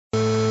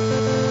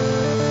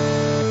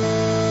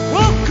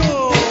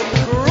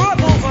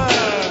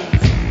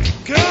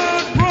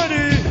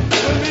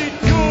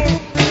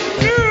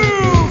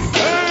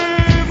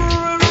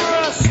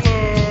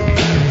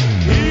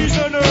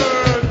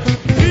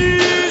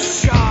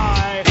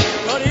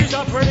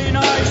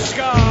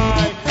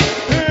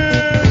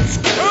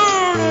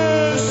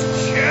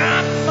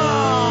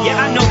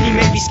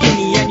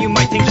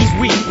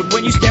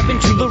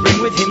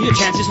with him, your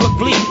chances look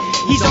bleak.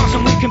 He's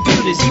awesome with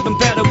computers, even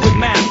better with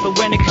math. But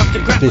when it comes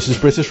to This is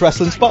British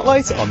Wrestling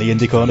Spotlight on the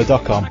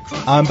IndieCorner.com.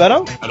 I'm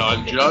Benno. And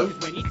I'm Joe.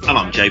 And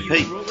I'm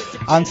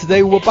JP. And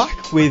today we're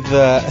back with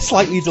a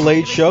slightly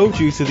delayed show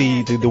due to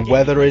the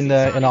weather in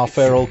our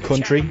fair old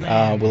country.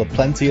 We'll have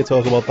plenty to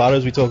talk about that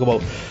as we talk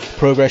about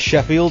Progress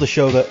Sheffield, a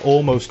show that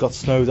almost got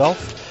snowed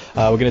off.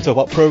 We're going to talk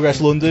about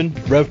Progress London,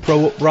 Rev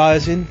Pro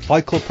Uprising,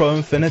 Fight Club Pro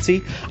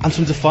Infinity, and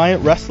some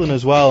Defiant Wrestling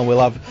as well. And we'll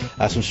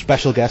have some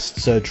special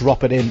guests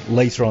dropping in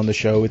later on the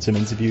show with some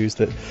interviews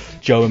that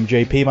Joe and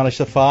JP managed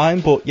to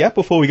find. But yeah,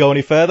 before we go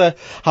any further,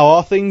 how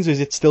are things? Is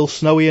it still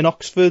snowy in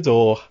Oxford,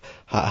 or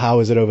how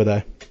is it over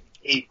there?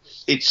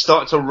 It's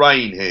starting to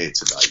rain here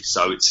today,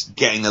 so it's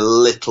getting a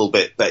little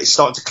bit better. It's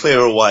starting to clear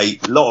away.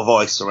 A lot of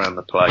ice around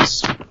the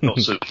place.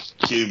 Lots of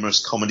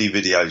humorous comedy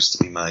videos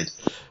to be made.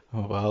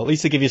 Oh, well, at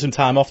least to give you some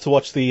time off to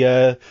watch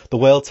the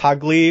World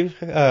Tag League.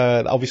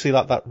 Obviously,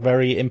 that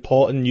very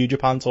important New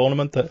Japan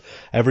tournament that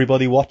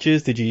everybody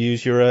watches. Did you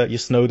use your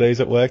snow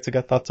days at work to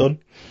get that done?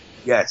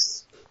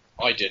 Yes.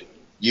 I didn't.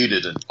 You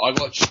didn't. I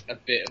watched a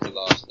bit of the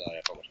last day. I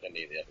haven't watched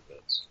any of the other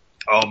bits.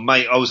 Oh,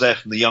 mate, I was there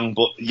from the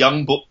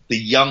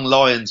Young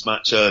Lions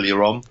match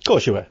earlier on. Of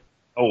course you were.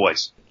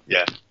 Always,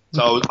 yeah.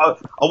 So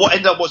I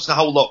ended up watching the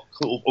whole lot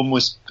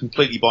almost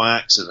completely by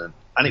accident,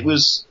 and I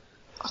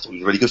thought it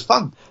was really good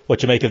fun. What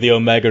do you make of the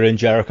Omega and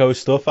Jericho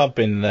stuff? I've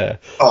been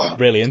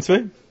really into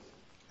it.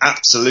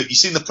 Absolutely. You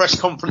seen the press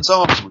conference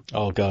afterwards?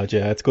 Oh, God,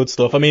 yeah. It's good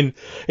stuff. I mean,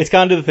 it's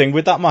kind of the thing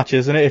with that match,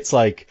 isn't it? It's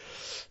like,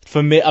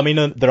 for me, I mean,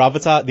 they were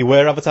advertising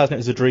it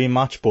as a dream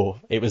match, but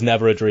it was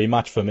never a dream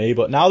match for me.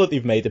 But now that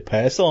they've made it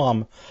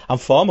personal, I'm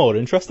far more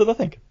interested, I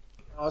think.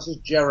 This is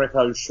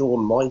Jericho,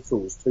 Shawn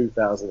Michaels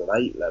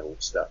 2008 level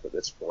stuff at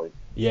this point.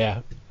 Yeah.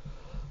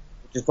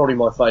 Which is probably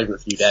my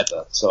favourite feud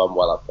ever, so I'm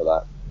well up for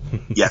that.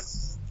 Yeah.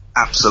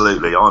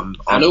 Absolutely. And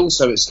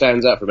also it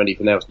stands out from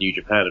anything else New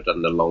Japan have done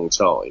in a long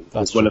time.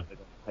 It's one of the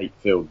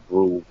hate-filled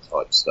brawl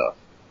type stuff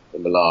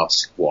in the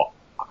last, I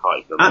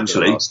can't even remember the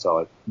last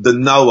time. The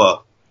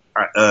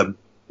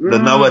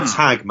Noah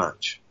tag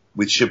match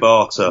with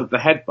Shibata. The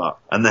headbutt.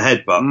 And the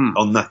headbutt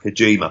on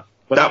Nakajima.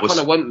 But that kind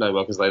of went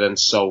nowhere because they then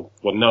sold,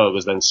 Noah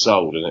was then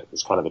sold and it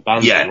was kind of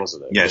abandoned,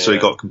 wasn't it? Yeah, so he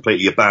got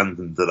completely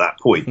abandoned at that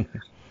point.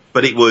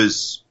 But it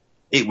was,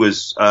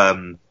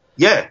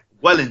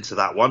 well into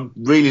that one.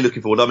 Really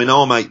looking forward. I mean,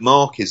 our mate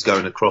Mark is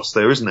going across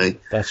there, isn't he?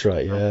 That's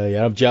right,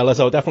 yeah. I'm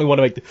jealous. I definitely want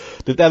to make...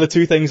 They're the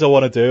two things I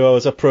want to do. I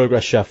was at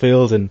Progress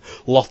Sheffield and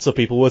lots of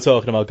people were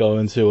talking about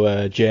going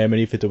to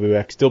Germany for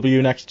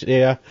WXW next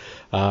year.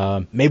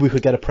 Maybe we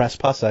could get a press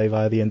pass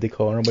via the Indie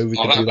Corner. Maybe we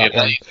could do that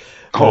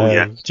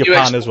one.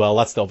 Japan as well.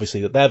 That's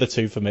obviously... They're the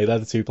two for me. They're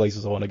the two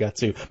places I want to get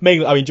to.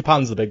 Mainly, I mean,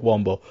 Japan's the big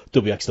one, but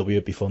WXW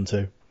would be fun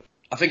too.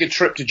 I think a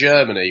trip to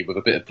Germany with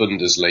a bit of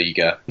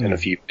Bundesliga and a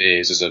few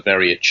beers is a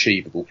very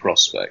achievable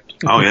prospect.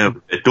 Oh, yeah,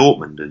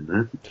 Dortmund,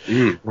 isn't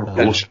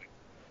it?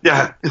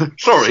 Yeah,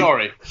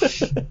 sorry.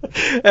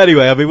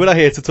 Anyway, I mean, we're not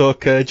here to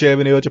talk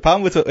Germany or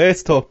Japan, we're here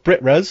to talk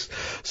BritRes.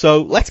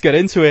 So let's get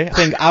into it. I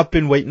think I've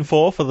been waiting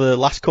for the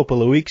last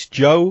couple of weeks.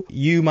 Joe,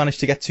 you managed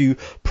to get to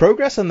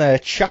Progress on their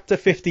Chapter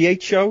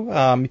 58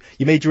 show.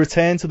 You made your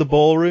return to the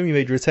ballroom, you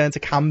made your return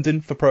to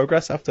Camden for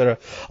Progress after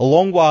a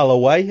long while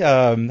away.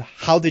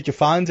 How did you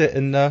find it,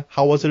 and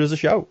how was it as a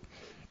show?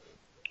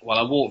 Well,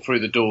 I walked through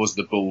the doors of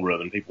the ballroom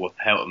and people were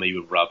pelting me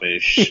with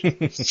rubbish,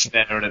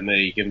 staring at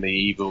me, giving me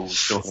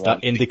evils. It's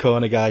that Indie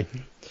Corner guy.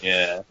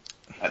 Yeah.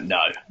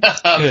 No.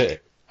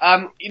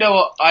 You know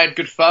what? I had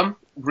good fun.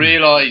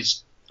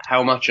 Realised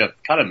how much I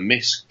kind of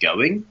miss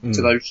going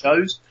to those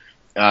shows.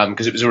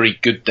 Because it was a really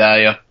good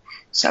day.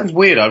 Sounds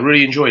weird. I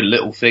really enjoy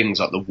little things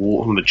like the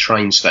walk from the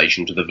train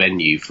station to the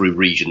venue through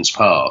Regent's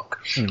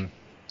Park.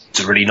 It's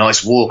a really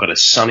nice walk on a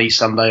sunny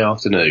Sunday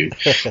afternoon.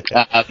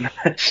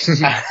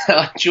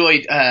 I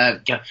enjoyed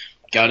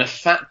going to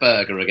Fat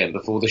Burger again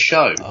before the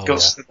show.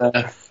 Got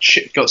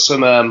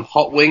some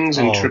hot wings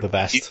and the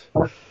best.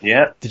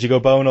 Yeah. Did you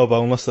go bone or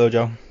boneless though,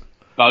 Joe?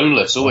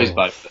 Boneless, always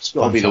boneless.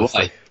 Got to be the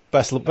way.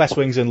 Best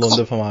wings in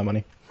London for my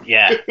money.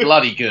 Yeah,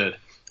 bloody good.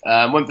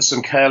 Went for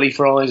some curly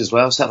fries as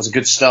well, so that was a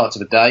good start to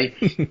the day.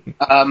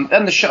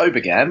 Then the show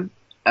began,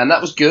 and that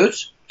was good.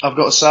 I've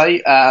got to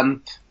say,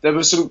 it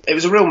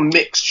was a real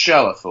mixed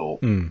show, I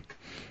thought.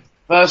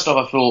 First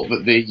off, I thought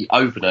that the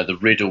opener, the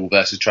Riddle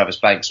versus Travis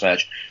Banks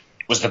match,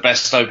 was the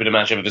best opener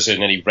match I've ever seen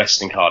in any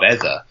wrestling card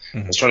ever.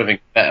 I was trying to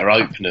think of better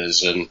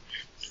openers, and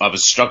I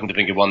was struggling to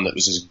think of one that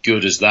was as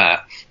good as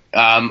that.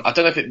 I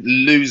don't know if it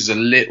loses a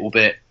little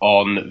bit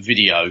on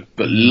video,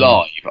 but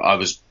live, I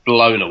was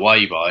blown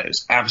away by it. It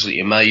was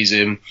absolutely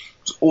amazing. It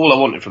was all I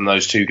wanted from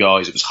those two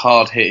guys. It was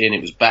hard hitting,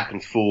 it was back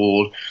and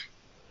forward.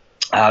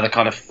 The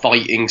kind of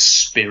fighting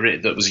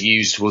spirit that was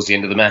used towards the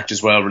end of the match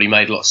as well really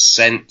made a lot of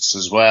sense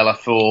as well, I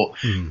thought.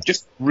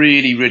 Just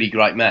really, really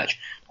great match.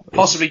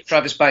 Possibly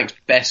Travis Banks'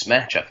 best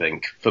match, I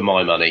think, for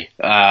my money.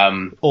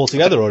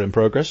 Altogether or in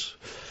Progress?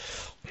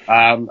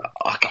 I'm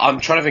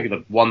trying to think of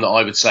the one that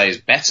I would say is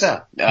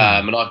better.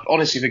 And I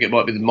honestly think it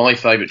might be my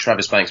favourite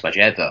Travis Banks match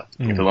ever,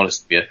 if I'm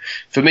honest with you.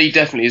 For me,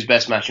 definitely his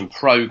best match in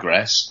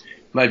Progress.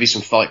 Maybe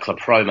some Fight Club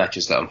Pro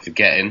matches that I'm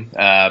forgetting.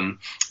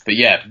 But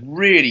yeah,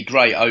 really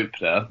great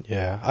opener.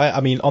 Yeah,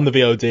 I mean, on the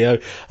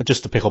VOD,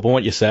 just to pick up on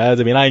what you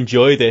said, I mean, I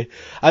enjoyed it.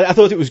 I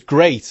thought it was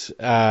great,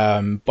 but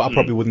I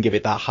probably wouldn't give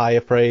it that high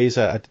a praise.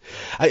 It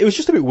was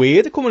just a bit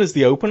weird coming as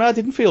the opener. I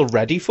didn't feel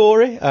ready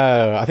for it.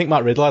 I think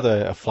Matt Riddle had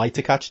a flight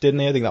to catch, didn't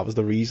he? I think that was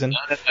the reason.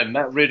 No,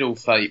 Matt Riddle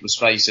was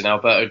facing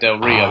Alberto Del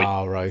Rio.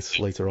 Ah, right,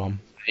 later on.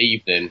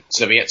 Evening,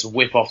 so he had to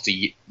whip off to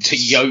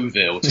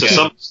Yeovil to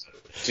Somerset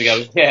to go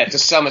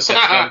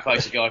and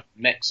face a guy from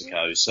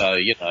Mexico. So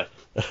yeah.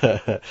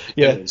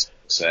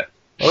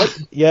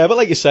 Yeah, but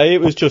like you say, it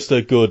was just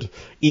a good,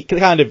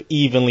 kind of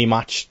evenly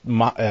matched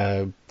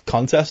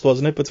contest,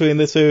 wasn't it, between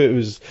the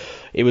two?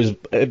 It was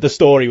the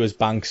story was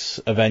Banks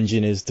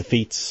avenging his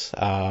defeats,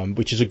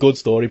 which is a good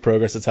story,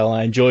 progress to tell.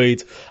 And I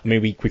enjoyed. I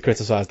mean, we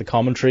criticised the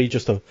commentary.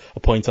 Just a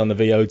point on the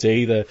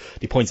VOD.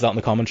 They pointed out in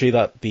the commentary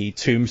that the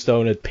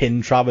Tombstone had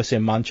pinned Travis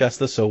in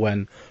Manchester, so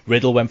when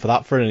Riddle went for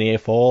that for a near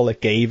fall,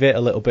 it gave it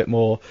a little bit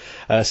more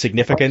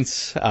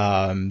significance.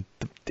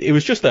 It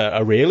was just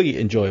a really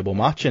enjoyable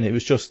match, and it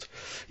was just,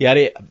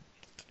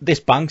 this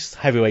Banks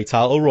heavyweight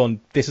title run,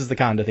 this is the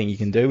kind of thing you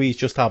can do. He's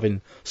just having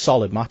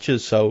solid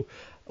matches. So,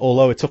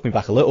 although it took me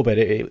back a little bit,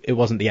 it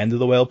wasn't the end of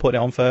the world putting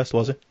it on first,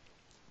 was it?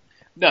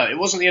 No, it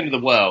wasn't the end of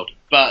the world.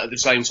 But at the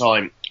same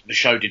time, the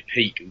show did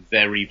peak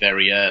very,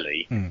 very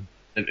early.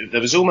 There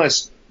was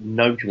almost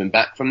no coming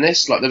back from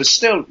this. Like, there was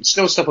still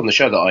stuff on the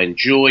show that I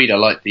enjoyed. I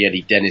liked the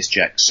Eddie Dennis,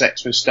 Jack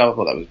Sexsmith stuff. I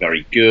thought that was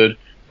very good.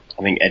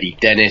 I think Eddie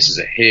Dennis as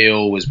a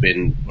heel has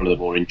been one of the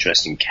more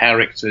interesting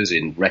characters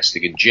in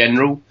wrestling in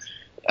general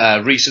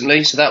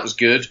recently, so that was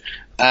good.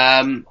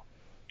 There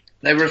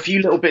were a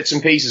few little bits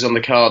and pieces on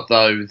the card,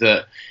 though,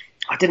 that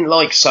I didn't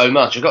like so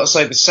much. I've got to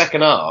say, the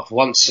second half,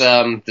 once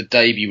the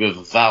debut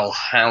of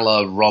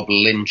Valhalla Rob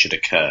Lynch had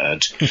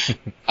occurred,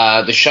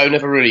 the show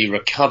never really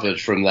recovered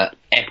from that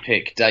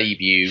epic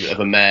debut of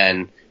a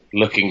man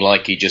looking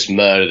like he just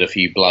murdered a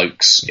few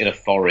blokes in a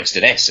forest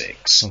in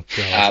Essex. Oh,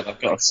 I've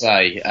got to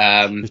say.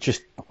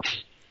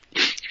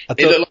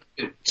 It looked like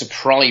he went to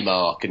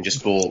Primark and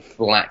just bought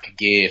black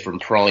gear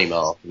from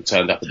Primark and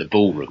turned up at the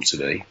ballroom to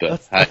me.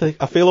 But I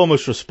feel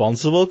almost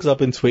responsible because I've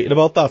been tweeting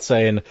about that,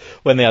 saying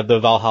when they had the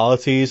Valhalla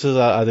teasers,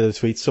 I did a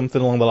tweet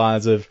something along the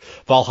lines of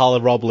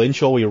Valhalla Rob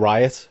Lynch or we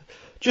riot.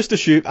 Just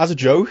as a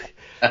joke.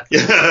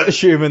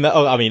 Assuming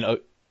that,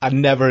 I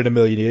never in a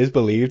million years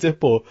believed it,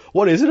 but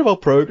what is it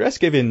about Progress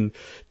giving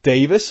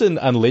Davis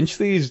and Lynch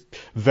these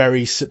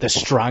the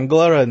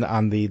Strangler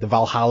and the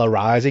Valhalla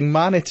Rising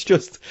man? It's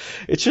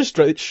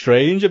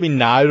strange. I mean,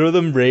 neither of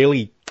them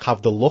really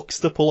have the looks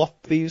to pull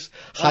off these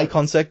high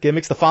concept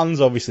gimmicks. The fans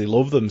obviously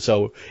love them,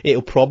 so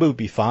it'll probably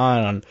be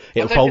fine, and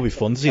it'll probably be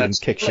fun to see them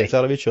kick shit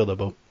out of each other,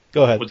 but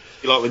go ahead. Would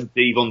you like when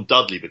Devon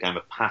Dudley became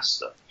a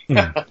pastor? He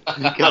kind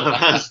of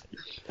has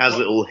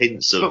little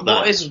hints of that. But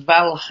what is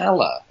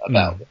Valhalla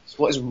about this?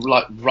 What is,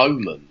 like,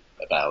 Roman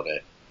about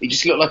it? He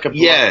just looked like like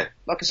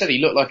I said, he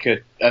looked like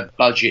a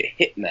budget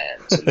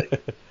hitman to me.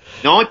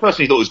 Now, I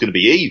personally thought it was going to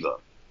be either.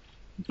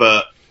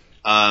 But,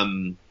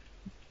 I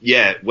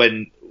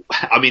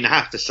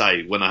have to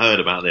say, when I heard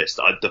about this,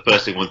 the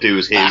first thing I want to do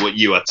was hear what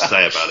you had to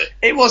say about it.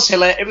 It was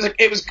hilarious.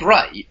 It was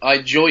great. I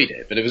enjoyed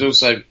it, but it was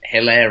also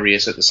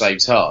hilarious at the same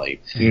time.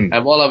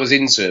 And while I was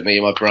into it, me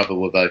and my brother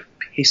were both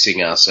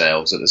pissing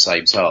ourselves at the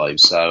same time.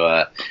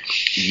 So,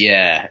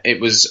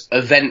 it was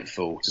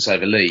eventful, to say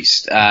the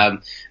least.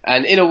 And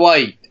in a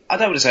way, I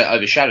don't want to say it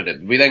overshadowed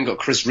it. We then got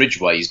Chris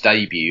Ridgway's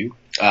debut.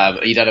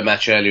 He'd had a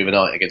match earlier in the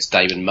night against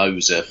Damon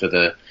Moser for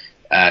the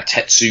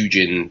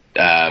Tetsujin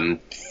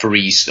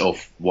Freeze or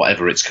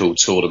whatever it's called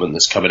tournament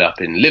that's coming up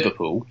in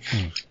Liverpool.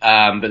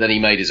 But then he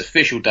made his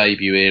official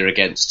debut here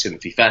against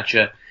Timothy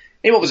Thatcher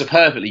in what was a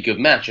perfectly good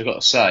match, I've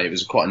got to say. It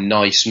was quite a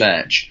nice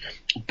match.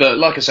 But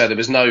like I say, there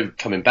was no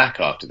coming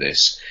back after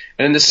this.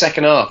 And in the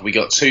second half, we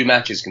got two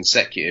matches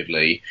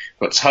consecutively.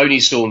 We got Toni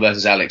Storm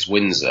versus Alex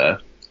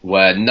Windsor,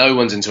 where no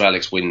one's into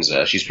Alex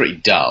Windsor. She's pretty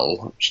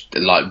dull.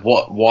 Like,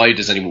 why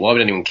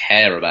would anyone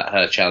care about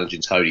her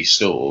challenging Toni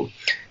Storm?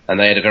 And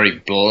they had a very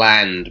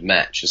bland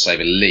match, to say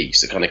the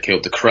least, that kind of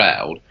killed the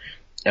crowd.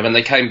 And then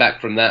they came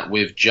back from that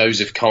with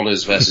Joseph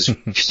Connors versus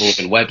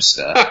Morgan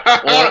Webster.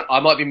 Or I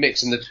might be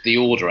mixing the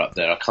order up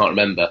there, I can't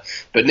remember.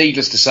 But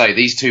needless to say,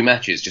 these two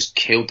matches just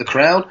killed the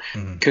crowd.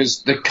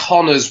 Because the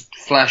Connors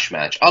Flash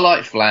match, I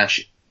like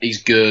Flash,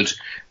 he's good.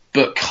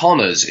 But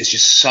Connors is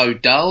just so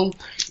dull.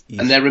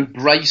 And they're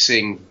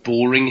embracing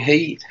boring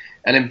heat.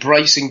 And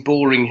embracing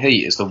boring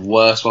heat is the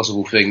worst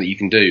possible thing that you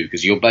can do.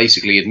 Because you're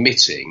basically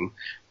admitting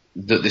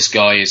that this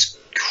guy is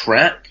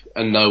crap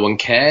and no one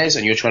cares,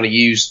 and you're trying to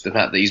use the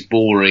fact that he's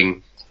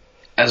boring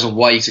as a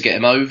way to get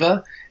him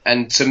over.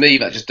 And to me,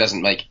 that just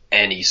doesn't make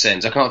any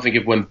sense. I can't think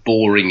of when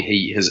boring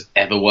heat has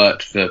ever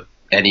worked for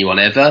anyone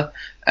ever.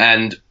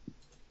 And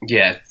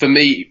yeah, for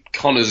me,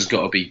 Connors has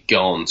got to be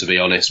gone, to be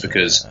honest,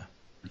 because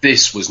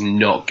this was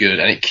not good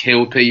and it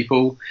killed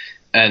people.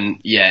 And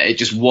yeah, it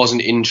just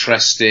wasn't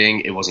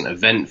interesting. It wasn't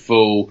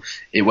eventful.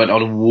 It went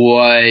on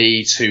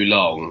way too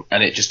long,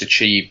 and it just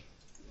achieved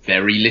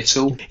very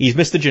little. He's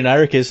Mr.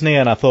 Generic, isn't he?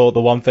 And I thought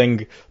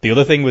the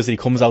other thing was that he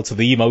comes out to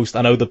the most,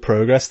 I know the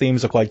Progress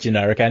themes are quite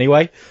generic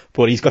anyway,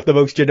 but he's got the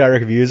most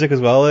generic music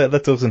as well.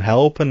 That doesn't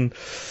help. And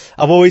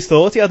I've always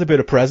thought he had a bit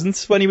of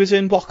presence when he was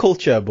in What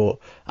Culture, but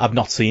I've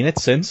not seen it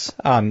since.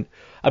 And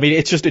I mean,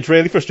 it's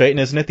really frustrating,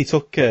 isn't it? They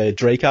took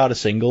Drake out of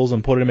singles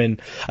and put him in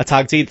a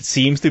tag team that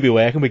seems to be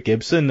working with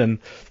Gibson, and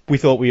we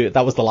thought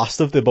that was the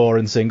last of the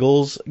boring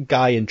singles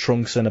guy in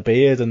trunks and a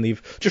beard, and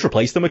they've just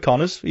replaced him with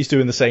Connors. He's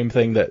doing the same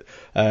thing that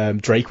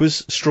Drake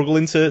was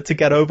struggling to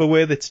get over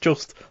with. It's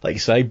just, like you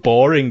say,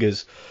 boring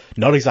is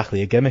not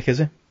exactly a gimmick, is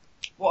it?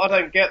 What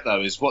I don't get,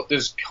 though, is what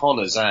does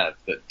Connors have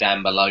that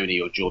Dan Maloney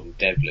or Jordan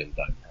Devlin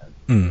don't have?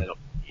 They're not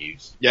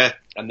used. Yeah.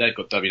 And they've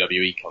got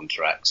WWE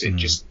contracts. It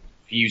just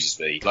confuses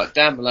me. Like,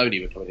 Dan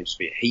Maloney would probably just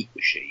be a heat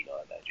machine,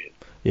 I imagine.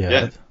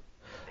 Yeah.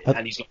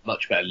 And he's got a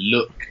much better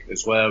look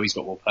as well. He's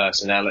got more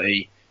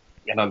personality.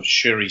 And I'm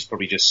sure he's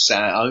probably just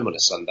sat at home on a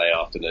Sunday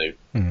afternoon.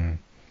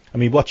 I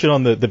mean, watching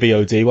on the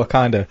VOD, what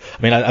kind of...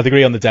 I mean, I'd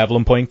agree on the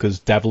Devlin point, because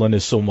Devlin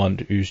is someone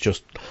who's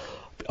just...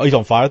 He's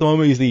on fire at the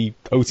moment. He's the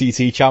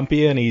OTT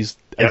champion.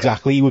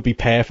 He would be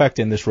perfect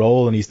in this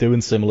role, and he's doing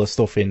similar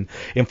stuff in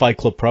Fight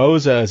Club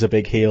Pros as a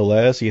big heel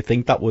there, so you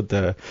think that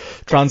would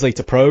translate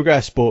to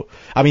Progress. But,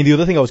 I mean, the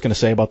other thing I was going to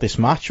say about this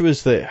match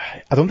was that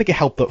I don't think it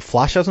helped that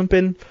Flash hasn't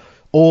been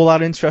all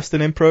that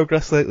interesting in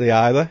Progress lately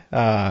either.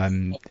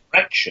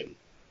 Direction?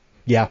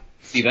 Yeah.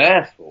 What's he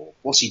there for?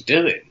 What's he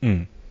doing?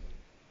 And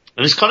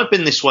it's kind of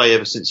been this way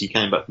ever since he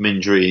came back from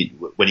injury,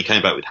 when he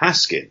came back with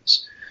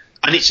Haskins.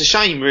 And it's a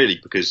shame, really,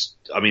 because,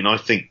 I mean, I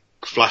think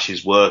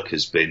Flash's work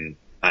has been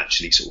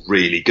actually sort of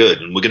really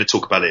good, and we're going to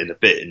talk about it in a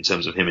bit in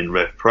terms of him in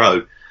Rev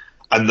Pro,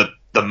 and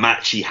the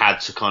match he had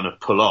to kind of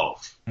pull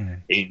off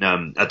in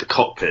at the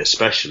Cockpit,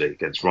 especially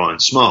against Ryan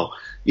Small.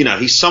 You know,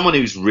 he's someone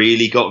who's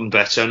really gotten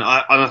better, and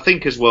I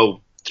think as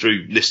well,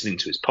 through listening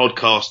to his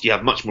podcast, you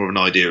have much more of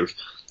an idea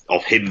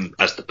of him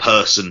as the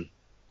person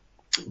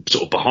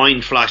sort of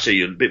behind Flash.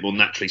 You're a bit more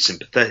naturally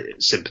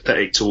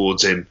sympathetic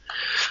towards him.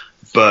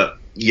 But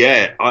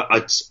yeah,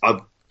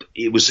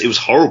 it was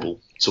horrible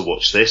to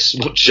watch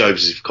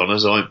Joseph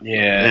Connors.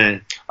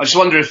 I just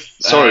wonder if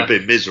a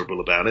bit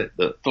miserable about it.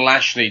 But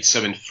Flash needs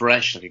something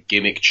fresh, like a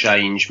gimmick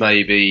change,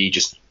 maybe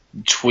just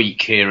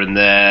tweak here and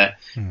there,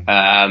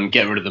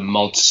 get rid of the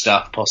mod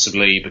stuff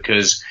possibly,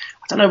 because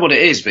I don't know what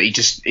it is, but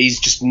he's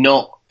just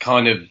not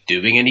kind of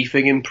doing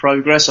anything in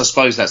Progress. I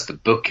suppose that's the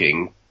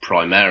booking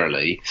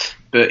primarily,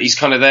 but he's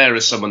kind of there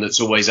as someone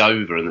that's always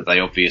over and that they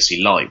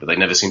obviously like, but they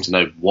never seem to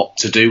know what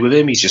to do with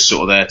him. He's just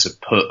sort of there to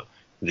put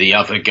the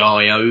other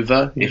guy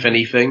over, if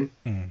anything.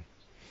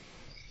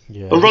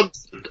 Yeah.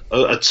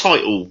 A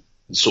title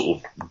sort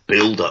of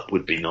build-up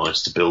would be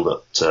nice, to build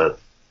up to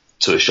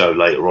a show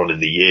later on in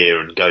the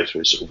year and go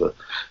through sort of a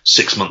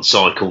 6-month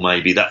cycle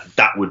maybe.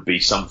 That would be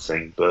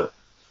something, but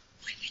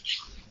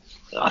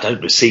I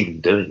don't receive him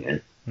doing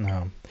it.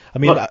 No. I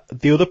mean,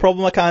 the other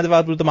problem I kind of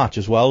had with the match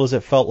as well is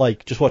it felt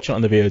like, just watching it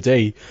on the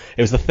VOD,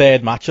 it was the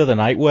third match of the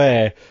night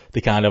where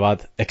they kind of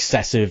had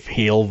excessive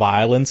heel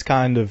violence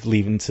kind of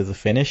leading to the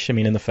finish. I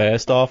mean, in the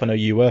first half, I know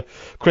you were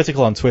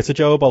critical on Twitter,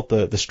 Joe, about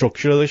the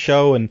structure of the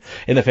show, and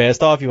in the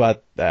first half you had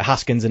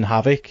Haskins and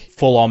Havoc,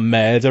 full-on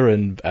murder,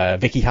 and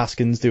Vicky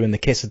Haskins doing the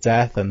kiss of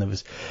death, and there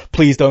was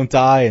Please Don't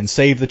Die and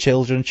Save the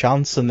Children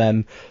chants, and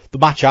then the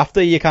match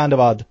after you kind of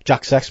had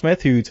Jack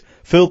Sexsmith, who'd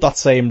filled that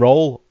same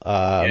role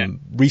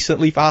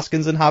recently for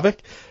Haskins and Havoc,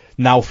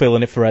 now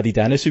filling it for Eddie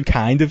Dennis, who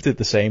kind of did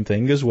the same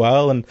thing as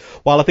well. And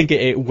while I think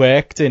it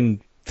worked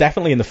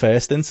definitely in the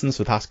first instance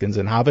with Haskins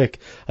and Havoc,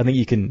 I think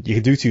you can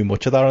do too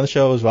much of that on the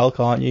show as well,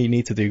 can't you? You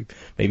need to do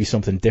maybe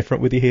something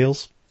different with your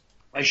heels.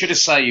 I should have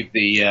saved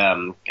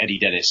the Eddie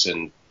Dennis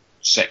and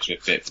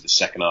Sexsmith bit for the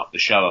second half of the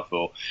show, I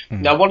thought.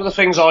 Now, one of the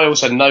things I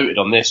also noted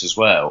on this as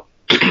well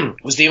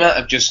was the amount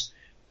of just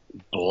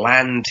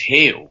bland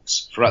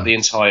heels throughout the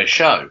entire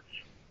show.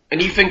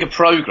 And you think of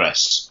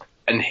Progress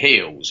and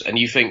heels, and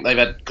you think they've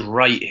had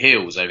great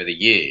heels over the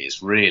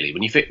years, really.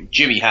 When you think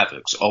Jimmy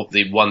Havoc's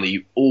the one that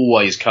you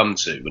always come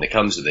to when it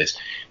comes to this,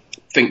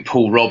 think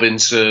Paul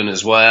Robinson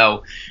as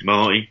well.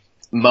 Marty.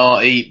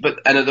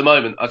 And at the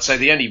moment, I'd say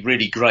the only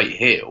really great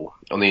heel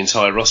on the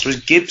entire roster is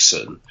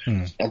Gibson.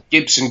 And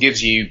Gibson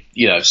gives you,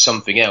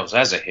 something else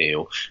as a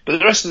heel. But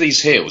the rest of these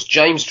heels,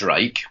 James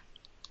Drake,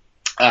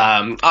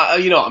 I'm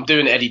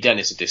doing Eddie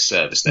Dennis a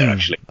disservice there,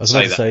 actually. I was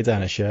about to say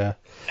Dennis, yeah.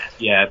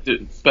 Yeah,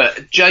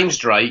 but James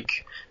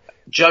Drake,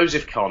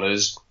 Joseph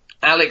Connors,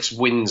 Alex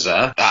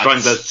Windsor,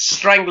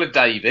 Strangler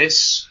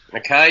Davis,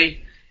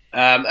 okay?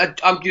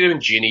 I'm doing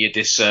Ginny a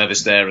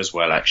disservice there as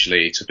well,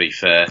 actually, to be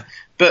fair.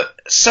 But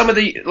some of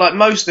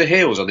most of the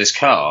heels on this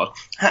card,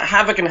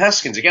 Havoc and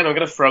Haskins, again, I'm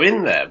going to throw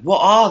in there.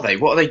 What are they?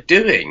 What are they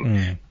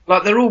doing?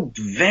 They're all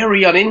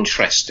very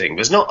uninteresting.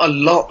 There's not a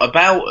lot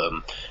about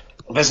them.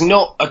 There's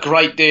not a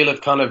great deal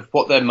of kind of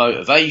what their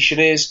motivation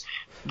is.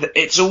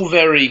 It's all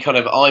very kind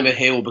of, I'm a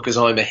heel because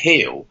I'm a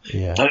heel.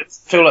 Yeah. I don't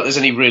feel like there's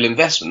any real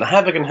investment. The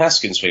Havoc and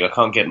Haskins thing, I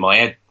can't get my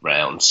head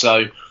round.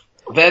 So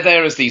they're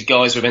there as these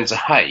guys we're meant to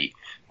hate.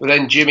 But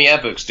then Jimmy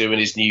Havoc's doing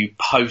his new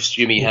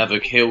post-Jimmy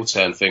Havoc heel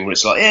turn thing where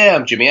it's like, yeah,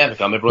 I'm Jimmy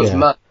Havoc, I'm everyone's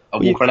man. I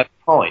walk around every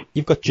pint.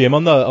 You've got Jim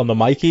on the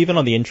mic, even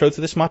on the intro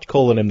to this match,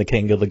 calling him the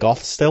king of the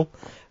goths still.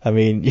 I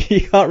mean,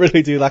 you can't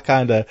really do that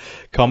kind of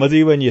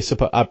comedy when you're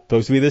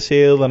supposed to be this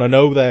heel, and I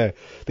know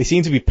they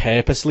seem to be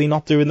purposely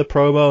not doing the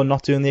promo and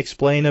not doing the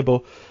explainer,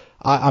 but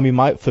I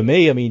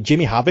mean,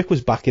 Jimmy Havoc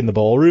was back in the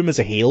ballroom as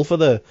a heel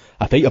for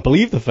I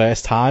believe the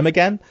first time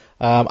again.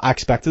 I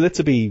expected it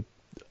to be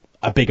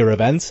a bigger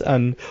event,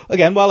 and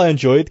again, while I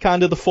enjoyed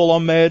kind of the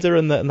full-on murder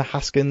and the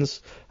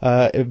Haskins,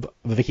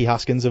 Vicky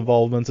Haskins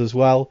involvement as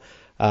well,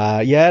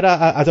 I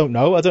don't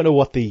know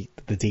what the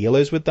deal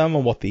is with them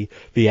and what the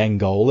end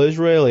goal is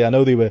really. I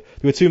know they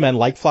were two men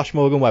like Flash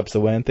Morgan Webster,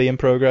 weren't they, in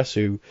Progress,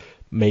 who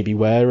maybe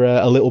were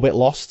a little bit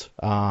lost.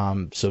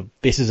 So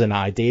this is an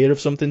idea of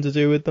something to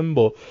do with them,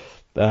 but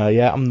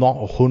I'm not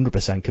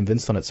 100%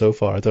 convinced on it so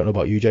far. I don't know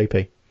about you,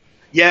 JP.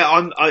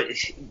 Yeah,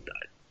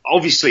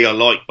 obviously I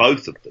like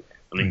both of them.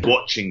 I mean,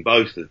 watching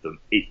both of them.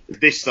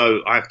 This,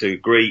 though, I have to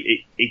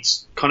agree,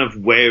 it's kind of,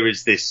 where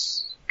has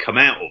this come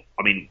out of?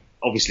 I mean,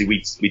 obviously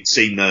we'd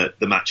seen the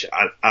match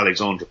at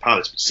Alexandra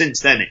Palace, but since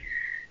then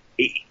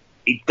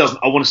it doesn't.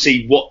 I want to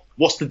see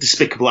what's the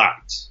despicable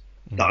act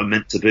that I'm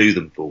meant to boo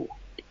them for.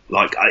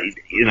 Like,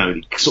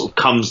 it sort of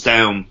comes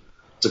down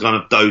to kind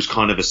of those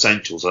kind of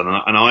essentials, and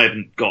I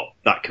haven't got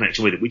that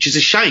connection with it, which is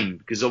a shame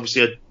because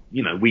obviously,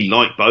 we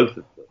like both of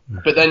them.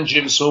 But then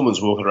Jim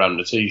Saulman's walking around in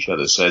a t-shirt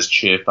that says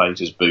cheer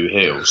faces, boo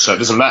heels. So it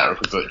doesn't matter if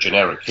we put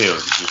generic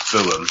heels, we just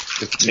boo them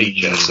if the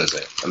t-shirt says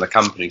it and the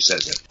company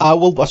says it.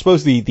 Well, I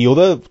suppose the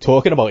other,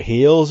 talking about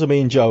heels, I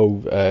mean,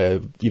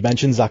 Joe, you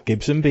mentioned Zach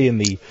Gibson being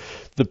the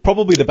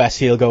probably the best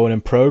heel going in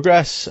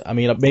Progress. I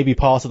mean, maybe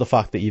part of the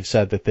fact that you've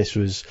said that this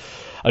was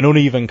an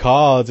uneven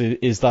card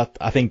is that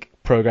I think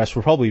Progress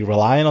were probably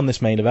relying on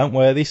this main event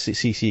where this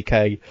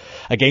CCK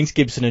against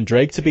Gibson and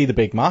Drake to be the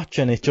big match,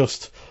 and it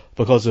just,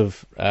 because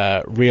of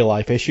real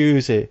life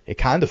issues, it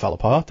kind of fell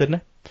apart, didn't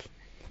it?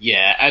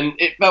 Yeah, and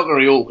it felt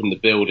very awkward in the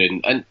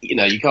building, and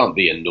you can't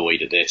be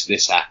annoyed at this.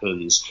 This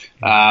happens.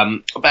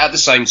 But at the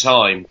same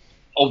time,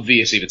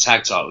 obviously the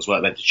tag titles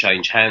weren't meant to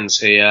change hands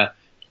here.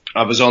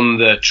 I was on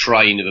the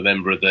train of a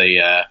member of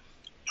the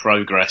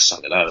Progress,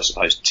 I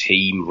suppose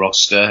team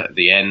roster at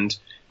the end,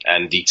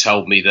 and he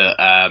told me that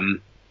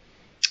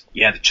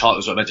the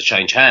titles weren't meant to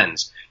change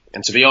hands.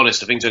 And to be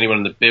honest, I think to anyone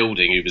in the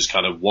building who was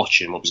kind of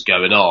watching what was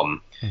going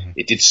on,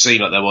 it did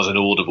seem like there was an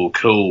audible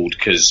call,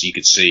 because you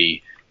could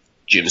see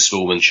Jim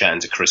Smallman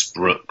chatting to Chris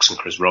Brooks and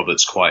Chris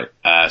Roberts quite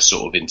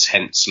sort of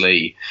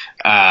intensely.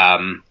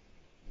 And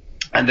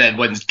then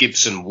when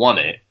Gibson won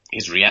it,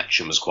 his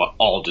reaction was quite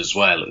odd as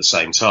well at the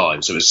same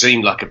time. So it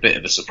seemed like a bit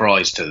of a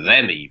surprise to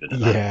them even.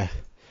 Yeah.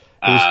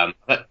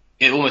 But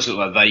it almost looked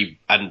like they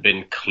hadn't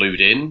been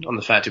clued in on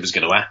the fact it was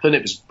going to happen.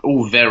 It was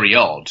all very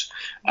odd.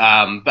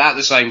 But at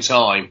the same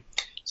time,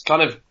 it's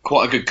kind of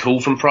quite a good call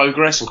from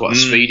Progress and quite a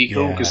speedy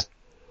call, because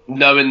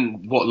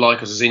knowing what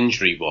Lykos'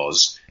 injury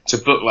was, to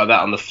book like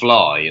that on the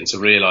fly and to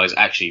realise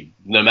actually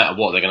no matter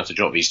what they're going to have to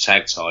drop these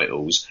tag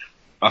titles,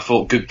 I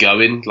thought good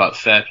going, like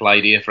fair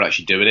play here for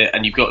actually doing it.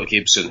 And you've got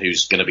Gibson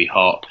who's going to be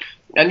hot.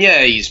 And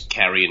he's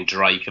carrying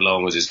Drake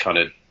along as his kind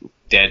of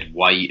dead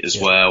weight as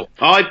well.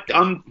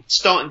 I'm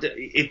starting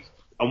to...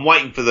 I'm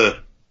waiting for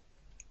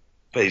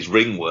his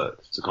ring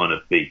work to kind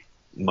of be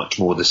much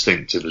more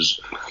distinctive as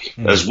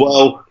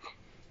well.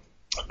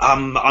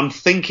 I'm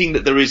thinking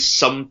that there is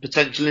some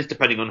potential in it,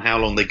 depending on how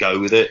long they go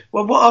with it.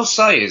 Well, what I'll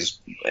say is,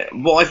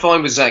 what I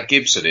find with Zach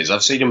Gibson is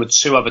I've seen him with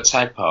two other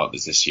tag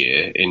partners this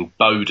year in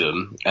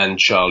Bodum and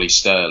Charlie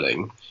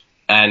Sterling,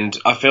 and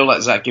I feel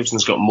like Zach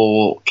Gibson's got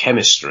more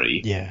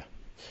chemistry. Yeah.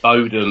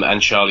 Bodum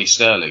and Charlie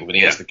Sterling, but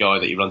he has the guy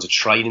that he runs a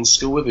training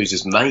school with, who's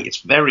his mate.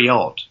 It's very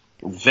odd.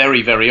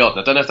 Very, very odd.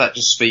 And I don't know if that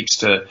just speaks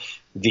to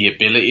the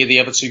ability of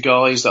the other two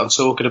guys that I'm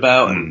talking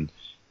about, and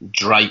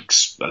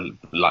Drake's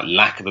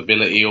lack of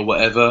ability or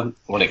whatever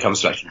when it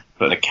comes to actually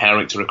putting a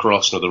character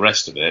across and all the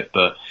rest of it.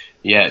 But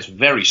yeah, it's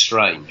very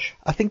strange.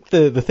 I think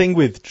the thing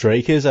with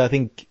Drake is, I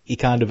think he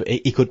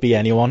could be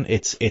anyone.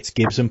 It's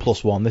Gibson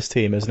 +1, this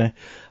team, isn't it?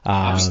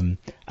 And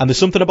there's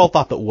something about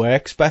that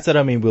works better.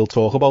 I mean, we'll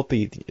talk about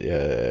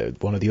the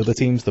one of the other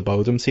teams, the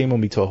Bodum team, when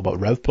we talk about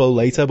RevPro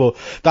later, but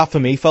that for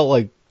me felt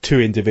like two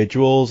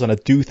individuals, and I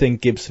do think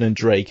Gibson and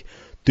Drake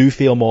do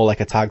feel more like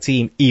a tag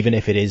team, even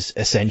if it is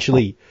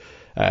essentially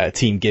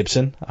Team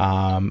Gibson.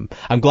 I'm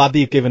glad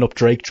they've given up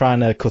Drake trying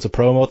to cut a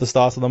promo at the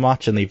start of the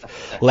match, and they've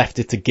left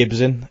it to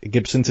Gibson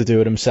to do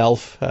it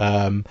himself.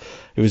 It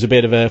was a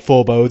bit of a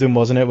foreboding,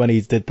 wasn't it, when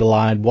he did the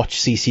line,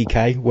 "Watch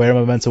CCK, where am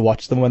I meant to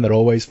watch them when they're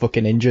always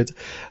fucking injured?"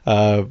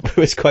 It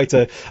was quite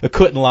a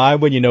cutting line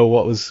when you know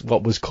what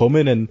was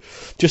coming. And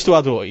just to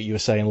add to what you were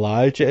saying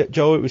live,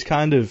 Joe, it was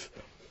kind of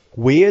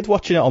weird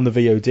watching it on the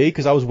VOD,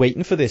 because I was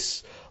waiting for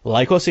this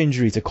Lykos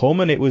injury to come,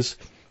 and it was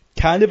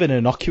kind of an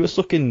innocuous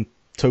looking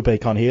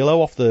Tope con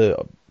Hilo off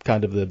the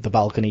kind of the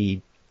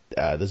balcony.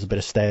 There's a bit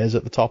of stairs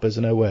at the top,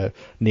 isn't there,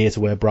 near to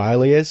where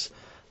Briley is,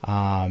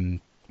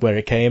 where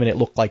it came, and it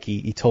looked like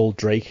he told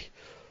Drake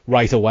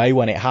right away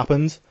when it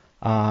happened.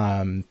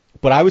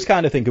 But I was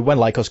kind of thinking when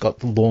Lycos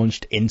got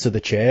launched into the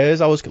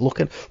chairs, I was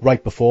looking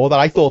right before that.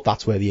 I thought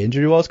that's where the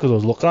injury was, because I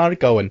was looking at it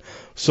going,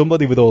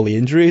 somebody with all the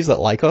injuries that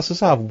Lycos has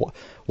had,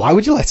 why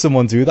would you let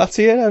someone do that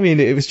to you? I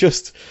mean, it's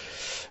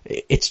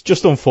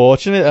just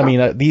unfortunate. I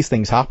mean, these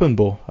things happen,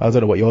 but I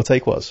don't know what your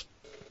take was.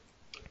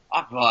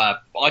 I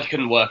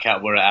couldn't work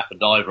out where it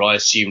happened either. I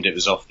assumed it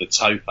was off the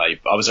tope. I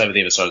was over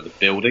the other side of the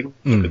building.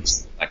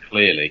 That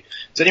clearly.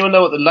 Does anyone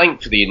know what the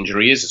length of the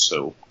injury is at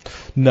all?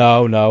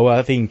 No.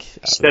 I think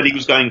said he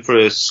was going for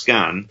a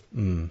scan.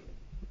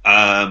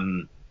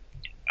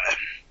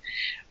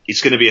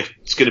 It's going to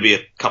be a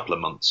couple of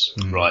months,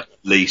 right? At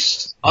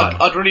least.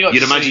 I'd really like.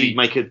 You'd to imagine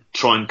see... he'd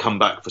try and come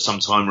back for some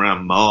time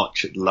around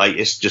March at the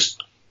latest,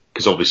 just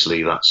because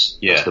obviously that's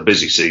the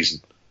busy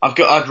season.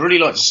 I'd really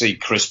like to see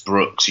Chris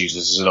Brooks use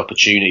this as an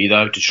opportunity,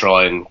 though, to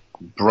try and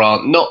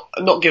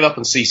not give up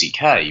on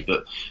CCK,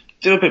 but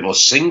do a bit more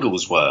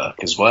singles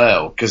work as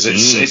well, because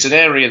it's an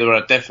area where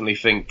I definitely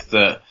think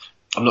that.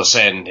 I'm not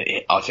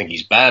saying I think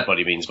he's bad by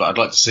any means, but I'd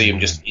like to see him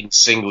just in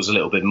singles a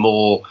little bit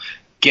more,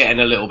 getting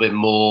a little bit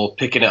more,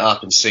 picking it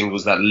up in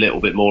singles that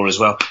little bit more as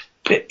well.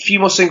 A few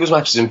more singles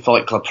matches in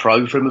Fight Club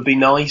Pro for him would be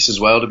nice as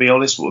well, to be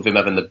honest, with him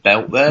having the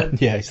belt there.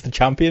 Yeah, he's the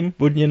champion,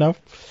 wouldn't you know?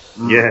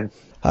 Yeah.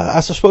 I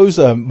suppose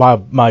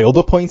my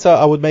other point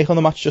I would make on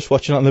the match, just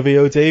watching it on the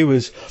VOD,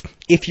 was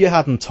if you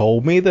hadn't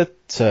told me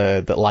that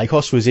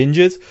Lycos was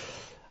injured,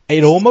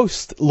 it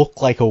almost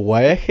looked like a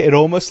work. It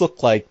almost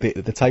looked like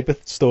the type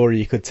of story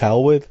you could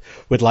tell with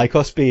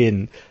Lycos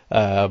being,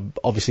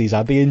 obviously he's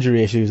had the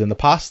injury issues in the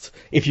past.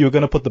 If you were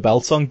going to put the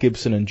belts on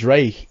Gibson and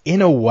Drake,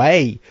 in a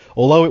way,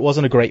 although it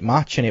wasn't a great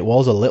match and it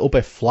was a little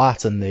bit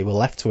flat and they were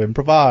left to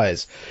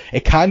improvise,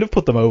 it kind of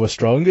put them over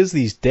strong as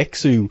these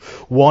dicks who,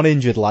 one,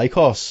 injured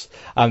Lycos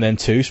and then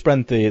two,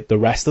 spent the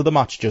rest of the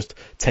match just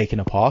taking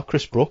apart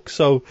Chris Brooks.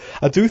 So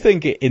I do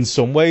think in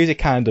some ways it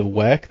kind of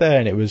worked there,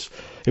 and it was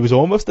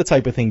almost the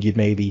type of thing you'd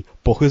maybe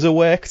book as a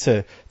work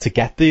to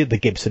get the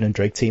Gibson and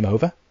Drake team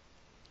over.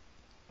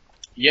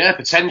 Yeah,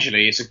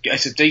 potentially.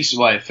 It's a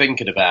decent way of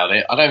thinking about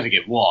it. I don't think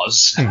it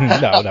was.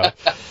 No.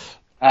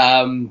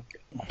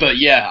 But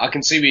yeah, I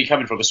can see where you're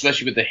coming from,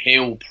 especially with the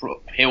heel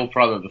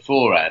promo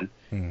beforehand,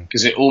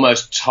 because it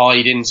almost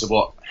tied into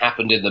what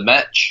happened in the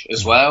match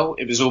as well.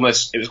 It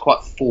was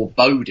quite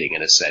foreboding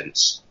in a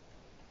sense.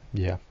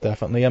 Yeah,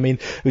 definitely. I mean,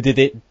 did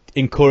it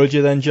encourage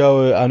you then,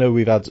 Joe? I know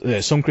we've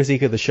had some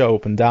critique of the show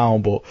up and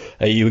down, but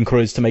are you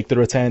encouraged to make the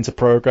return to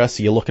Progress?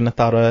 Are you looking at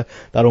that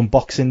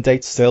unboxing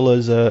date still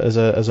as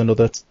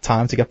another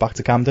time to get back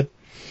to Camden?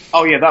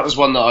 Oh yeah, that was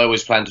one that I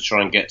always planned to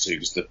try and get to,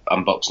 because the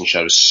unboxing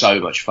show was so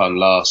much fun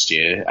last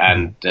year,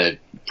 and there'd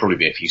probably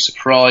be a few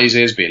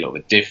surprises, be a little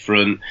bit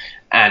different,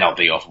 and I'll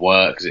be off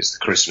work because it's the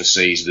Christmas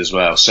season as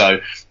well. So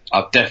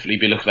I'll definitely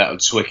be looking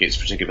at Twickets,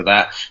 particularly for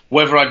that.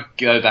 Whether I'd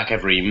go back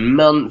every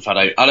month,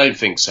 I don't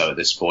think so at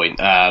this point.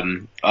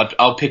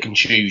 I'll pick and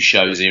choose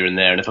shows here and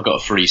there, and if I've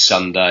got a free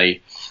Sunday,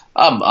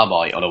 I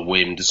might on a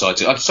whim decide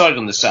to. I decided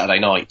on the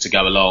Saturday night to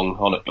go along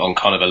on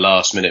kind of a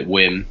last minute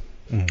whim.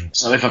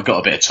 So if I've got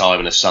a bit of time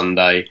on a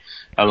Sunday,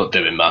 I'm not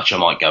doing much, I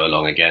might go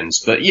along again.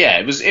 But yeah,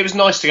 it was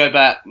nice to go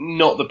back.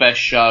 Not the best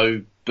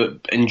show,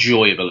 but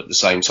enjoyable at the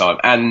same time,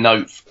 and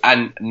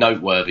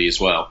noteworthy as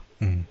well.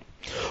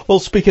 Well,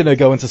 speaking of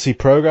going to see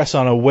Progress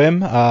on a whim,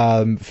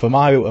 for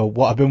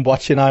what I've been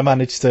watching, I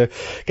managed to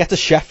get to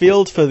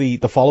Sheffield for the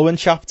following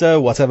chapter.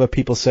 Whatever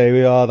people say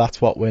we are,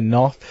 that's what we're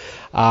not.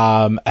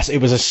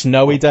 It was a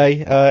snowy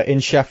day in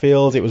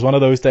Sheffield. It was one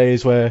of those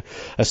days where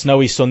a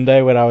snowy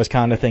Sunday where I was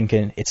kind of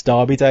thinking, it's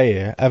Derby Day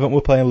here. Everton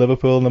were playing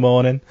Liverpool in the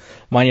morning.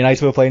 Man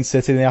United were playing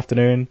City in the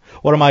afternoon.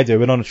 What am I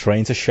doing on a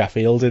train to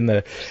Sheffield in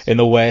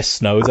the worst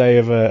snow day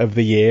of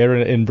the year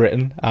in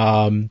Britain?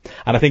 And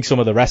I think some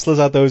of the wrestlers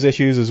had those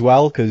issues as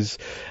well, because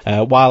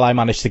while I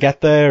managed to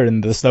get there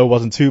and the snow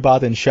wasn't too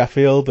bad in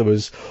Sheffield, there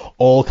was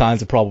all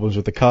kinds of problems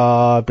with the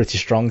car,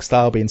 British Strong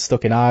Style being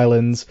stuck in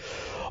Ireland.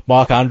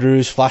 Mark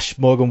Andrews, Flash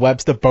Morgan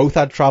Webster both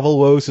had travel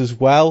woes as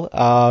well.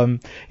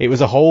 It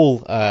was a whole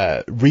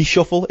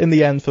reshuffle in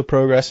the end for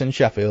Progress in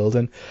Sheffield,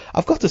 and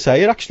I've got to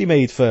say it actually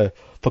made for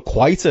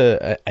quite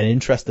an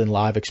interesting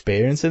live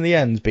experience in the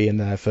end, being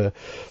there for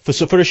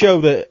a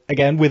show that,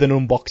 again, with an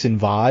unboxing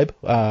vibe.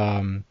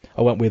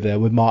 I went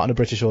with Martin of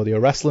British Audio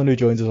Wrestling, who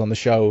joined us on the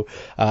show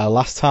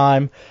last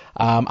time,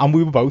 and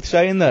we were both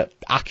saying that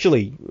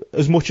actually,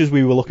 as much as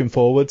we were looking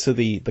forward to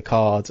the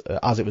card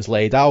as it was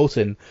laid out,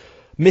 and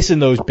missing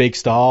those big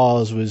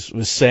stars was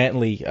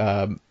certainly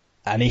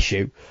an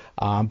issue.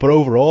 But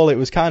overall, it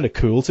was kind of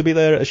cool to be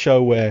there at a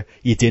show where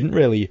you didn't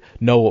really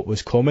know what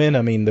was coming.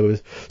 I mean, there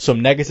was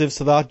some negatives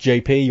to that.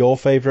 JP, your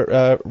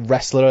favourite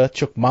wrestler,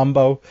 Chuck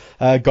Mambo,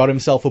 got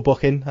himself a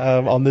booking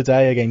on the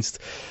day against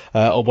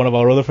one of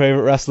our other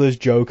favourite wrestlers,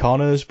 Joe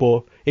Connors.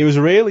 But it was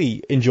a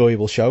really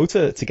enjoyable show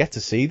to get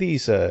to see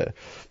these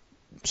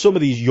some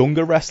of these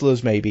younger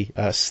wrestlers maybe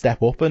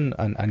step up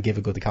and give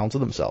a good account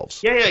of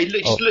themselves. Yeah, it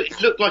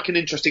looked like an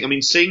interesting. I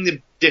mean,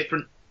 seeing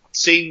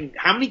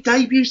how many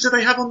debuts do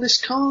they have on this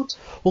card?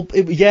 Well,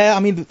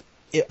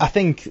 I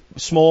think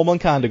Smallman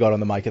kind of got on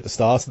the mic at the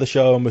start of the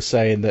show and was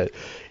saying that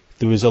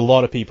there was a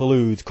lot of people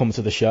who'd come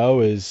to the show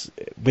with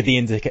the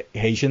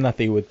indication that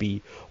they would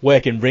be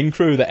working ring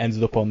crew that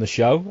ended up on the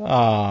show.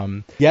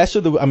 So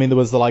there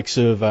was the likes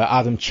of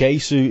Adam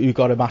Chase who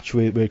got a match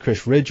with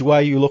Chris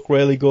Ridgway, who looked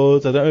really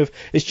good. I don't know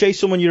is Chase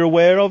someone you're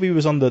aware of? He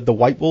was on the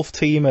White Wolf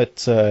team at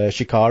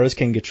Shikara's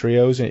King of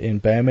Trios in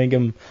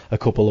Birmingham a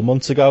couple of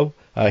months ago.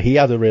 He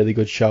had a really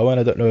good show, and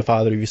I don't know if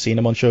either of you seen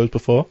him on shows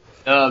before.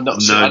 I know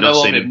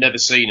of him, never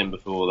seen him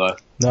before though.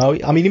 No,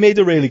 I mean, he made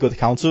a really good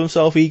account of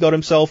himself. He got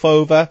himself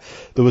over.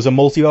 There was a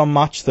multi-man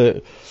match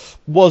that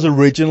was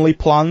originally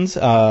planned,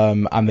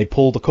 and they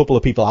pulled a couple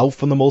of people out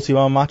from the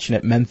multi-man match, and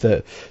it meant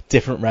that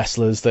different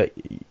wrestlers that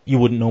you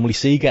wouldn't normally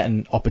see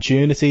getting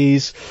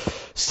opportunities.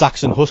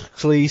 Saxon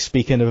Huxley,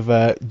 speaking of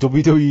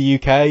WWE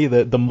UK,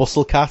 the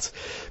Muscle Cat,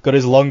 got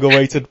his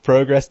long-awaited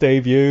Progress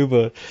debut,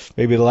 but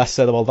maybe the less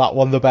said about that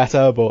one, the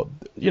better. But,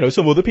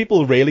 some other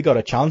people really got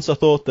a chance. I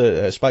thought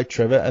that Spike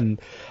Trivet and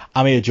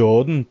Amir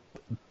Jordan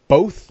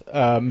both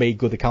made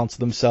good accounts of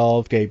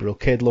themselves. Gabriel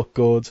Kidd looked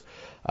good.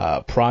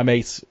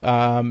 Primate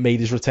made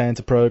his return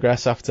to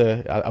Progress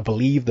after, I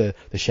believe, the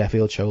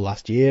Sheffield show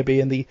last year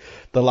being the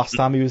last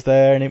time he was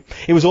there. And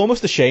it was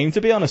almost a shame,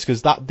 to be honest,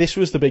 because this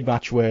was the big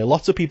match where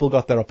lots of people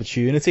got their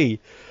opportunity.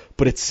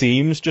 But it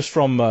seems, just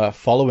from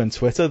following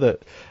Twitter,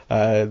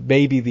 that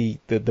maybe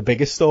the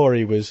biggest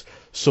story was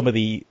some of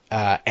the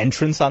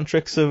entrance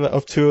antics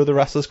of two of the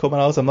wrestlers coming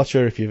out. I'm not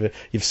sure if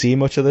you've seen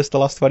much of this the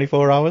last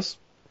 24 hours.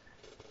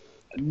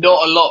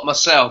 Not a lot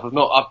myself.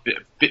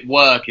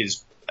 Work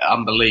is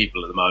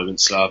unbelievable at the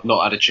moment, so I've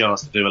not had a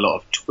chance to do a lot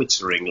of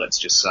twittering, let's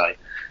just say.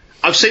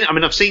 I've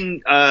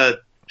seen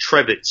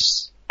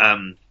Trevitt's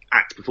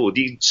act before,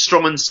 the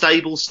Strong and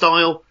Stable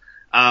style.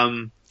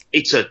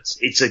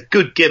 It's a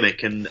good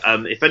gimmick, and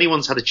if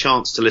anyone's had a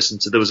chance to listen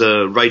to, there was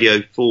a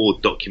Radio 4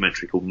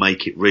 documentary called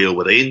Make It Real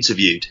where they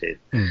interviewed him,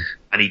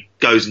 and he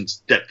goes into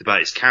depth about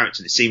his character,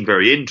 and it seemed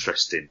very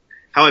interesting.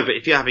 However,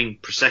 if you're having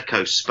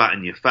Prosecco spat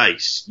in your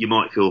face, you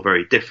might feel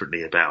very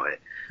differently about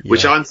it. Yeah.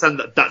 Which I understand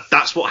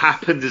that's what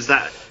happened, is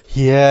that...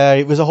 Yeah,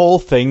 it was a whole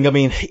thing. I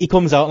mean, he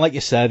comes out and, like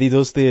you said, he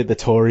does the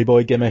Tory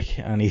boy gimmick,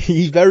 and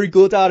he's very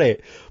good at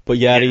it. But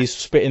yeah, he's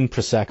spitting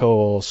Prosecco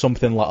or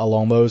something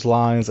along those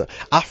lines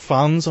at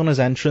fans on his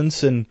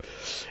entrance, and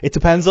it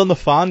depends on the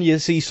fan. You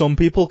see some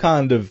people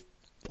kind of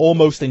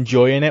almost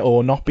enjoying it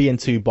or not being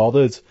too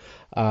bothered.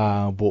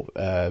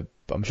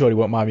 But I'm sure he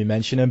won't mind me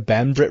mentioning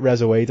Ben Britt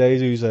Rezoides,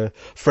 who's a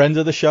friend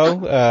of the show,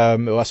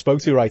 who I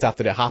spoke to right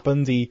after it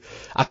happened. He,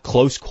 at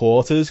close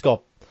quarters,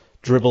 got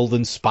dribbled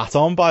and spat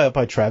on by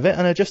Trevitt,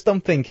 and I just don't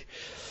think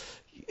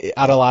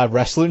at a live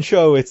wrestling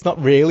show it's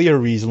not really a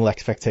reasonable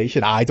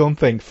expectation, I don't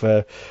think,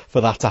 for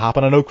that to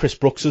happen. I know Chris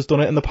Brooks has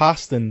done it in the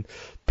past, and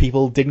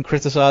people didn't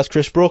criticise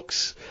Chris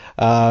Brooks,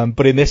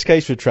 but in this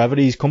case with Trevor,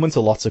 he's coming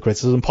to lots of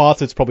criticism. Part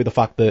of it's probably the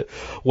fact that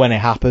when it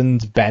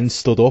happened, Ben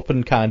stood up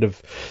and kind of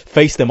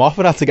faced him off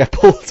and had to get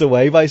pulled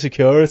away by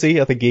security.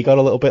 I think he got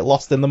a little bit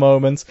lost in the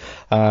moment,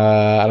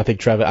 and I think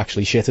Trevor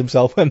actually shit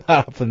himself when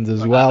that happened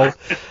as well.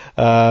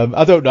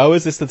 I don't know,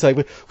 is this the type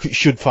of,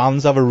 should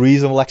fans have a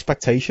reasonable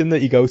expectation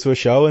that you go to a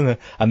show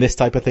and this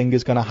type of thing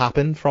is going to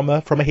happen from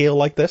a heel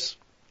like this?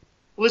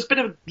 Well, there's been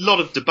a lot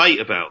of debate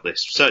about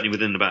this, certainly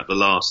within about the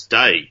last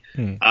day.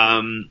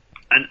 And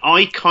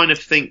I kind of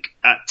think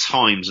at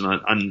times,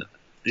 and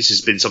this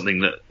has been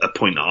a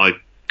point that I've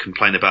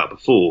complained about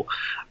before,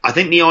 I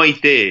think the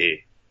idea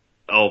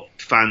of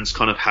fans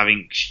kind of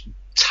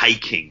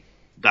taking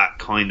that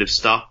kind of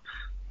stuff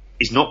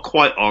is not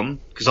quite on,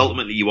 because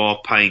ultimately you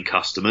are paying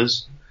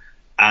customers,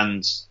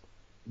 and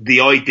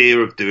the idea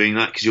of doing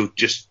that, because you're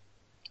just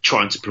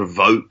trying to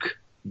provoke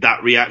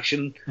that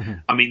reaction,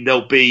 I mean,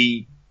 there'll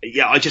be...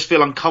 Yeah, I just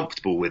feel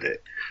uncomfortable with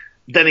it.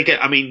 Then again,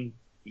 I mean,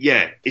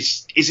 yeah,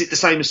 is it the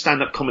same as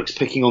stand-up comics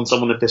picking on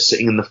someone if they're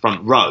sitting in the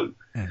front row?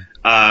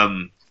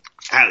 There'll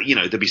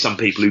be some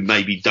people who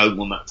maybe don't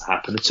want that to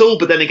happen at all,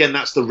 but then again,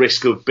 that's the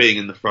risk of being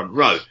in the front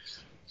row.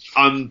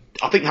 I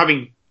think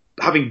having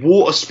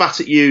water spat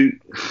at you,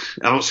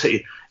 I'm not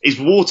saying, is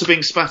water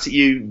being spat at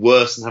you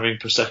worse than having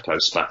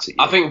Prosecco spat at you?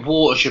 I think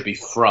water should be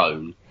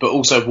thrown, but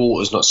also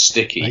water's not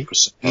sticky. Hey.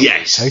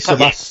 Yes. Hey,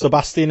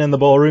 Sebastian in the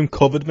ballroom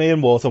covered me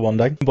in water one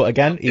day, but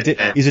again,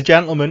 he's a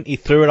gentleman. He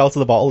threw it out of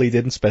the bottle. He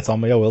didn't spit on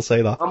me, I will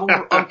say that.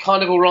 I'm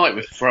kind of alright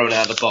with throwing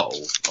out the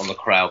bottle on the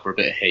crowd for a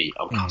bit of heat.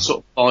 I'm sort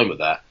of fine with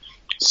that.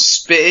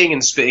 Spitting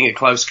at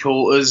close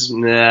quarters,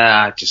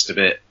 just a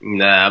bit.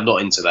 I'm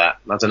not into that.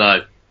 I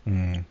don't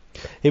know.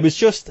 It was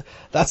just,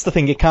 that's the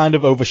thing, it kind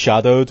of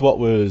overshadowed what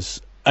was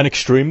an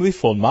extremely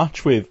fun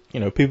match with,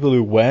 people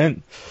who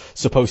weren't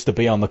supposed to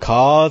be on the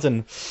card,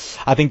 and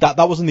I think that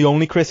wasn't the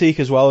only critique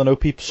as well. I know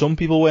some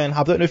people weren't.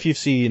 I don't know if you've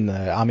seen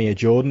Amir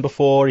Jordan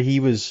before.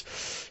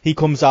 He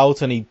comes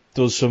out and he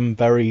does some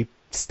very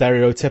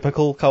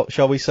stereotypical,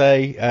 shall we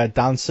say,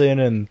 dancing,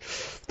 and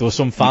there were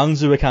some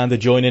fans who were kind of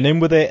joining in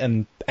with it,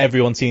 and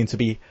everyone seemed to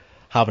be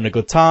having a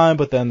good time,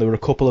 but then there were a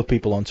couple of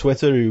people on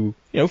Twitter who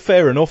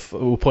fair enough.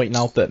 We're pointing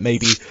out that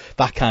maybe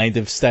that kind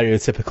of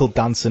stereotypical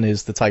dancing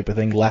is the type of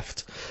thing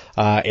left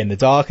in the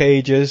Dark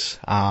Ages.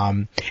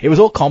 It was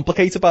all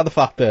complicated by the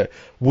fact that,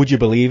 would you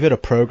believe it, a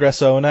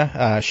Progress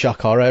owner,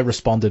 Shock Horror,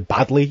 responded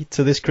badly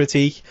to this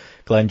critique.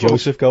 Glenn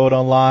Joseph going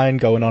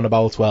on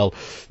about, well,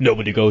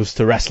 nobody goes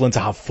to wrestling to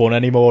have fun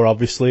anymore,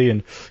 obviously,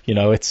 and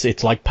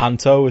it's like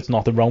panto. It's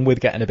nothing wrong with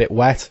getting a bit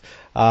wet.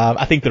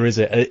 I think there is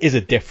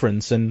a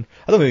difference, and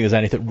I don't think there's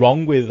anything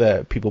wrong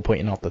with people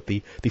pointing out that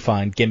they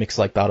find gimmicks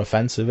like that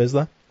offensive, is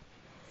there?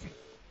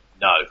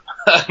 No,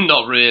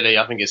 not really.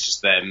 I think it's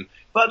just them.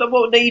 But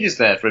what need is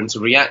there for him to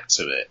react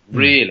to it?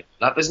 Really?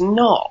 Like, there's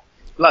not.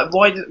 Like,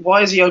 why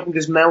has he opened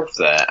his mouth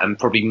there and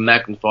probably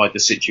magnified the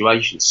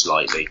situation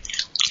slightly?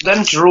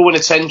 Them drawing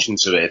attention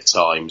to it at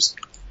times,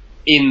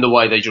 in the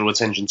way they draw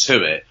attention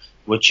to it,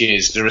 which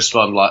is to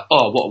respond like,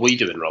 "Oh, what are we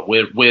doing wrong?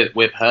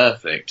 We're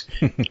perfect."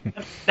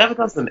 Never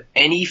does them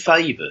any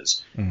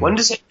favours. When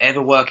does it ever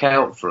work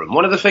out for them?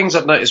 One of the things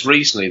I've noticed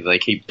recently that they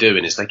keep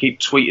doing is they keep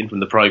tweeting from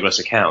the Progress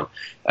account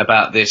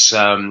about this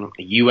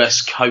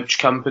US coach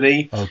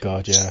company. Oh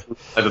God, yeah.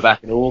 Over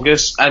back in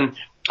August, and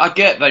I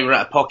get they were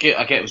out of pocket.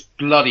 I get it was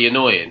bloody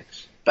annoying,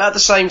 but at the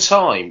same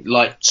time,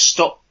 like,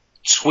 stop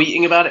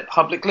tweeting about it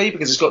publicly,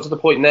 because it's got to the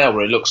point now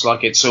where it looks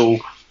like it's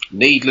all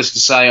needless to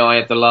say I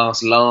had the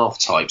last laugh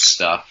type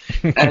stuff.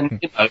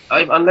 And,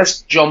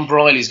 unless John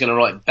Briley's going to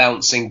write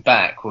Bouncing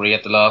Back where he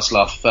had the last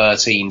laugh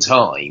 13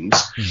 times,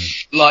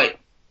 like,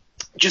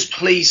 just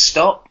please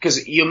stop,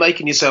 because you're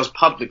making yourselves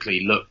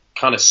publicly look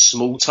kind of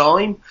small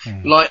time.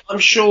 Like, I'm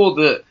sure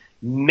that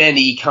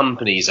many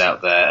companies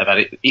out there have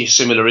had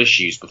similar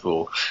issues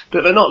before,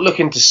 but they're not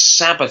looking to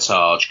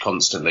sabotage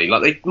constantly.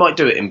 Like, they might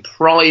do it in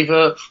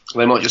private,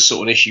 they might just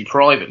sort an issue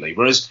privately,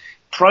 whereas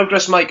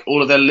Progress make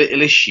all of their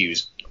little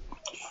issues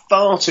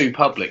far too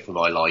public for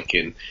my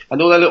liking,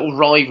 and all their little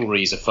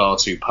rivalries are far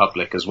too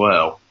public as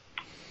well.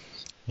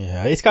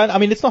 Yeah, it's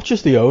it's not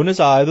just the owners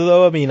either,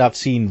 though. I mean, I've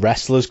seen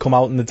wrestlers come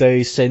out in the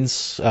days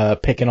since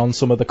picking on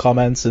some of the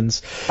comments and,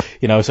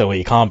 so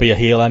you can't be a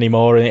heel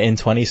anymore in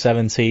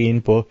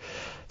 2017, but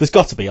there's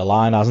got to be a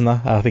line, hasn't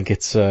there? I think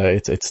it's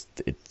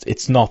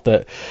not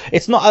that,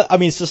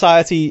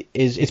 society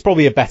it's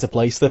probably a better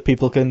place that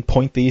people can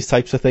point these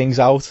types of things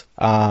out,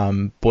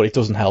 but it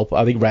doesn't help.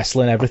 I think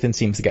wrestling, everything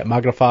seems to get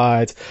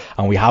magnified,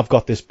 and we have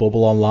got this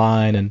bubble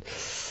online, and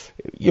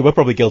we're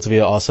probably guilty of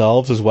it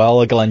ourselves as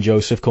well. Glenn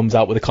Joseph comes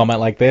out with a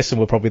comment like this,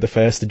 and we're probably the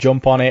first to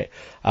jump on it,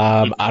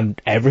 and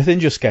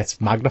everything just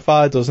gets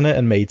magnified, doesn't it,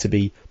 and made to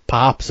be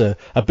perhaps a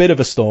bit of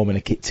a storm in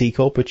a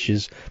teacup, which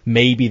is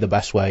maybe the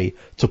best way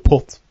to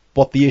put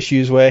what the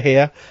issues were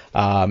here,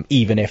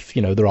 even if,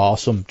 there are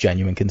some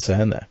genuine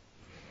concern there.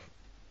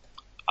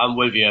 I'm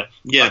with you.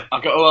 Yeah.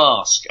 I've got to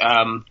ask,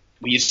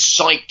 were you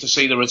psyched to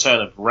see the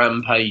return of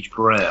Rampage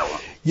Brown?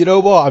 You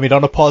know what?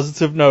 On a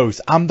positive note,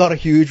 I'm not a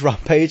huge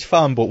Rampage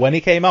fan, but when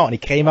he came out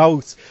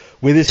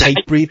with his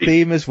Hatebreed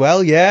theme as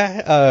well,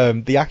 yeah,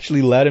 they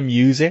actually let him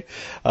use it.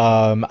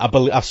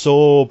 I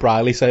saw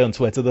Briley say on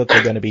Twitter that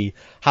they're going to be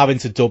having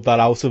to dub that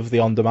out of the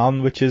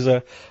on-demand, which is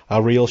a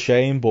real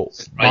shame,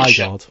 but my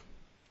God.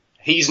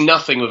 He's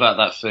nothing without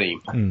that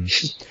theme.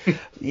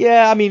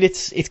 Yeah,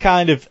 it's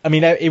kind of,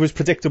 it was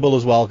predictable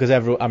as well, because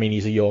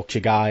he's a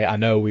Yorkshire guy. I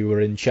know we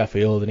were in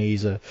Sheffield and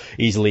he's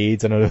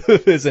Leeds. I know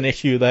there's an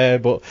issue there,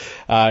 but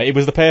it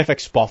was the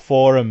perfect spot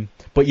for him.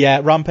 But yeah,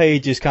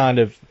 Rampage is kind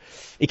of,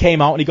 he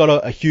came out and he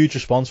got a huge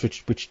response,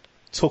 which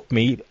took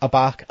me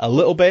aback a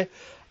little bit.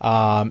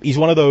 He's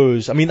one of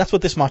those, that's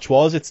what this match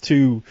was. It's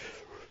two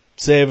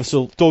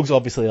serviceable, Doug's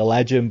obviously a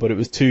legend, but it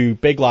was two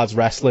big lads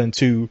wrestling,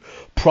 two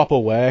proper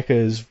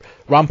workers.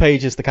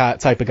 Rampage is the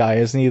type of guy,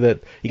 isn't he,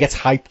 that he gets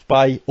hyped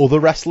by other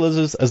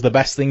wrestlers as the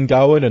best thing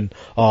going, and,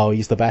 oh,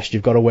 he's the best,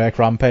 you've got to work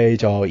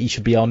Rampage, or he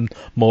should be on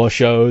more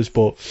shows,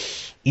 but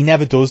he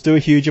never does do a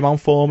huge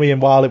amount for me,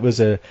 and while it was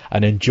an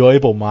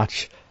enjoyable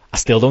match, I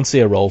still don't see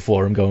a role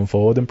for him going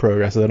forward in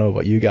Progress. I don't know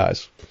about you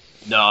guys.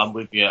 No, I'm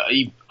with you.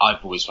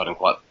 I've always found him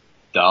quite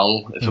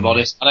dull, if I'm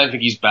honest. I don't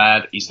think he's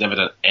bad. He's never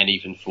done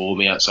anything for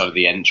me outside of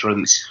the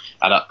entrance,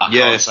 and I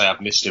can't say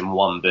I've missed him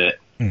one bit.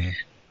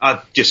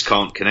 I just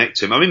can't connect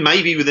to him.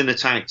 Maybe within a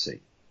tag team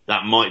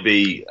that might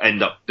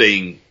end up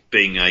being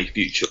a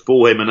future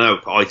for him. I know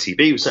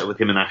ITB was set with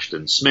him and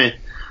Ashton Smith,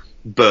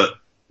 but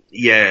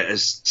yeah,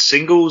 as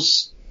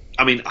singles,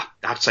 I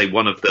have to say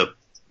one of the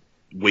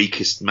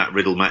weakest Matt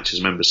Riddle matches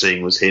I remember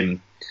seeing was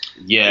him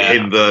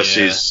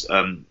versus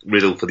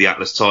Riddle for the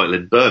Atlas title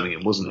in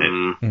Birmingham, wasn't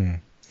it?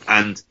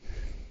 And,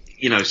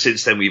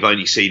 since then we've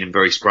only seen him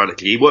very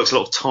sporadically. He works a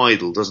lot of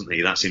Tidal, doesn't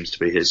he? That seems to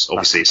be his home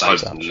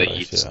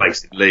Leeds,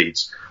 based in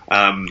Leeds.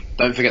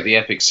 Don't forget the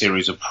epic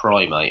series of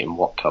Primate in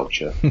What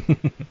Culture.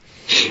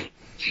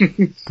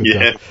 The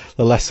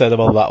less said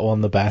about that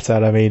one, the better. I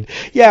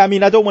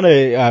don't want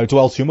to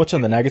dwell too much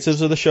on the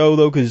negatives of the show,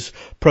 though, because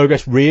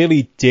Progress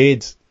really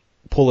did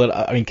pull it.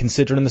 I mean,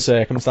 considering the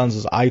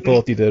circumstances, I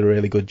thought he did a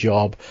really good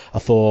job. I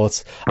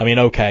thought, I mean,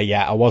 okay,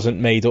 yeah, I wasn't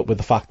made up with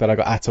the fact that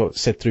I had to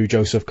sit through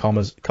Joseph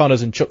Connors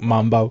and Chuck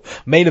Mambo.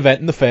 Main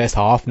event in the first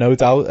half, no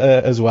doubt,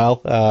 as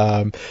well.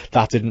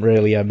 That didn't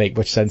really make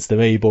much sense to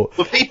me. But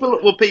were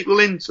people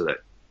into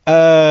it?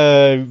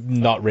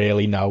 Not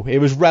really. No, it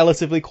was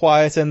relatively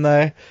quiet in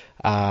there.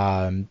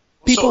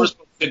 People.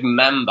 Did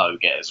Mambo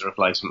get as a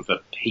replacement for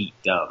Pete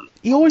Dunne?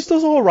 He always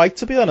does all right,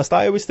 to be honest.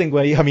 I always think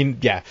when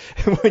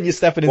you're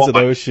stepping into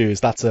those shoes,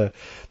 that's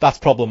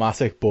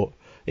problematic. But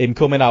him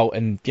coming out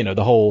and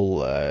the whole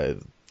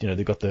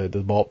they've got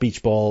the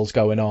beach balls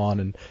going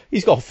on, and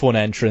he's got a fun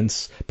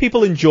entrance.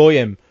 People enjoy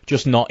him,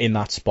 just not in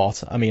that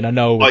spot. I mean, I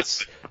know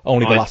it's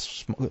only the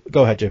last.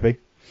 Go ahead, JP.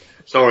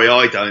 Sorry,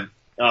 I don't.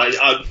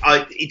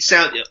 It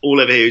sounds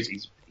all over here is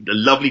he's a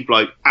lovely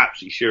bloke.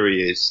 Absolutely sure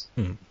he is,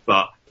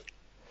 but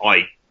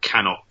I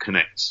cannot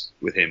connect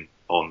with him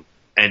on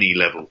any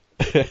level,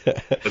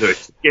 whether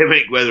it's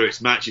gimmick, whether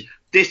it's matches.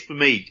 This for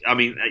me, I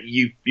mean,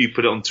 you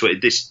put it on Twitter.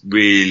 This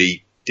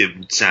really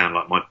didn't sound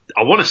like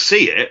I want to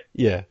see it.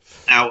 Yeah.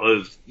 Out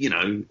of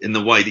in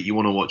the way that you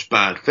want to watch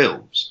bad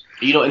films.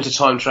 Are you not into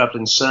time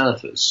traveling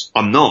surfers?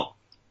 I'm not.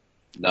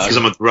 No. Because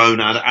I'm a grown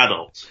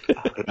adult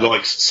who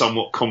likes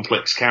somewhat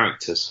complex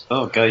characters.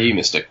 Oh, go you,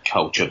 Mr.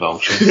 Culture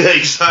Vulture.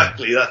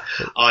 Exactly.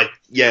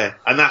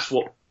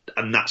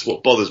 And that's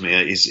what bothers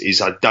me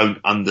is I don't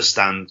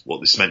understand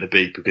what this is meant to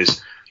be,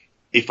 because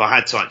if I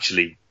had to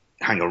actually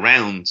hang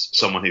around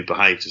someone who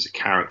behaves as a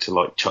character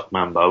like Chuck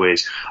Mambo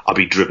is, I'd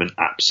be driven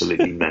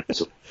absolutely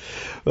mental.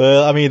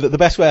 Well, I mean, the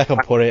best way I can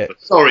put it...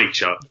 Sorry,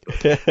 Chuck.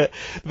 The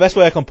best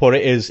way I can put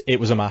it is it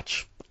was a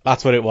match.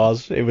 That's what it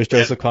was. It was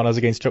Joseph Connors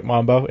against Chuck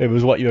Mambo. It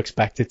was what you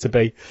expect it to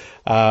be.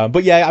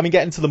 But yeah, I mean,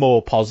 getting to the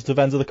more positive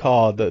end of the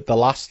card, the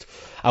last...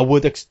 I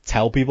would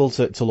tell people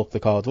to look the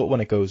card up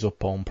when it goes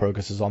up on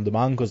Progress On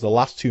Demand, because the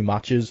last two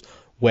matches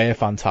were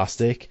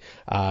fantastic.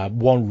 A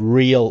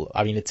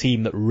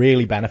team that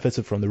really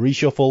benefited from the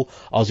reshuffle,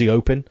 Aussie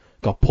Open,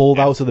 got pulled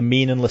out of the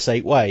meaningless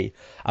 8-way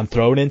and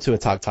thrown into a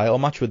tag title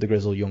match with the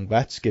Grizzled Young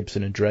Vets,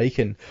 Gibson and Drake,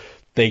 and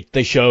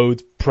they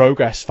showed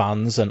Progress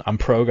fans and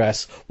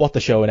Progress what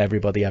they're showing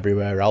everybody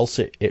everywhere else.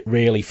 It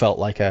really felt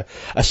like a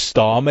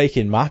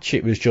star-making match.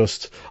 It was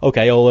just,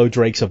 okay, although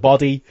Drake's a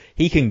body,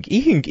 he can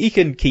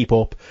keep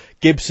up.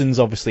 Gibson's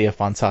obviously a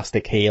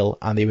fantastic heel,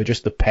 and they were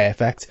just the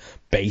perfect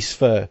base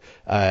for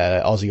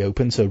Aussie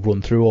Open to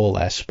run through all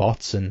their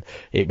spots, and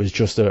it was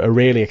just a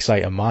really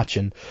exciting match.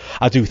 And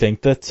I do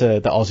think that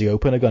the Aussie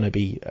Open are going to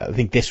be, I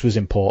think this was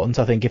important.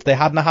 I think if they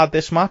hadn't had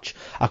this match,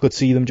 I could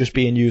see them just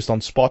being used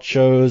on spot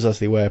shows as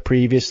they were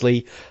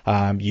previously,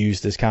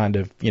 used as kind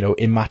of,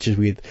 in matches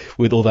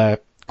with other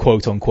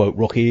quote-unquote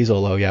rookies,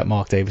 although, yeah,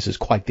 Mark Davis is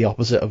quite the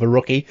opposite of a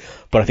rookie.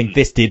 But I think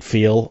this did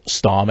feel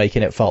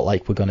star-making. It felt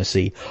like we're going to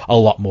see a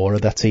lot more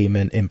of that team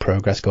in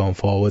Progress going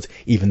forward,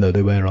 even though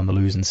they were on the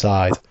losing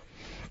side.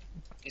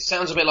 It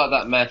sounds a bit like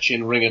that match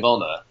in Ring of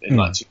Honor in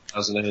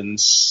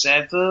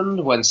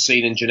 2007, when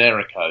Cena and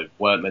Generico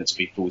weren't meant to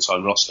be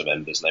full-time roster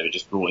members, and they were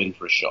just brought in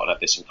for a shot and had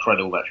this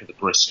incredible match with the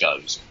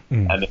Briscoes.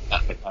 And then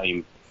that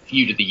became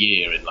Feud of the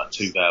Year in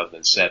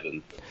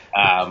 2007.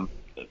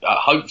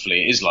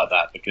 Hopefully it is like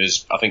that,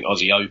 because I think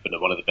Aussie Open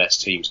are one of the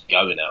best teams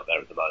going out there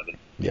at the moment.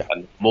 Yeah.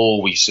 And the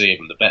more we see of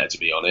them, the better, to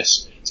be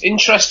honest. It's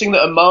interesting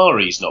that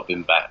Amari's not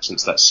been back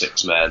since that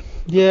 6-man.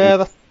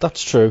 Yeah,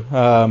 that's true.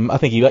 I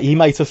think he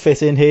might have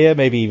fit in here,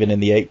 maybe even in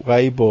the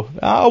 8-way, but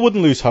I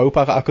wouldn't lose hope.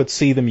 I could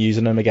see them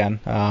using him again.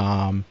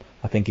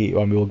 I think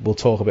we'll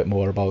talk a bit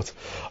more about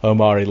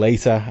Omari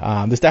later.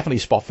 There's definitely a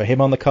spot for him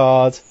on the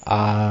card.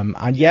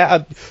 And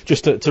yeah,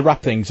 just to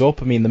wrap things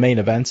up, I mean, the main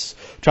events,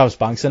 Travis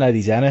Banks and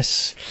Eddie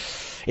Dennis.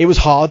 It was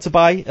hard to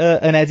buy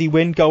an Eddie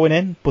win going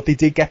in, but they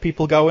did get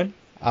people going.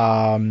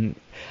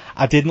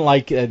 I didn't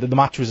like the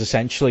match was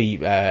essentially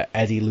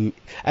Eddie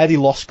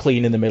lost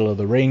clean in the middle of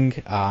the ring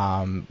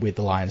with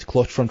the Lion's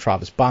Clutch from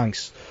Travis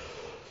Banks.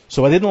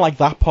 So I didn't like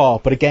that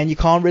part, but again, you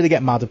can't really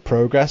get mad at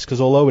Progress,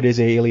 because although it is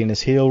early in his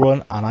heel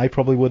run, and I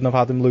probably wouldn't have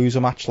had him lose a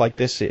match like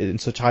this in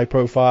such high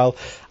profile,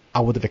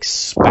 I would have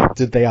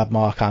expected they had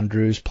Mark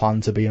Andrews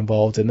planned to be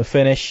involved in the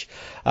finish.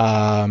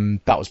 That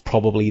was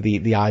probably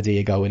the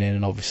idea going in,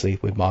 and obviously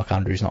with Mark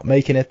Andrews not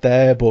making it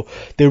there, but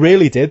they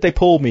really did. They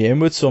pulled me in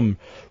with some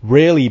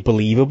really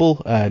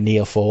believable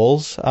near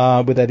falls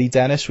with Eddie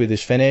Dennis with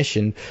his finish,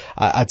 and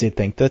I did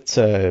think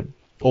that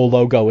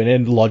although going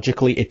in,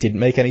 logically, it didn't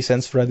make any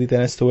sense for Eddie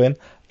Dennis to win.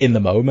 In the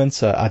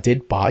moment, I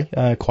did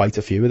buy quite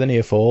a few of the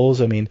near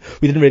falls. I mean,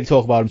 we didn't really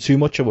talk about him too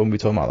much when we were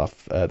talking about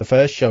the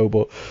first show,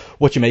 but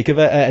what you make of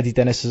Eddie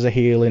Dennis as a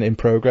heel in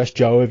Progress?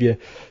 Joe, have you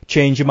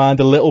changed your mind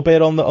a little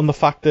bit on the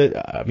fact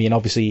that, I mean,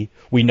 obviously,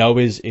 we know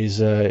his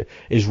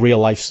real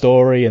life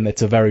story, and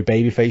it's a very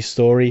babyface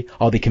story.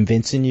 Are they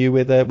convincing you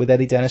with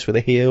Eddie Dennis, with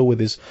a heel,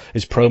 with his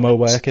promo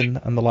work and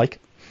the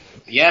like?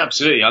 Yeah,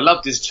 absolutely. I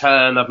loved his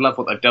turn. I've loved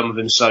what they've done with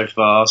him so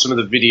far. Some of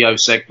the video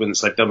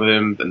segments they've done with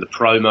him and the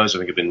promos I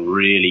think have been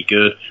really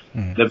good.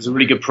 There was a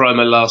really good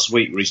promo last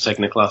week where he's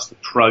taken a class to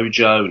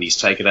Projo and he's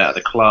taken out of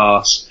the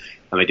class.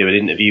 and they do an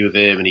interview with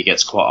him, and he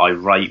gets quite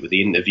irate with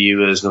the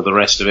interviewers and all the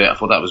rest of it. I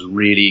thought that was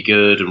really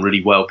good and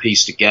really well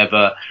pieced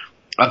together.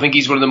 I think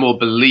he's one of the more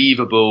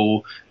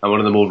believable and one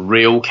of the more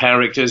real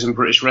characters in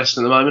British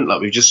wrestling at the moment.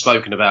 Like we've just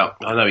spoken about,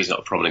 I know he's not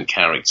a prominent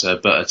character,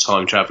 but a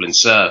time-travelling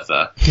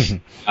surfer.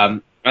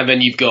 And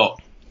then you've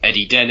got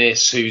Eddie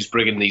Dennis, who's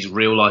bringing these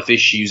real-life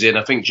issues in.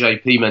 I think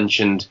JP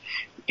mentioned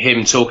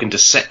him talking to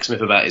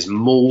Sexsmith about his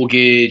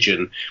mortgage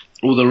and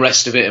all the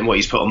rest of it and what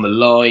he's put on the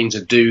line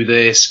to do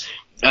this.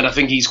 And I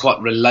think he's quite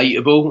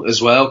relatable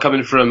as well.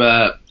 Coming from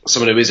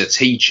someone who is a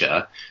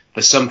teacher,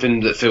 there's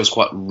something that feels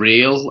quite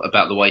real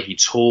about the way he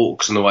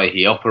talks and the way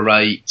he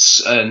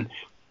operates. And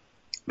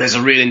there's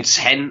a real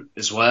intent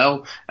as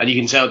well. And you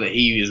can tell that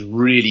he is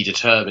really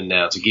determined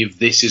now to give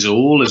this his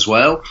all as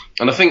well.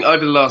 And I think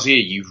over the last year,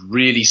 you've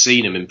really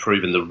seen him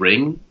improve in the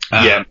ring,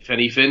 if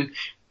anything.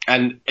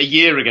 And a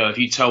year ago, if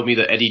you told me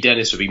that Eddie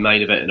Dennis would be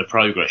main event in a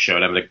Progress show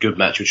and having a good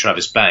match with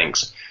Travis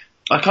Banks,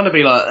 I'd kind of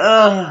be like,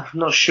 I'm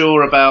not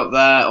sure about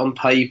that on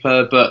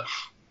paper, but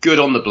good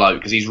on the bloke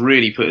because he's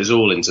really put his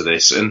all into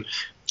this. And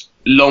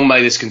long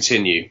may this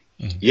continue.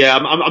 Yeah,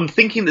 I'm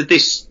thinking that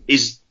this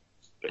is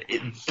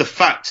the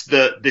fact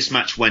that this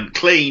match went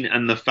clean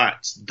and the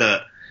fact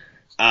that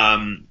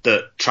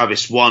that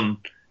Travis won.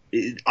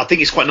 I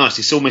think it's quite nice.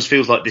 This almost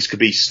feels like this could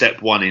be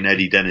step one in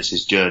Eddie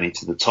Dennis's journey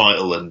to the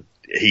title, and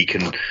he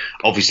can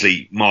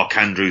obviously Mark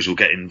Andrews will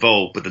get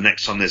involved, but the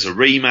next time there's a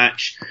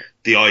rematch,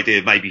 the idea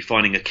of maybe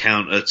finding a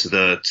counter to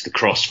the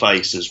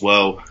crossface as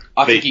well.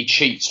 I think he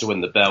cheats to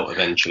win the belt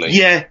eventually.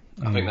 Yeah.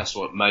 I think that's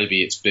what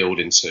maybe it's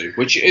building to,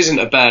 which isn't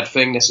a bad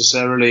thing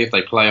necessarily if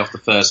they play off the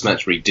first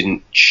match where he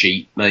didn't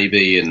cheat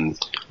maybe. And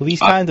well, he's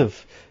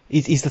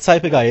the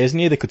type of guy, isn't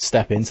he, that could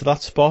step into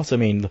that spot. I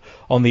mean,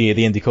 on the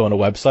Indie Corner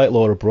website,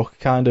 Laura Brooke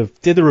kind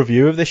of did a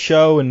review of this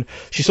show, and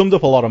she summed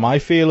up a lot of my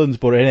feelings,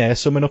 but in her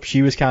summing up,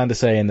 she was kind of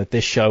saying that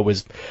this show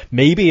was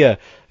maybe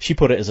she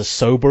put it as a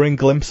sobering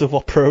glimpse of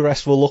what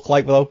Progress will look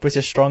like without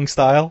British Strong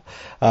Style.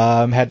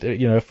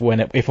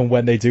 If and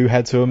when they do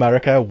head to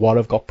America, what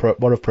have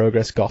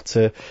Progress got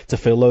to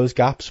fill those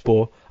gaps?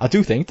 But I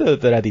do think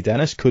that Eddie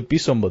Dennis could be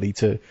somebody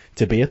to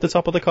be at the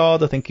top of the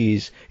card. I think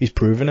he's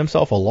proven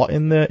himself a lot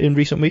in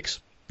recent weeks.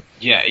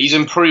 Yeah, he's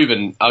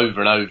improving over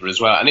and over as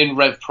well. And in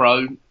Rev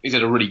Pro, he's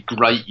had a really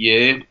great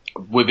year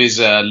with his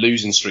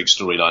losing streak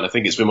storyline. I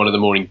think it's been one of the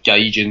more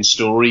engaging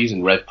stories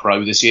in Rev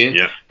Pro this year.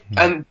 Yeah.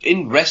 And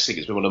in wrestling,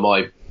 it's been one of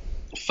my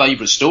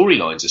favourite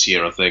storylines this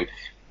year, I think.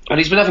 And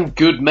he's been having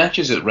good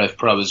matches at Rev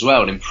Pro as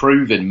well and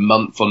improving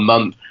month on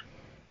month.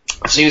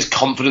 I've seen his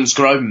confidence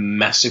grow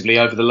massively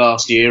over the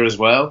last year as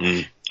well.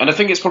 And I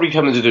think it's probably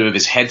coming to do with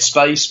his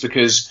headspace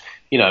because,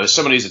 as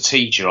someone who's a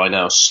teacher, I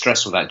know how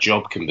stressful that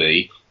job can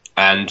be.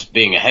 And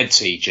being a head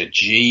teacher,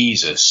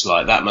 Jesus,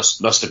 like that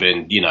must have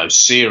been,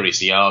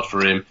 seriously hard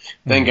for him.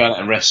 Then going out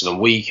and wrestling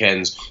on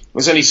weekends.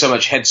 There's only so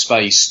much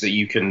headspace that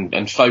you can,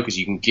 and focus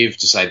you can give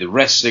to, say, the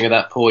wrestling at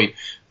that point.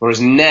 Whereas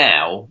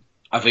now,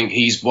 I think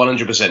he's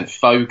 100%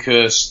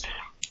 focused.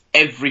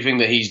 Everything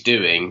that he's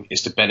doing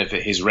is to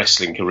benefit his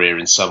wrestling career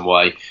in some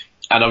way.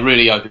 And I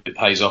really hope it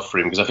pays off for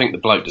him because I think the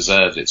bloke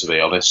deserves it, to be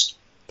honest.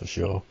 For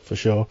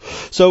sure.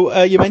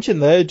 So you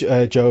mentioned there,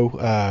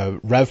 Joe,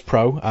 Rev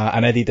Pro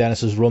and Eddie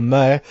Dennis's run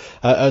there,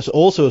 as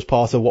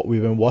part of what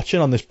we've been watching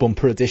on this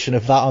bumper edition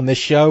of that on this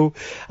show.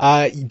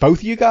 Both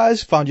of you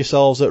guys found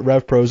yourselves at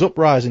Rev Pro's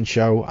Uprising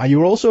show, and you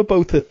were also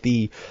both at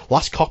the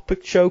last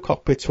Cockpit show,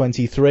 Cockpit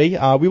 23.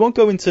 We won't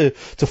go into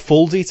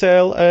full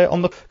detail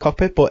on the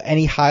Cockpit, but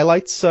any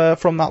highlights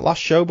from that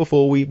last show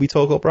before we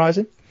talk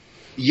Uprising?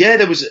 Yeah,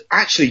 there was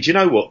actually. Do you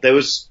know what?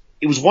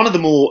 It was one of the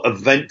more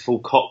eventful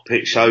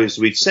Cockpit shows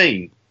we'd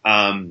seen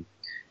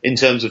in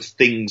terms of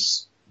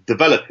things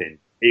developing.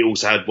 It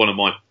also had one of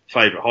my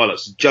favourite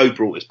highlights. Joe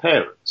brought his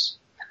parents.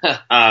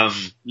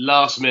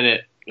 Last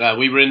minute.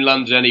 We were in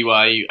London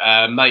anyway.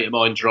 A mate of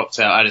mine dropped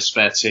out. I had a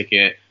spare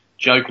ticket.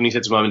 Jokingly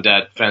said to Mum and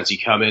Dad, fancy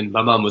coming?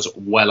 My mum was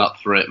well up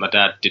for it. My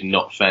dad did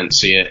not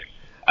fancy it.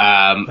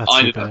 I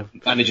ended up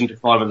managing to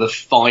find one of the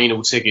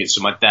final tickets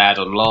for my dad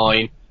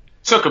online.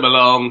 Took him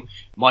along.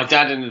 My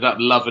dad ended up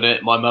loving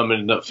it. My mum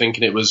ended up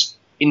thinking it was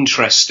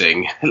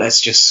interesting,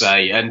 let's just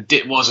say, and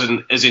it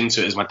wasn't as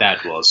into it as my dad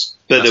was.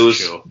 But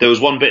there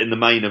was one bit in the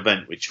main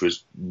event which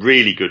was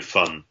really good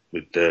fun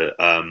with the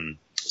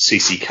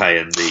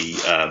CCK and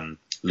the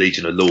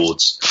Legion of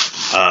Lords.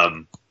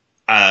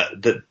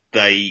 That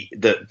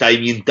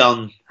Damien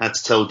Dunn had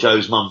to tell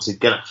Joe's mum to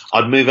get.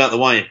 I'd move out the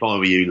way if I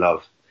were you,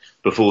 love.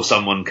 Before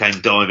someone came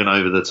diving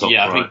over the top rope.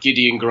 Yeah, I think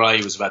Gideon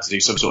Gray was about to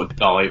do some sort of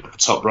dive at the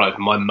top rope,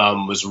 and my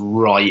mum was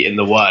right in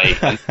the way.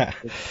 And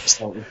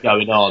what was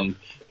going on,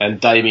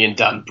 and Damien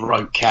Dunn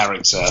broke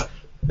character.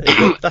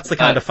 That's the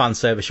kind of fan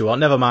service you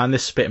want. Never mind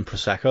this spitting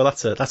prosecco.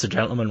 That's a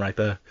gentleman right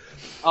there.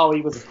 Oh,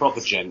 he was a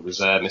proper gent, was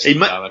Mr.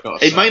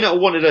 He may not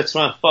have wanted her to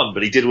have fun,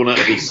 but he did want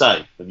her to be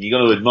safe, and you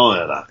got to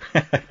admire that.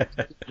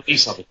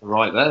 He's something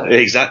right there.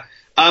 Exactly.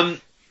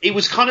 It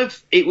was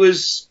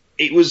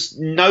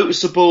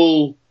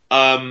noticeable.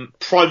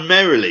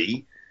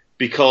 Primarily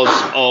because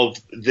of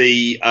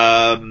the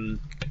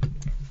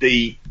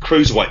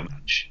cruiserweight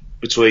match.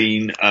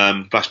 between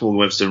Flash Morgan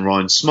Webster and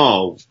Ryan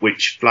Smile,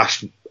 which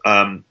Flash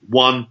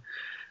won,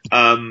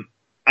 and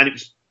it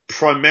was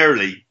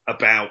primarily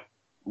about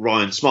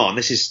Ryan Smile. And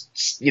this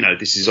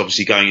is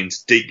obviously going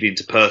deeply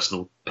into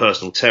personal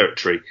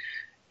territory.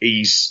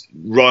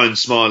 Ryan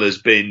Smile has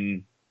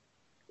been,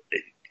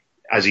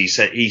 as he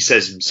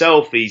says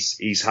himself,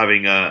 he's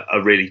having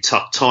a really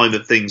tough time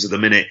of things at the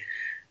minute.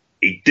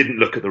 He didn't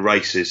look at the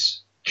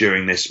races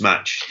during this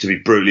match, to be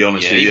brutally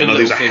honest with you. And I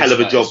think it was a hell of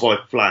a job by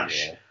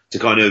Flash to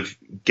kind of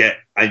get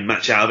a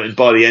match out of it. And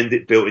by the end,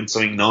 it built into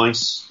something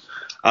nice.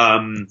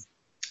 And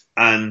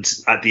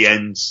at the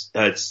end,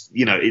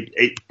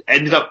 it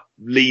ended up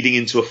leading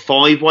into a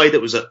 5-way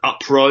that was an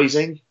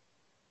uprising,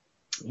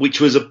 which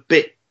was a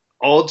bit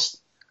odd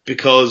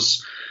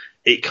because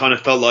it kind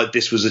of felt like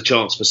this was a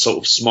chance for sort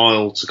of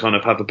Smile to kind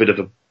of have a bit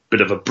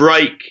of a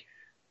break.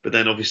 But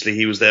then obviously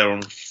he was there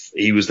on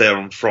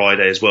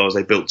Friday as well, as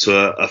they built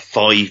to a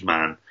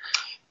 5-man.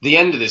 The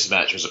end of this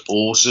match was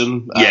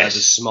awesome. Yes.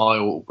 The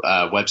Smile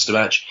Webster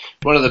match,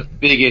 one of the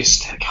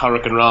biggest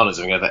Hurricane Ranas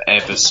I've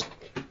ever seen.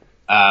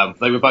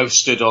 They were both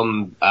stood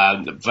on.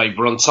 They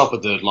were on top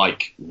of the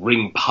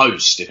ring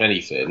post, if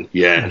anything.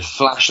 Yeah. And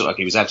Flash looked like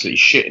he was absolutely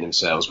shitting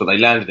themselves, but they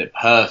landed it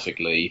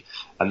perfectly,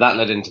 and that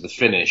led into the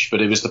finish.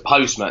 But it was the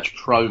post-match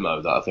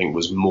promo that I think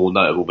was more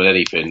notable than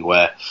anything,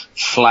 where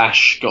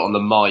Flash got on the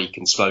mic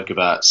and spoke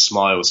about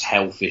Smile's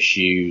health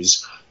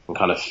issues and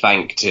kind of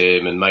thanked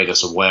him and made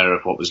us aware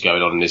of what was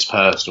going on in his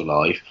personal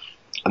life.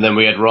 And then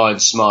we had Ryan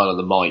Smile on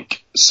the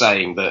mic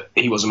saying that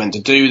he wasn't meant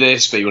to do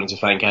this, but he wanted to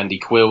thank Andy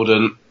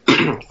Quildan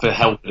for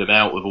helping him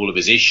out with all of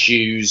his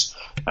issues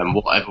and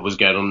whatever was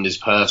going on in his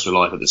personal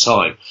life at the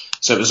time.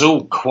 So it was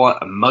all quite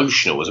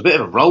emotional. It was a bit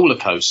of a roller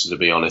coaster, to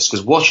be honest,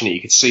 because watching it,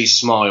 you could see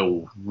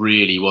Smile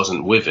really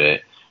wasn't with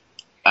it.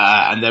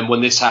 And then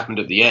when this happened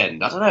at the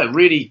end, I don't know, it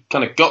really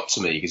kind of got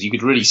to me because you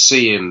could really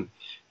see him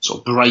sort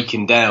of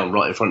breaking down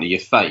right in front of your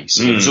face.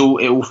 It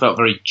all felt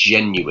very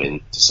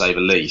genuine, to say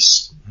the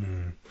least.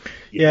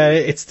 Yeah,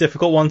 it's a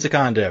difficult one to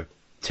kind of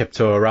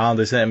tiptoe around,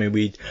 isn't it? I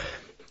mean,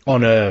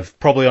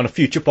 probably on a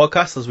future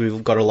podcast, as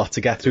we've got a lot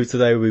to get through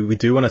today, we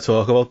do want to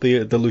talk about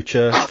the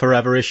Lucha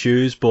Forever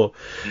issues, but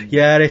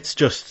yeah, it's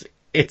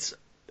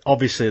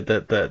obviously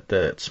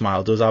that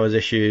Smile does have his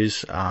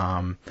issues.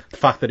 The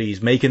fact that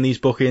he's making these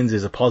bookings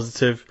is a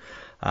positive.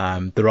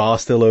 There are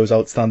still those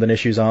outstanding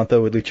issues, aren't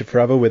there, with Lucha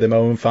Forever, with him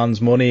owing fans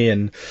money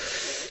and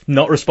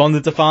not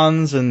responding to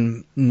fans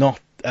and not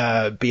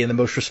being the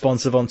most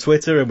responsive on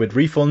Twitter and with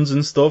refunds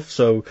and stuff.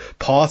 So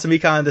part of me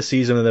kind of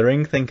sees him in the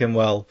ring thinking,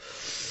 well,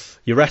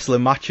 you're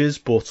wrestling matches,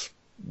 but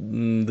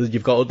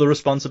you've got other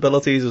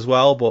responsibilities as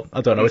well. But I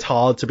don't know, it's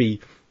hard to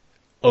be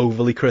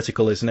overly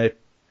critical, isn't it?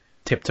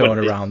 Tiptoeing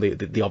around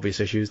the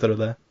obvious issues that are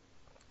there.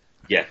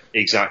 Yeah,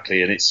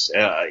 exactly. And it's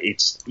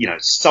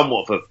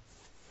somewhat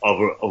of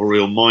a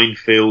real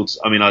minefield.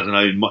 I mean, I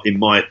don't know, in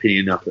my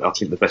opinion, I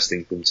think the best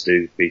thing for him to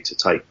do would be to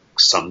take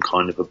some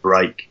kind of a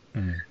break.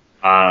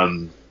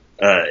 In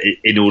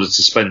order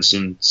to spend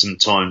some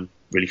time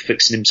really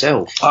fixing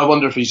himself. I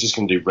wonder if he's just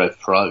going to do Rev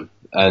Pro,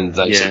 and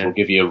they said, we'll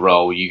give you a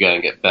role, you go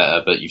and get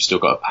better, but you've still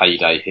got a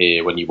payday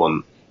here when you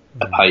want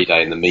a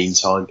payday in the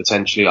meantime,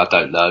 potentially. I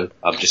don't know.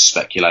 I'm just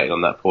speculating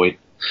on that point.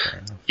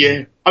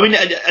 Yeah. I mean,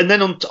 and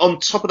then on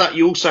top of that,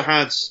 you also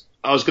had,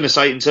 I was going to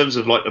say, in terms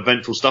of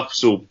eventful stuff,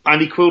 so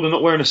Andy Quildan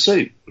not wearing a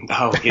suit.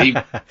 Oh, he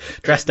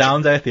dressed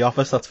down day at the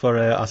office. That's for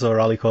I saw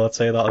Raleigh Court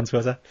say that on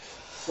Twitter.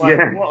 Well,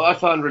 what I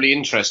found really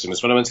interesting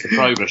was when I went to the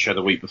Progress show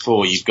the week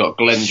before, you've got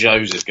Glenn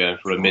Joseph going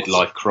through a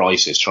midlife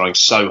crisis, trying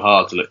so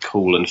hard to look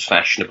cool and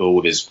fashionable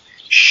with his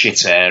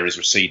shit hair, his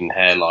receding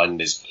hairline, and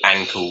his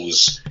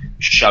ankles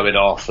showing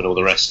off and all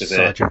the rest of it.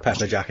 Sergeant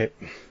Pepper jacket.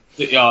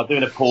 Yeah,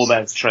 doing a poor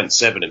man's Trent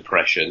Seven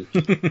impression.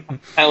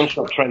 Pound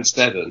shot Trent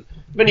Seven.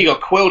 Then you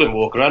got Quildan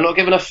walking around not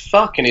giving a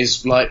fuck in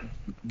his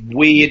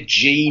weird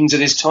jeans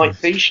and his tight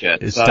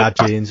t-shirt. His dad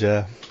jeans,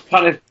 yeah.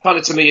 Kind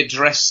of to me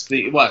addressed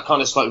it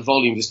kind of spoke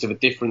volumes as to the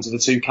difference of the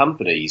two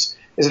companies.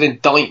 There's an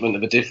indictment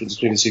of the difference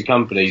between the two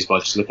companies by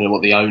just looking at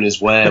what the owners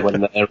wear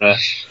when they're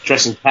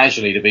dressing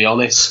casually, to be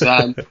honest.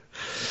 There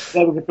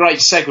was a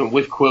great segment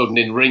with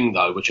Quildan in ring,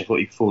 though, which I thought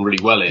he performed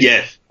really well in.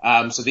 Yeah.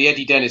 So the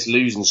Eddie Dennis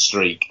losing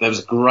streak, there was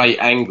a great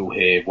angle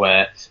here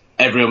where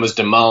everyone was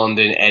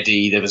demanding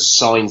Eddie. There was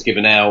signs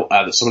given out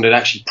that someone had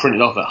actually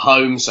printed off at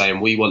home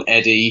saying, "We want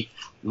Eddie."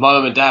 My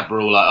mum and dad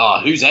were all like, "Oh,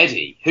 who's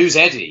Eddie? Who's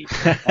Eddie?"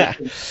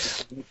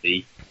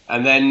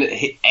 And then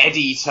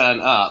Eddie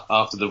turned up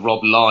after the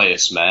Rob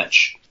Lias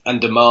match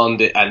and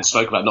demanded and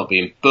spoke about not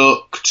being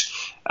booked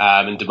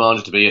and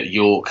demanded to be at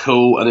York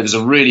Hall. And it was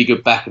a really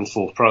good back and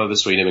forth promo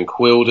between him and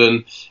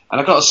Quildan.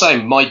 And I've got to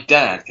say, my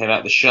dad came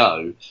out the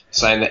show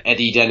saying that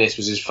Eddie Dennis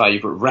was his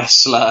favourite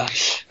wrestler.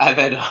 And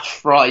then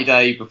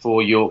Friday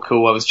before York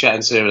Hall, I was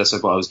chatting to him and I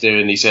said what I was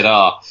doing. And he said,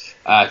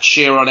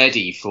 cheer on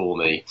Eddie for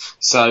me.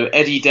 So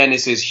Eddie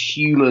Dennis's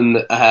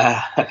human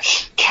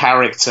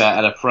character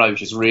and approach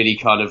has really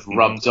kind of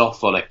rubbed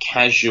off on a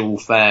casual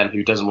fan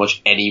who doesn't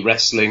watch any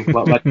wrestling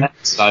like that.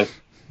 So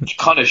it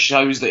kind of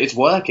shows that it's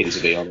working, to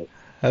be honest.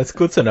 That's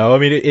good to know. I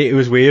mean, it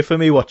was weird for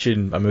me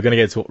watching, and we're going to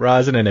get to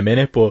Uprising in a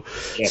minute, but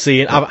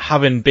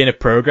having been at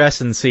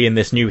Progress and seeing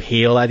this new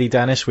heel Eddie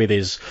Dennis with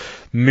his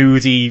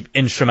moody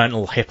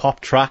instrumental hip-hop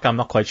track, I'm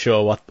not quite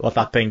sure what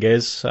that thing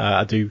is.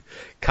 I do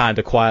kind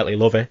of quietly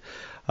love it.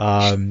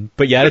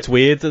 But yeah, it's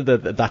weird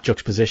that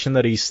juxtaposition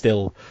that he's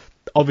still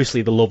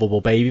obviously the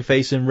lovable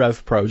babyface in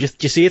Rev Pro. Do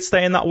you see it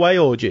staying that way,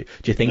 or do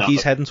you think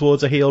he's heading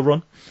towards a heel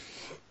run?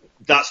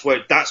 That's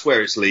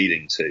where it's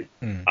leading to.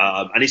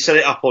 And he set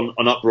it up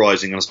on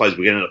Uprising, and I suppose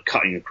we're going to end up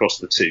cutting across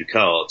the two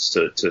cards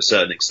to a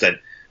certain extent,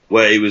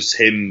 where it was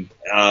him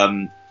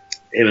and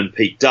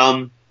Pete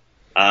Dunne.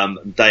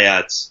 They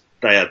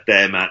had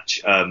their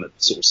match,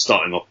 sort of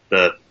starting off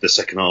the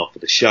second half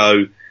of the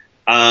show.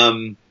 I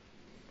mean,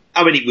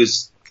 it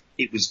was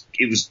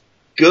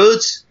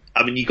good.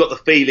 I mean, you got the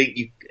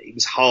feeling it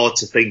was hard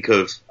to think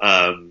of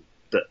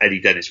that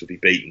Eddie Dennis would be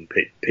beating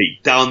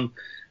Pete Dunne.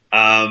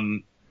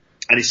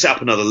 And he set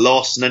up another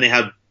loss, and then they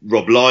had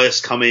Rob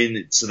Elias come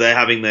in, so they're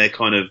having their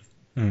kind of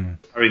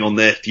carrying on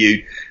their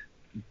feud.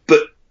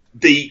 But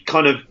the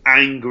kind of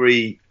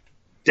angry,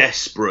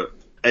 desperate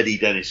Eddie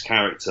Dennis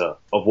character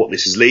of what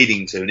this is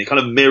leading to, and it kind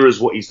of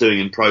mirrors what he's doing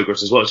in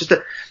Progress as well. It's just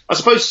I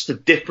suppose it's a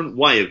different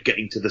way of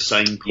getting to the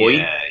same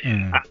point.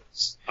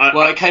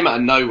 Well, it came out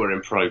of nowhere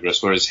in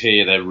Progress, whereas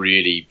here they're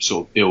really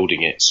sort of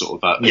building it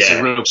sort of. It's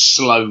a real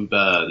slow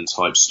burn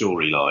type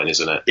storyline,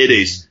 isn't it? It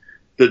is.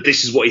 That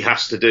this is what he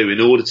has to do in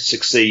order to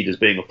succeed as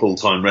being a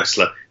full-time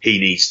wrestler. He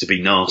needs to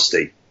be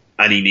nasty,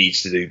 and he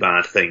needs to do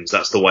bad things.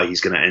 That's the way he's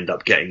going to end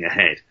up getting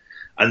ahead.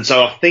 And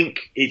so I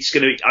think it's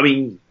going to be, I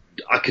mean,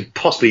 I could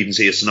possibly even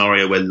see a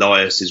scenario where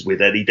Elias is with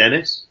Eddie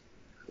Dennis.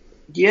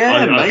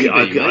 Yeah, maybe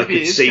I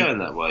could see going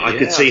that way. I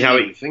could see how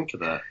it think of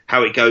that.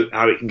 how it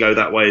can go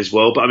that way as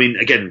well. But I mean,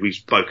 again, we've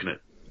spoken at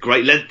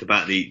great length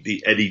about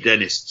the Eddie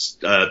Dennis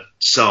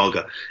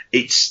saga.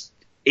 It's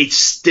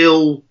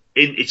still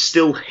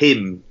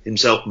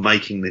himself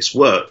making this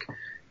work.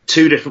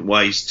 Two different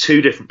ways,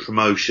 two different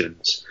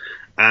promotions,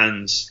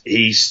 and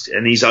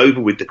he's over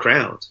with the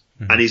crowd.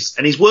 And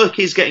his work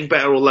is getting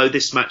better. Although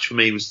this match for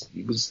me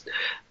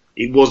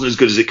it wasn't as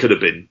good as it could have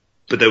been.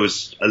 But there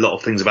was a lot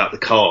of things about the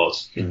card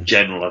in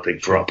general, I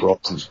think, for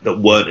Uprising that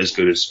weren't as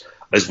good as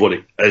what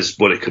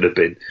it could have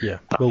been. Yeah.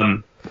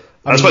 Well,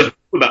 I suppose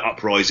we're about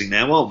Uprising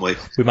now, aren't we?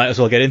 We might as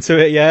well get into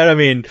it, yeah. I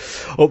mean,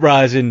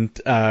 Uprising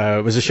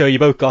was a show you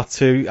both got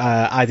to.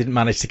 I didn't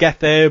manage to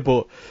get there,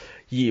 but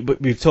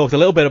we've talked a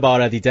little bit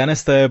about Eddie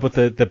Dennis there, but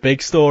the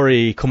big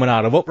story coming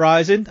out of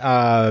Uprising,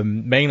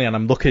 mainly, and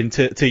I'm looking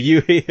to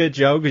you here,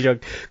 Joe, because you're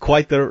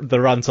quite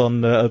the rant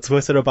on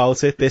Twitter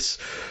about it. This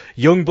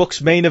Young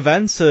Bucks main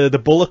event,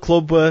 the Bullet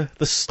Club were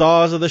the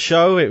stars of the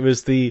show. It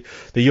was the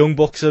Young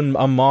Bucks and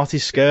Marty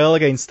Scurll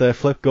against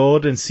Flip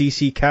Gordon and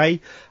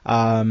CCK.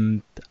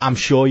 I'm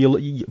sure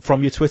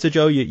from your Twitter,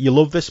 Joe, you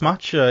love this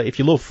match. If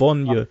you love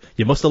fun,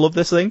 you must have loved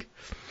this thing.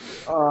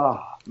 Oh,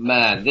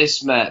 man,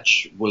 this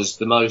match was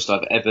the most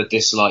I've ever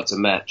disliked a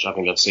match I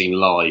think I've seen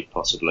live,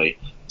 possibly.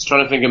 I was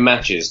trying to think of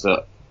matches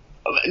that,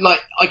 like,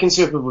 I can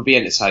see how people would be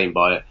entertained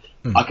by it.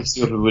 I can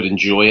see how people would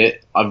enjoy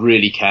it. I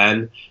really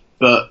can.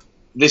 But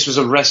this was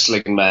a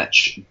wrestling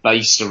match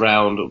based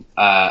around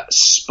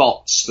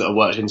spots that are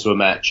worked into a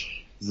match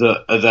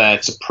that are there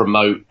to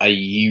promote a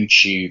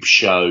YouTube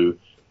show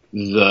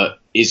that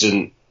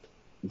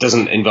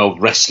doesn't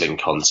involve wrestling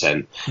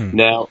content.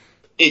 Now,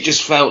 it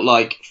just felt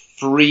like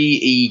three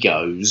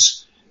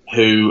egos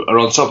who are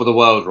on top of the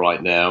world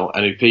right now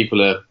and who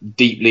people are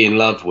deeply in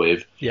love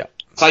with,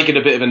 taking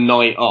a bit of a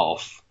night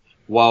off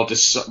while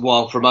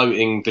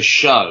promoting the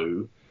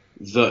show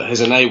that has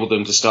enabled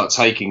them to start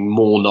taking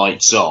more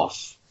nights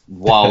off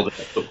while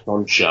they're booked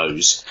on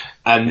shows.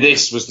 And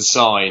this was the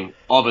sign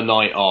of a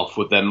night off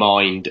with their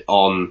mind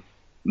on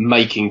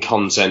making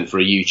content for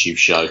a YouTube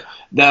show.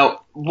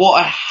 Now,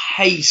 what I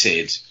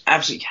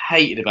absolutely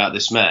hated about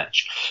this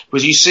match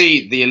was you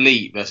see the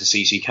Elite versus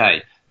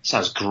CCK.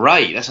 Sounds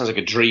great. That sounds like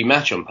a dream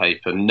match on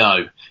paper.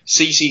 No.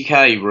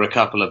 CCK were a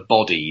couple of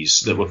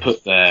bodies that were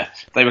put there.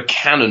 They were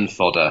cannon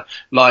fodder.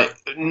 Like,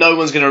 no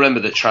one's going to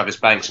remember that Travis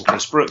Banks and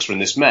Chris Brooks were in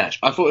this match.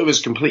 I thought it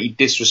was completely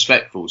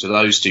disrespectful to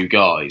those two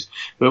guys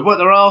who have worked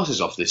their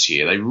asses off this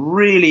year. They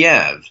really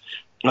have.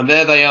 And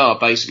there they are,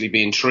 basically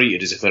being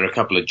treated as if they're a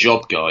couple of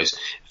job guys.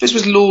 If this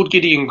was Lord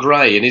Gideon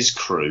Gray and his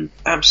crew,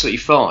 absolutely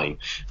fine.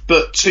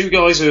 But two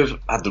guys who have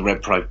had the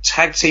Red Pro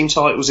tag team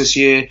titles this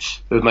year,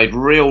 who have made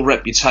real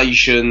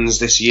reputations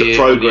this year. The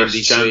Progress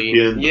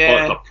champion,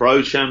 the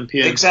Pro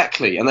champion.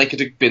 Exactly. And they could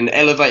have been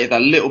elevated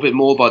that little bit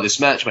more by this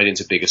match, made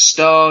into bigger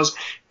stars.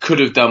 Could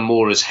have done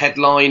more as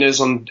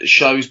headliners on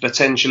shows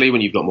potentially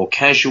when you've got more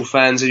casual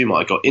fans and you might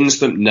have got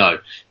instant. No.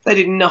 They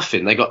did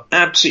nothing. They got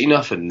absolutely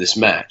nothing in this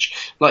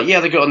match. Like, yeah,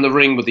 they got in the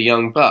ring with the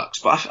Young Bucks,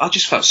 but I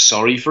just felt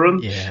sorry for them.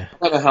 Yeah.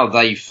 I don't know how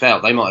they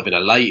felt. They might have been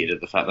elated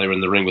at the fact they were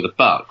in the ring with the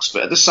Bucks,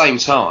 but at the same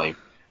time,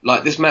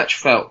 like, this match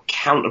felt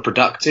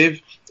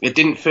counterproductive. It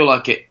didn't feel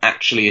like it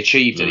actually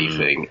achieved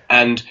anything.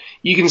 And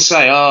you can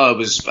say, it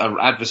was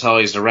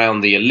advertised around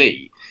the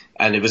Elite.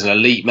 and it was an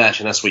elite match,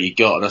 and that's what you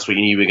got, and that's what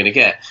you knew you were going to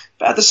get.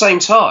 But at the same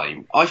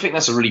time, I think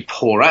that's a really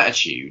poor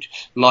attitude.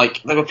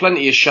 Like, there were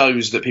plenty of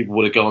shows that people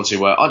would have gone to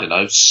where, I don't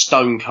know,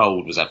 Stone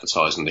Cold was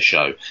advertising the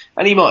show,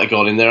 and he might have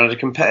gone in there and had a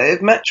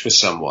competitive match with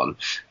someone.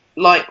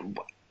 Like,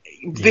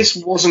 this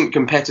wasn't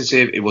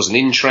competitive, it wasn't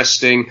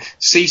interesting.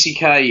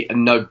 CCK are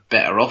no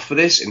better off for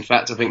this. In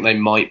fact, I think they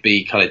might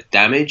be kind of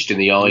damaged in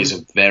the eyes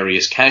of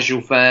various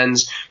casual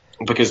fans,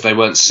 because they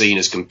weren't seen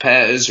as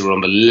competitors who were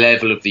on the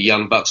level of the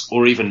Young Bucks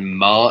or even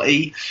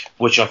Marty,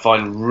 which I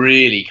find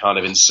really kind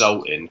of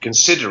insulting,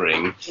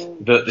 considering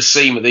that the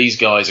scene that these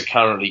guys are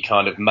currently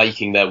kind of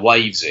making their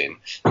waves in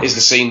is the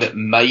scene that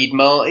made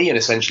Marty and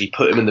essentially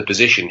put him in the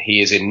position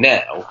he is in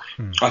now.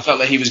 I felt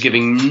that he was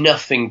giving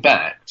nothing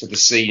back to the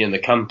scene and the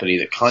company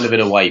that kind of in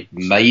a way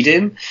made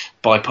him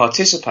by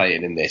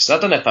participating in this. I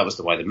don't know if that was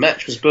the way the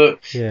match was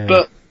booked,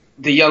 but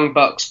the Young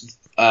Bucks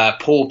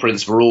paw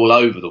prints were all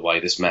over the way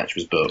this match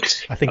was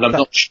booked. And I'm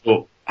not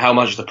sure how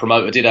much the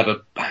promoter did have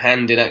a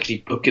hand in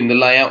actually booking the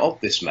layout of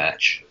this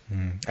match.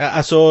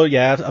 I saw,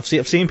 I've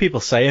seen people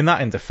saying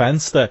that in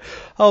defence that,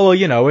 oh well,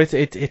 you know,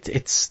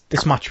 it's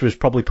this match was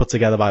probably put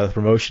together by the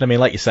promotion. I mean,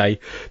 like you say,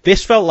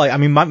 this felt like, I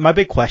mean, my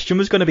big question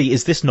was going to be,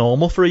 is this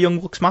normal for a Young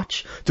Bucks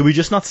match? Do we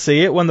just not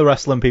see it when the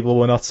wrestling people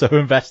were not so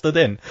invested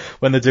in,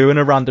 when they're doing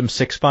a random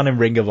 6-man in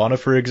Ring of Honor,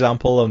 for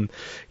example, and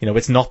you know,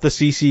 it's not the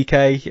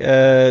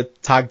CCK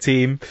tag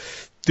team.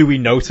 Do we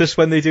notice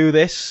when they do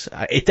this?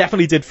 It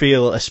definitely did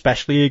feel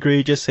especially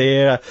egregious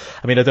here.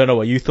 I mean, I don't know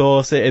what you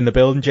thought in the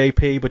building,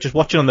 JP, but just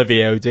watching on the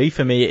VOD,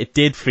 for me, it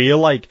did feel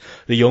like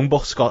the Young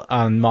Bucks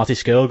and Marty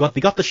Scurll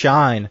got the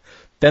shine,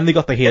 then they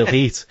got the heel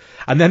heat,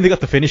 and then they got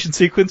the finishing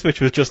sequence,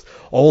 which was just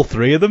all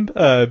three of them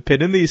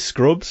pinning these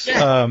scrubs.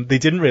 They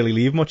didn't really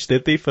leave much,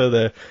 did they, for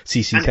the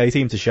CCK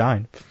team to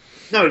shine?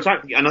 No,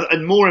 exactly.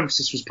 And more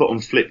emphasis was put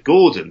on Flip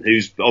Gordon,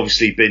 who's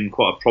obviously been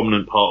quite a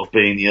prominent part of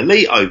being the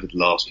elite over the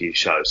last few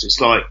shows. It's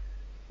like,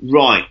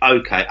 right,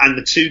 okay. And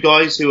the two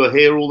guys who are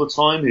here all the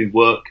time, who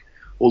work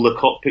all the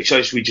cockpit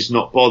shows, should we just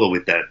not bother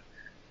with them?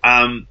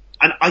 And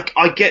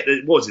I get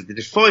that, what was it? They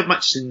did 5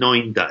 matches in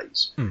 9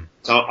 days.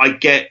 So I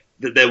get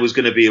that there was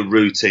going to be a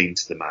routine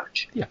to the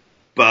match. Yeah.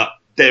 But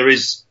there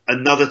is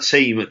another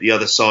team at the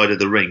other side of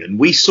the ring. And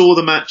we saw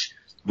the match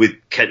with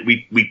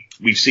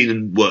we've seen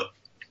them work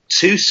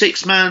 2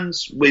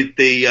 6-mans with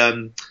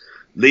the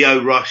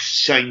Leo Rush,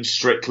 Shane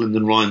Strickland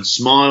and Ryan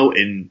Smile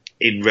in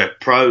Rev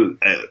Pro,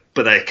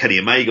 but they're Kenny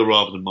Omega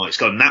rather than Mike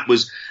Scott, and that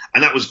was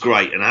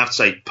great. And I have to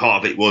say,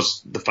 part of it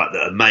was the fact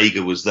that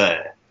Omega was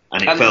there,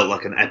 and it felt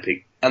like an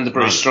epic. And the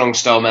British Strong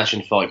Style match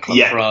in Fight Club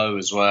Pro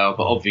as well,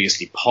 but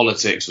obviously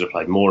politics would have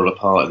played more of a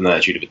part in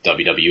that due to the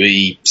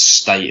WWE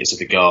status of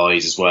the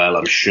guys as well,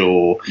 I'm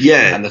sure.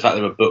 Yeah. And the fact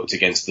they were booked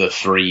against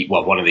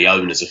one of the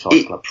owners of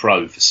Fight Club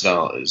Pro for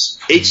starters.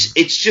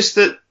 It's just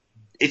that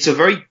it's a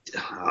very,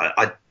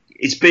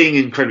 it's being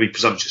incredibly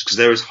presumptuous because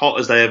they're as hot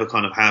as they ever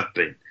kind of have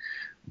been.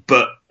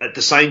 But at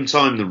the same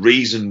time, the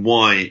reason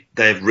why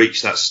they've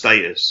reached that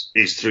status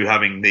is through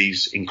having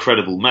these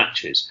incredible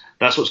matches.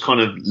 That's what's kind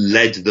of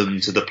led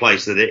them to the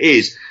place that it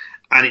is.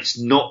 And it's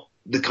not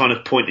the kind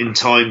of point in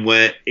time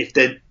where if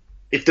they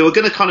were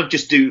going to kind of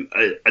just do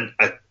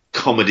a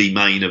comedy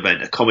main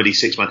event, a comedy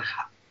 6-man,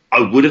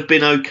 I would have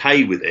been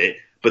okay with it.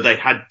 But they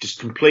had just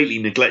completely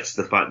neglected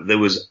the fact that there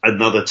was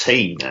another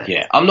team there.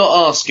 Yeah, I'm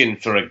not asking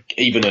for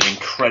even an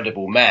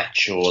incredible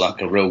match or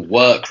like a real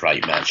work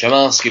rate match. I'm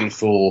asking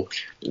for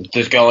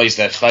the guys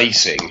they're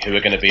facing who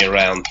are going to be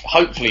around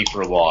hopefully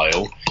for a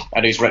while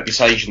and whose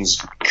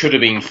reputations could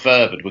have been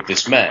furthered with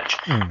this match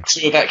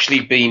to have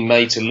actually been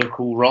made to look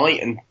all right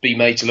and be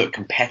made to look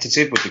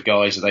competitive with the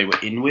guys that they were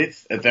in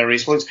with at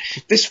various points.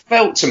 This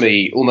felt to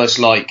me almost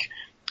like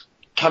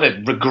kind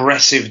of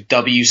regressive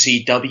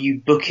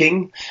WCW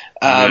booking,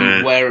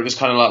 where it was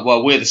kind of like,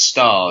 well, we're the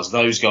stars.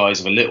 Those guys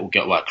have a little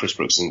well, Chris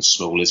Brooks isn't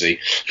small, is he?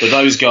 But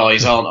those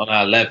guys aren't on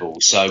our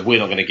level, so we're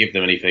not going to give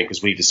them anything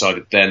because we've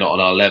decided they're not on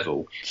our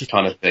level,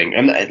 kind of thing.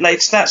 And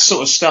it's that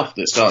sort of stuff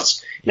that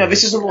starts,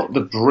 this isn't what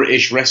the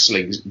British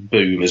wrestling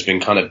boom has been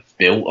kind of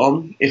built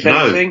on, if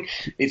anything.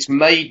 It's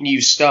made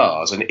new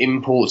stars, and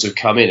imports have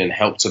come in and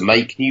helped to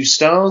make new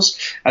stars.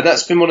 And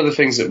that's been one of the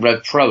things that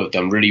Rev Pro have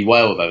done really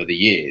well over the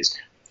years,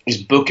 is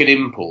booking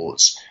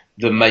imports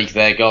that make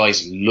their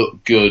guys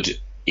look good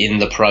in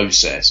the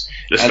process.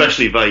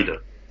 Especially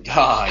Vader.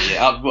 That's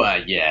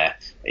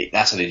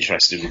an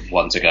interesting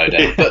one to go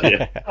down. But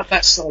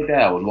Matt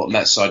Sydal and what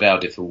Matt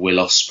Sydal did for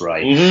Will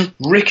Ospreay.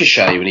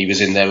 Ricochet, when he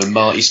was in there with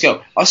Marty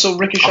Scurll. I saw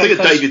Ricochet. I think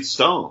at David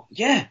Starr.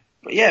 Yeah,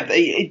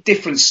 a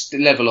different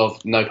level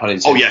of, no pun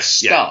intended,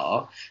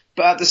 star.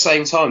 But at the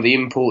same time, the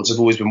imports have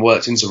always been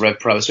worked into Rev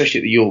Pro, especially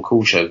at the York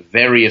Hall show,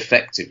 very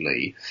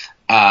effectively.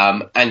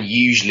 and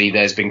usually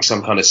there's been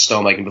some kind of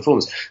star-making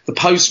performance. The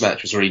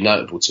post-match was really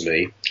notable to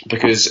me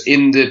because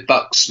in the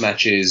Bucks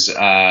matches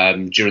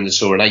during the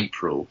tour in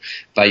April,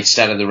 they'd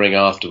stand in the ring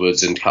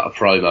afterwards and cut a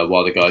promo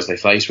while the guys they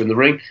faced were in the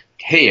ring.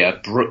 Here,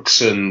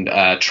 Brooks and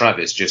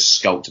Travis just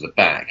skulked to the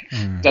back.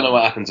 Don't know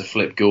what happened to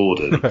Flip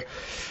Gordon.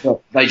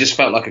 They just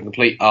felt like a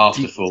complete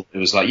afterthought. It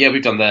was like, yeah,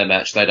 we've done their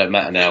match. They don't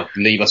matter now.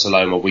 Leave us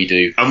alone while we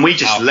do and we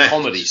just our left.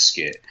 Comedy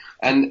skit.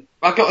 And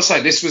I've got to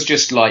say, this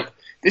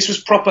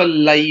was proper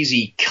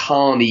lazy,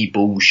 carny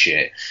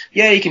bullshit.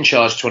 Yeah, you can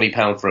charge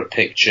 £20 for a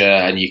picture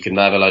and you can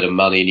have a load of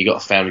money and you've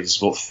got a family to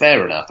support.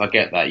 Fair enough, I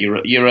get that.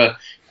 You're a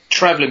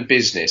travelling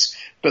business.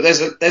 But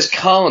there's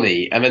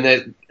carny, and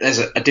then there's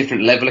a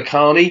different level of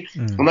carny,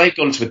 and they've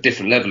gone to a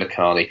different level of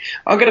carny.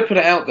 I'm going to put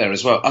it out there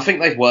as well. I think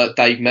they've worked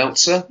Dave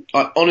Meltzer.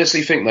 I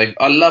honestly think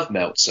I love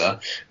Meltzer,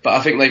 but I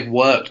think they've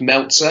worked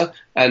Meltzer.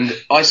 And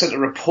I sent a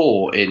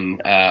report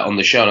in on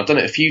the show, and I've done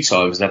it a few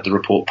times, and had the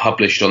report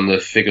published on the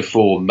Figure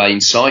 4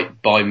 main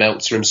site by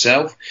Meltzer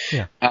himself.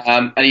 Yeah.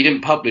 And he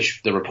didn't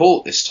publish the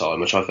report this time,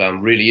 which I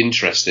found really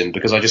interesting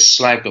because I just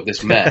slagged off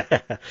this man.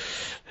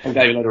 And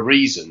gave a lot of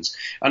reasons.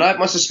 And I had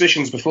my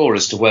suspicions before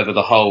as to whether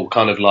the whole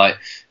kind of like,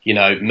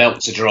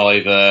 Meltzer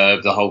driver,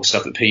 the whole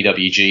stuff at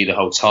PWG, the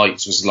whole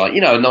tights was like,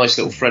 a nice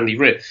little friendly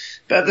rip.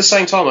 But at the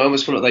same time, I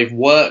almost feel like they've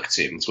worked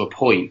him to a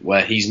point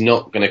where he's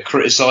not going to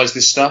criticise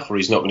this stuff or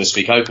he's not going to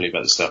speak openly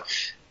about this stuff.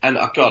 And,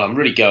 God, I'm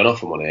really going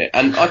off on it.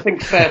 And I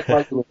think fair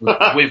play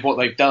with what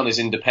they've done as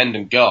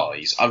independent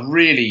guys. I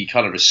really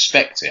kind of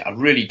respect it. I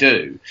really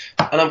do.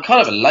 And I'm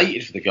kind of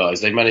elated for the guys.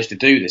 They've managed to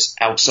do this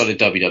outside of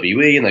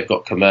WWE and they've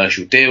got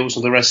commercial deals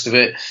and the rest of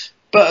it.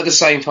 But at the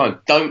same time,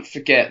 don't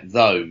forget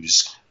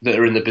those that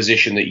are in the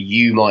position that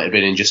you might have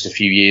been in just a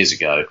few years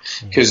ago.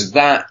 Because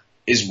that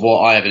is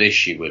what I have an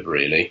issue with,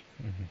 really.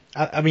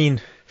 I mean,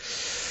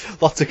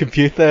 lots to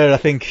compute there, I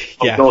think.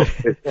 Yeah.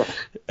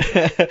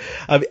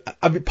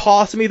 I mean,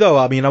 part of me, though,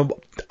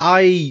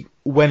 I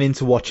went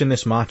into watching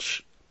this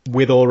match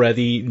with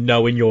already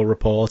knowing your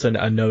report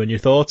and knowing your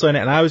thoughts on it,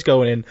 and I was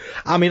going in,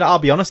 I'll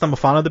be honest, I'm a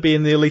fan of the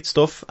Being the Elite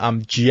stuff.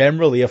 I'm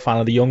generally a fan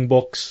of the Young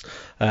Bucks.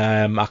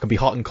 I can be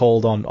hot and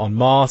cold on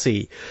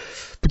Marty.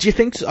 But do you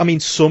think,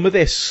 some of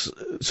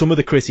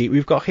the critique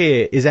we've got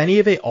here, is any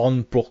of it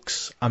on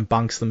Brooks and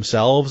Banks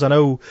themselves? I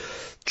know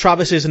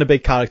Travis isn't a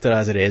big character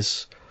as it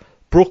is.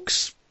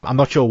 Brooks, I'm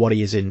not sure what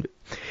he is in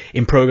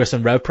Progress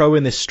and Rev Pro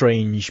in this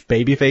strange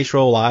babyface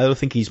role either. I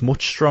think he's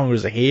much stronger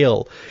as a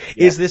heel.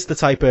 Yeah. Is this the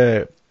type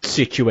of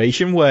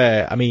situation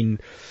where,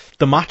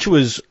 the match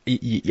was,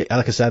 like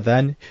I said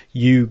then,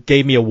 you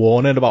gave me a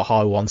warning about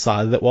how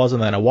one-sided it was,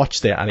 and then I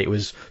watched it and it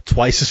was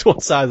twice as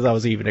one-sided as I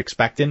was even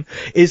expecting.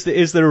 Is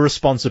there a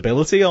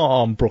responsibility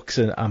on Brooks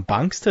and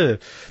Banks to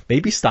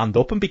maybe stand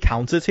up and be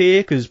countered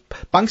here? Because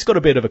Banks got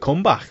a bit of a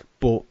comeback,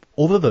 but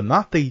other than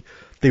that, they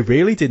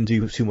really didn't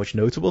do too much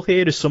notable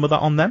here. Is some of that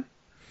on them?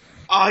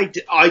 I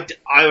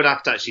would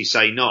have to actually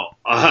say not.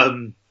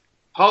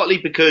 Partly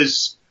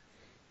because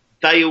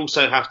they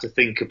also have to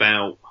think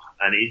about,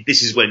 and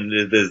this is when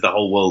there's the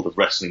whole world of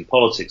wrestling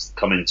politics that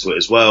come into it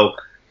as well,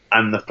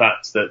 and the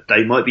fact that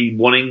they might be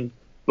wanting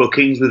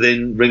bookings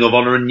within Ring of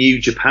Honor and New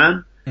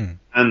Japan.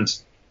 And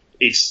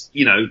it's,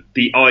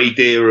 the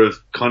idea of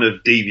kind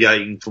of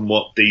deviating from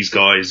what these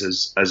guys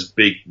as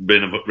big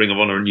Ring of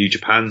Honor and New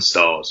Japan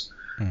stars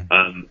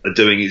are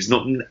doing is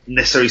not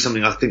necessarily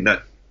something I think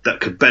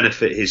that could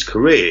benefit his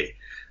career.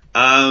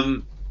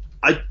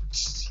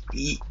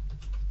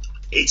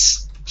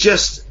 It's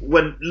just,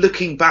 when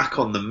looking back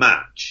on the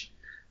match,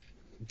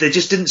 there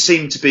just didn't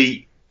seem to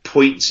be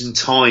points in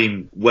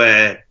time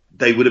where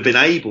they would have been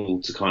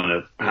able to kind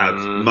of have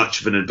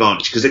much of an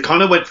advantage, because it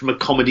kind of went from a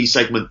comedy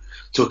segment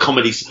to a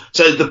comedy.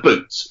 So the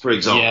boots, for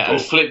example. Yeah,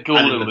 and Flip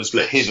Gordon was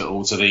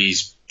pivotal to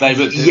these. They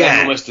were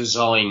almost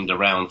designed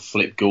around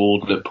Flip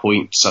Gordon at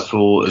points, I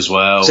thought, as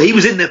well. So he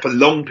was in there for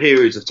long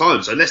periods of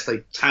time. So unless they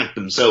tagged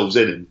themselves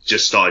in and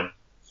just started,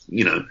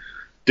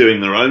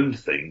 doing their own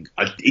thing,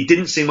 it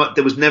didn't seem like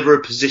there was never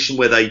a position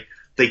where they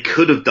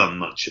could have done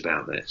much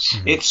about this.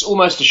 It's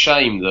almost a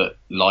shame that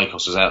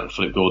Lycos was out and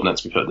Flip Gordon had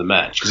to be put in the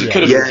match, because it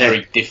could have been a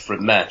very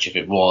different match if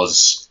it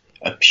was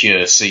a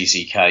pure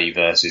CCK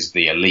versus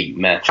the Elite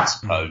match, I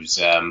suppose.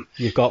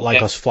 You've got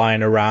Lycos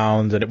flying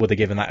around, and it would have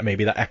given that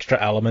maybe that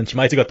extra element. You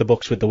might have got the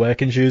Bucks with the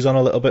working shoes on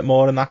a little bit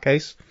more in that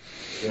case.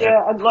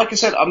 Yeah, and like I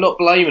said, I'm not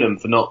blaming them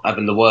for not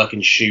having the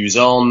working shoes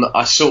on.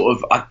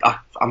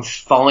 I'm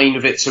fine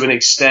with it to an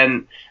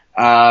extent.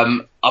 I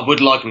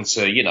would like them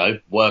to,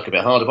 work a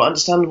bit harder, but I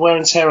understand wear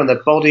and tear on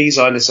their bodies.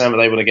 I understand that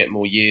they want to get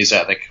more years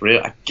out of their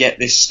career. I get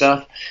this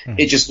stuff.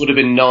 It just would have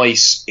been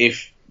nice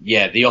if,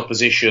 the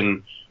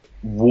opposition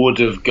would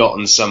have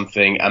gotten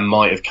something and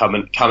might have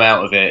come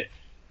out of it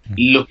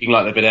looking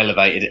like they've been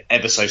elevated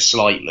ever so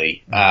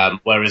slightly,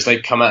 whereas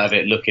they've come out of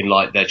it looking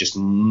like they're just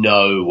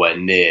nowhere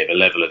near the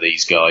level of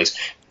these guys.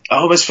 I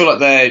almost feel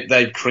like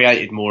they've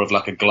created more of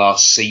like a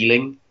glass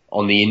ceiling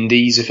on the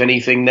indies, if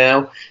anything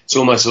now. It's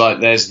almost like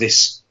there's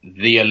this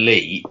the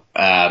elite,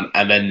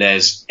 and then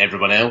there's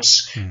everyone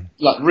else.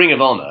 Like Ring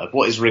of Honor,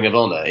 what is Ring of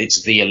Honor?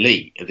 It's the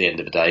elite at the end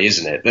of the day,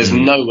 isn't it? There's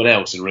no one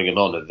else in Ring of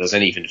Honor that does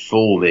anything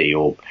for me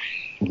or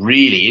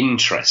really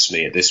interests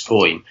me at this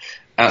point,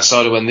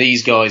 outside of when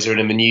these guys are in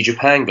and the New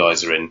Japan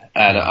guys are in,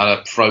 and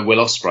I throw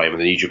Will Ospreay with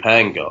the New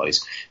Japan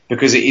guys,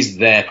 because it is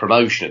their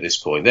promotion at this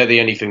point. They're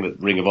the only thing that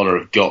Ring of Honor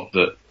have got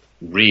that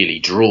really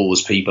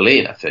draws people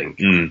in, I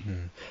think.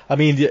 I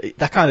mean,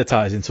 that kind of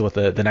ties into what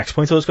the next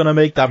point I was going to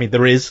make. I mean,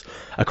 there is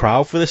a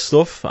crowd for this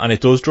stuff, and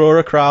it does draw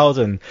a crowd,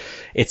 and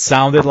it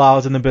sounded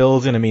loud in the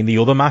building. I mean, the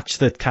other match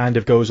that kind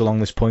of goes along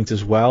this point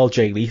as well,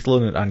 Jay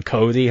Lethal and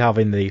Cody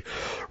having the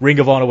Ring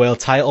of Honor World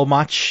title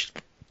match,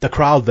 the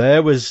crowd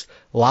there was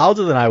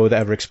louder than I would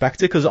ever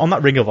expect it, because on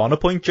that Ring of Honor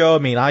point, Joe, I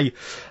mean, I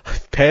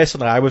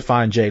would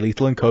find Jay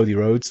Lethal and Cody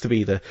Rhodes to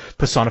be the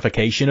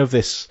personification of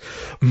this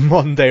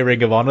Monday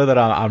Ring of Honor that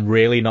I'm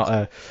really not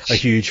a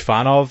huge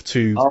fan of.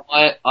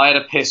 I had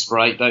a piss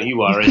break, don't you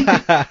worry.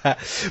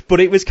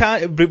 But it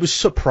was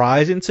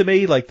surprising to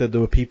me, like, that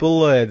there were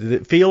people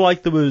that feel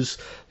like there was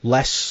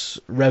less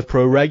Rev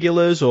Pro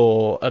regulars,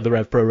 or are the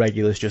Rev Pro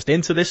regulars just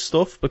into this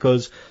stuff,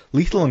 because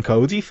Lethal and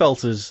Cody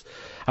felt as,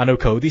 I know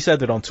Cody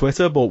said it on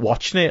Twitter, but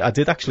watching it, I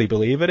did actually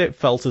believe it. It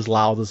felt as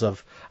loud as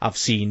I've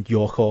seen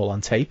York Hall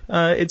on tape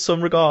in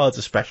some regards,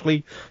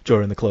 especially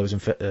during the closing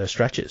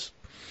stretches.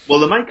 Well,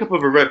 the makeup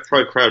of a Rev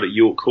Pro crowd at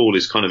York Hall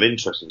is kind of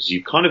interesting. So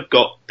you've kind of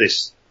got the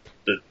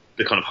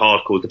kind of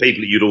hardcore, the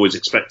people that you'd always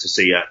expect to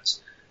see at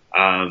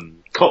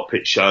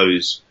cockpit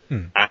shows,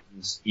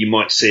 and you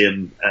might see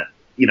them at,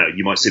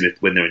 you might see them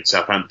when they're in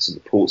Southampton,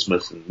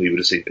 Portsmouth, and we would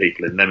have seen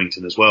people in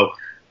Leamington as well.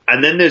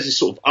 And then there's this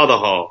sort of other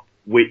half,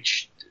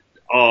 which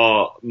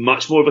are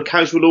much more of a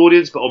casual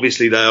audience, but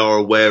obviously they are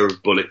aware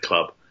of Bullet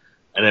Club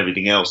and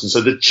everything else. And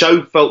so the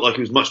show felt like it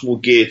was much more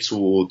geared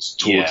towards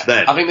them.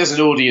 I think there's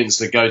an audience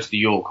that go to the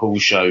York Hall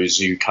shows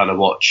who kind of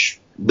watch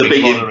the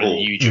big import. And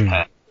New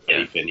Japan.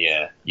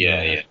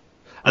 Yeah.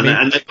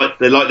 And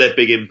they like their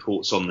big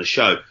imports on the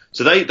show.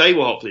 So they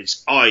were hot.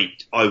 I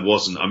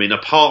wasn't. I mean,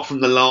 apart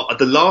from the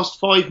last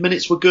 5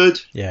 minutes were good.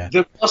 Yeah.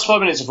 The last 5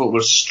 minutes I thought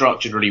were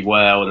structured really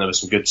well, and there were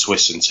some good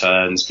twists and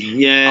turns.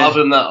 Yeah. Other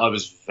than that, I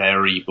was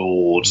very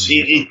bored.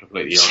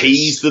 It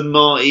teased the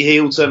Marty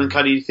heel turn, and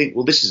kind of you think,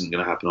 well, this isn't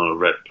going to happen on a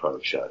Rev Pro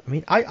show. I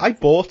mean, I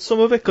bought some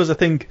of it because I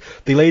think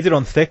they laid it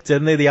on thick,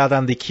 didn't they? They had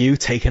Andy Q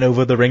taking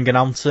over the ring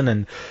announcing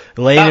and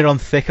laying it on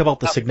thick about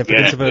the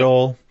significance of it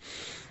all.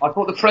 I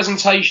thought the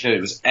presentation of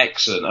it was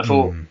excellent. I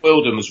thought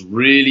Wilden was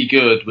really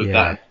good with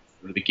that at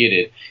the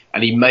beginning,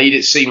 and he made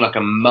it seem like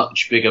a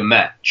much bigger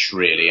match,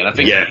 really. And I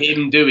think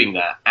him doing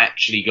that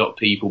actually got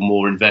people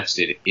more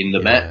invested in the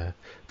match.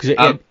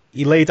 Because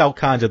he laid out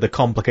kind of the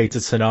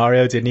complicated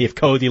scenario, didn't he? If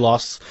Cody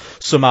lost,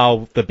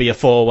 somehow there'd be a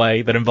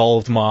four-way that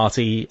involved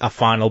Marty, a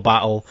final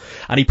battle.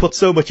 And he put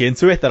so much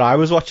into it that I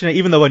was watching it,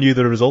 even though I knew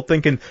the result,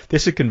 thinking,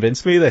 this would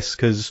convince me of this,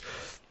 because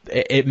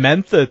it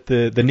meant that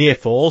the near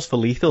falls for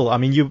Lethal. I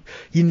mean, you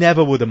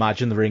never would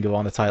imagine the Ring of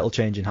Honor title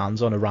changing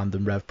hands on a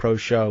random Rev Pro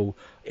show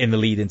in the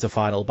lead into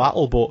Final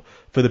Battle, but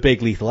for the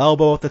big Lethal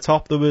elbow at the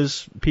top, there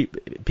was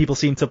people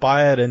seemed to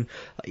buy it. And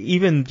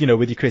even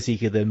with your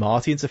critique of the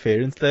Marty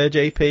interference there,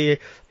 JP,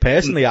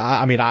 personally,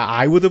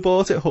 I would have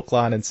bought it hook,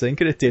 line and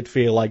sinker. It did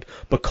feel like,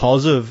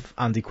 because of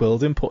Andy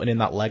Quildan putting in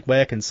that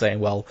legwork and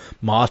saying, well,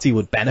 Marty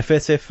would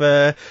benefit if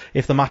the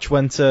match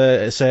went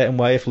a certain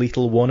way, if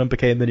Lethal won and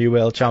became the new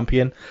world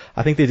champion.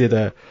 I think they did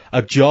a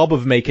job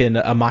of making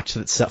a match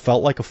that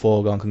felt like a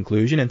foregone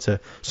conclusion into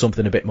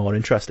something a bit more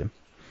interesting.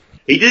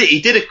 He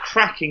did a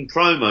cracking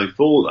promo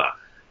for that.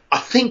 I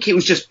think it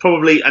was just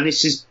probably, and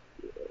it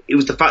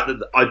was the fact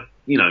that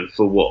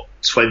for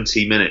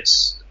 20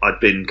 minutes, I'd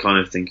been kind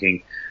of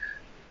thinking,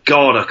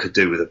 God, I could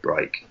do with a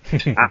break.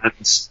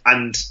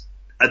 and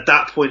at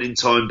that point in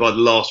time, by the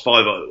last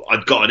 5,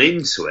 I'd gotten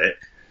into it.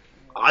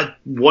 I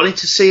wanted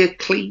to see a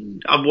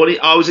clean.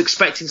 I was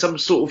expecting some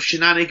sort of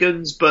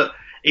shenanigans, but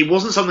it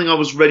wasn't something I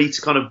was ready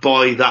to kind of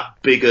buy that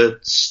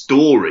bigger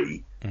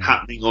story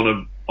happening on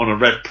a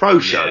Rev Pro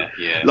show.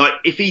 Yeah. Like,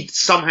 if he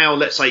somehow,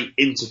 let's say,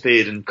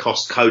 interfered and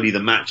cost Cody the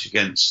match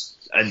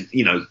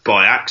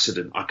by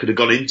accident, I could have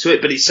gone into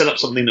it, but it set up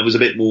something that was a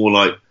bit more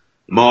like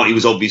Marty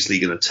was obviously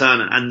going to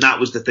turn, and that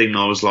was the thing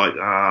I was like,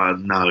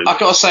 no. I've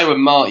got to say,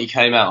 when Marty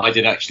came out, I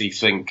did actually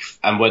think,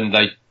 and when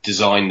they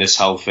designed this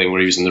whole thing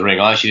where he was in the ring,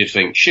 I actually did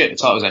think, shit, the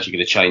title's actually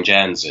going to change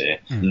hands here.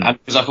 And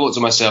because I thought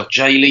to myself,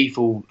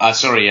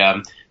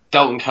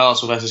 Dalton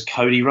Castle versus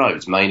Cody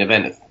Rhodes, main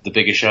event of the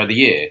biggest show of the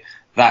year.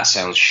 That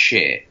sounds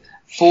shit.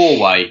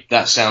 4-way,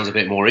 that sounds a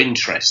bit more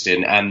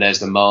interesting, and there's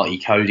the Marty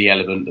Cody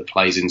element that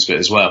plays into it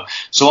as well.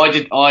 So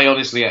I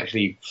honestly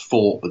actually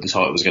thought that the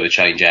title was going to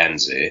change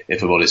hands here,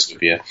 if I'm honest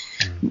with you.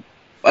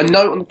 A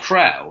note on the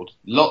crowd,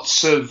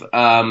 lots of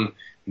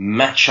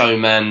Macho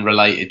Man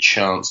related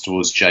chants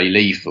towards Jay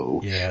Lethal.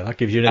 Yeah, that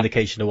gives you an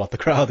indication of what the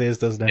crowd is,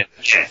 doesn't it?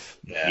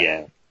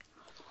 Yeah.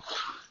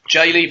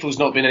 Jay Lethal's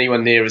not been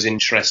anywhere near as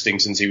interesting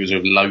since he was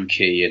with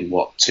Low-Ki in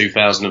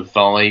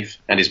 2005,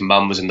 and his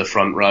mum was in the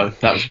front row.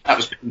 That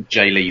was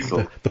Jay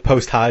Lethal. The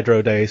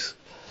post-Hydro days.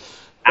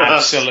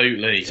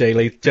 Absolutely.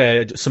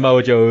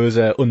 Samoa Joe's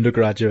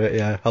undergraduate,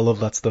 yeah, I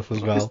love that stuff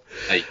as well.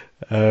 Hey.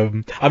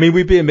 I mean,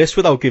 we'd be amiss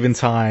without giving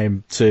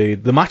time to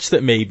the match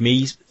that made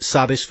me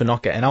saddest for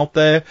not getting out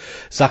there,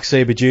 Zack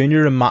Sabre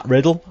Jr. and Matt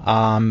Riddle.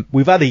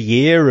 We've had a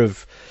year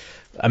of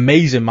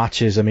amazing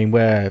matches. I mean,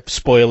 we're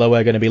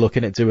going to be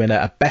looking at doing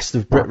a Best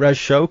of Brit Res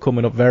show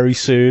coming up very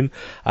soon.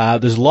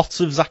 There's lots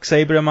of Zack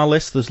Sabre on my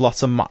list. There's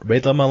lots of Matt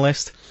Riddle on my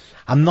list.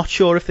 I'm not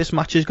sure if this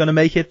match is going to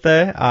make it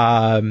there.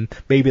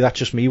 Maybe that's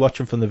just me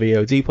watching from the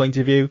VOD point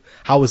of view.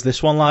 How was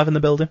this one live in the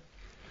building?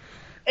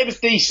 It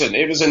was decent.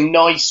 It was a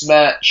nice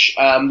match.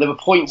 There were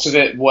points of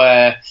it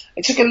where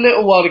it took a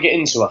little while to get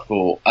into, I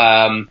thought.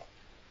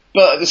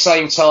 But at the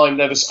same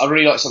time, I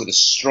really liked some of the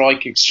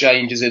strike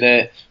exchanges in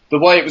it. The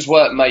way it was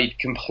worked made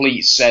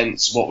complete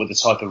sense. What were the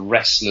type of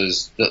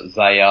wrestlers that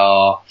they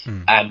are,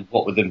 and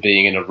what with them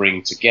being in a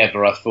ring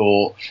together, I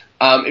thought.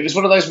 It was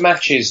one of those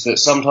matches that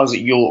sometimes at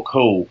York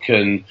Hall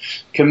can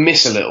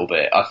miss a little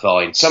bit, I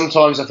find.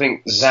 Sometimes I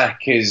think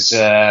Zack is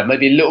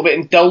maybe a little bit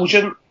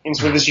indulgent in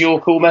some of his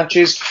York Hall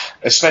matches,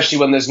 especially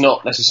when there's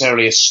not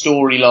necessarily a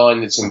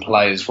storyline that's in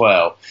play as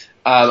well.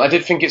 I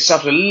did think it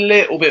suffered a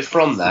little bit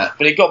from that,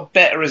 but it got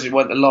better as it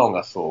went along,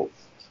 I thought.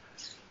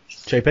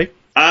 JP?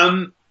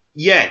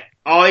 Yeah,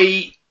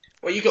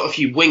 Well, you got a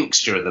few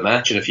winks during the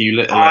match and a few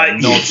little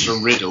nods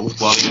from Riddle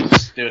while he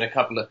was doing a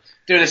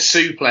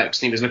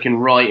suplex and he was looking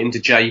right into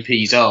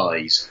JP's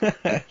eyes.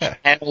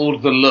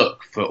 Held the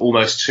look for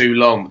almost too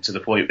long to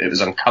the point it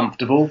was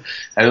uncomfortable,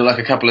 and it looked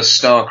like a couple of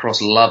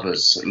star-crossed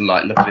lovers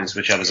like looking into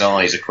each other's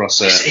eyes across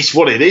a... It's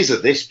what it is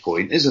at this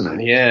point,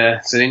 isn't it? Yeah,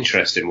 it's an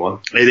interesting one.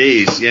 It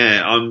is,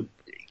 yeah.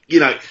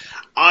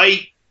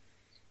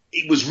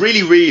 It was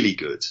really, really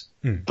good.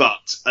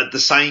 But at the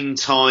same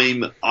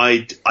time,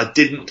 I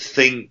didn't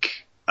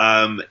think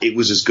it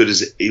was as good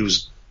as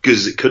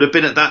it could have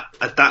been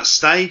at that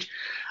stage,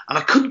 and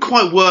I couldn't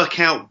quite work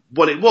out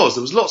what it was.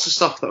 There was lots of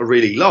stuff that I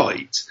really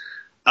liked.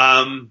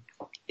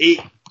 It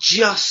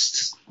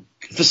just,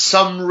 for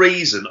some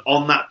reason,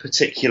 on that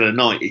particular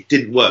night, it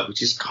didn't work,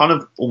 which is kind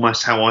of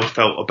almost how I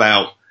felt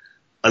about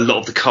a lot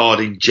of the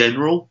card in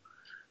general.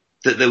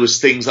 That there was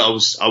things that I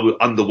was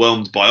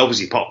underwhelmed by,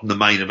 obviously apart from the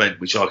main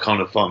event, which I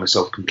kind of find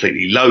myself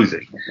completely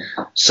loathing.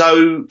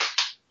 So,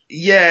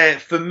 yeah,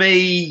 for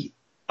me,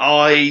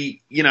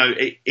 it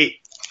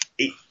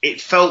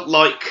felt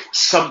like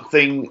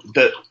something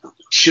that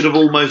should have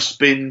almost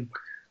been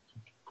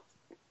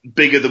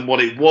bigger than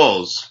what it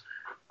was.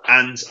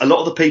 And a lot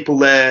of the people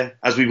there,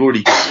 as we've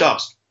already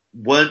discussed,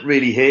 weren't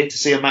really here to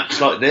see a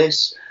match like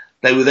this.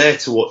 They were there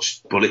to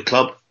watch Bullet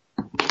Club.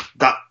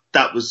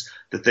 That was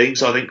the thing.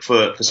 So I think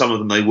for some of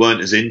them, they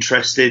weren't as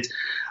interested.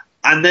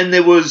 And then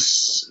there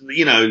was,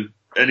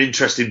 an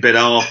interesting bit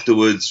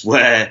afterwards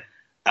where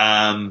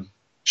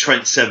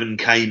Trent Seven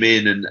came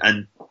in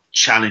and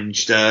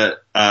challenged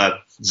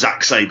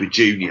Zack Sabre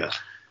Jr.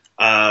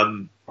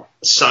 And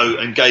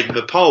gave him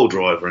a pole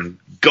driver. And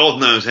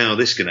God knows how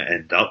this is going to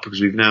end up,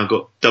 because we've now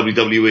got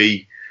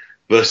WWE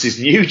versus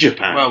New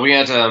Japan. Well, we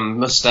had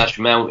Mustache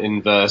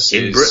Mountain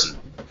versus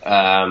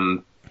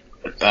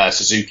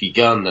Suzuki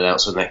Gun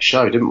announced the next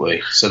show, didn't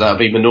we? So that'll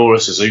be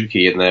Minoru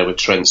Suzuki in there with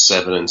Trent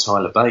Seven and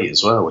Tyler Bate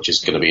as well, which is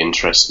going to be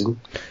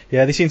interesting.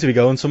 Yeah, they seem to be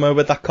going somewhere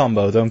with that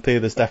combo, don't they?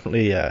 There's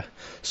definitely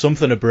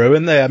something a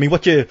brewing there. I mean,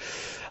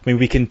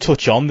 we can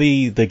touch on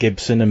the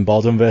Gibson and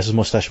Bodden versus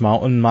Mustache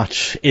Mountain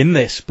match in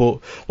this,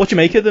 but what do you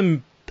make of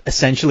them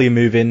essentially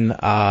moving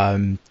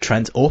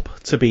Trent up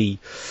to be...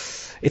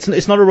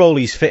 It's not a role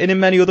he's fitting in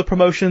many other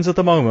promotions at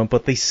the moment,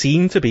 but they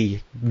seem to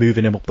be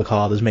moving him up the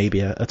card as maybe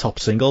a top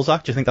singles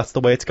act. Do you think that's the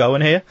way it's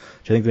going here?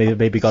 Do you think they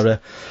maybe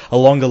got a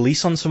longer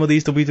lease on some of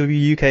these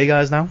WWE UK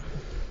guys now?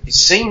 It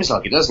seems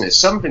like it, doesn't it?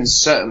 Something's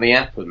certainly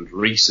happened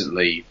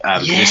recently for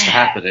this to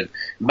happen. And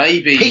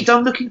maybe Pete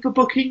Dunne looking for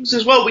bookings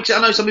as well, which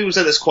I know some people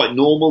say that's quite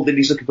normal. Then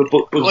he's looking for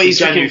bookings. Well, he's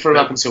looking for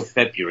them up until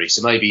February,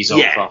 so maybe he's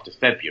off after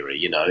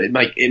February.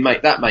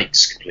 That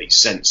makes complete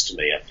sense to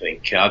me. I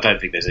think I don't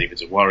think there's anything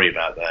to worry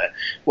about there.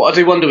 What I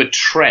do wonder with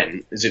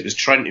Trent is it was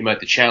Trent who made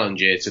the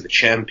challenge here to the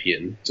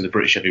champion, to the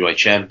British Heavyweight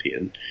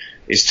Champion.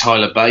 Is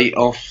Tyler Bate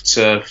off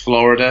to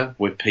Florida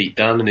with Pete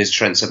Dunne, and is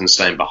Trent Seven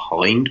staying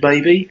behind,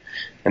 maybe?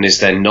 And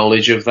is there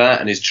knowledge of that?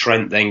 And is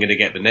Trent then going to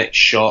get the next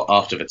shot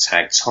after the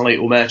tag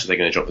title match? Are they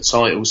going to drop the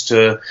titles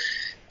to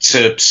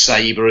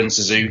Sabre and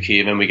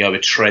Suzuki, and then we go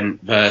with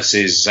Trent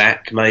versus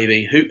Zack,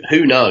 maybe?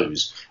 Who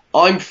knows?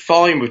 I'm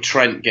fine with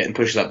Trent getting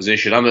pushed to that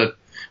position.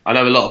 I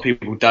know a lot of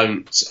people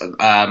aren't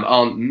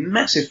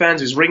massive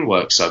fans of his ring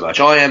work so much.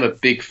 I am a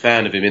big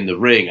fan of him in the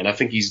ring, and I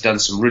think he's done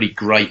some really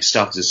great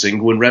stuff as a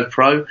single in Rev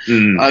Pro.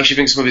 I actually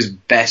think some of his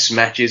best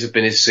matches have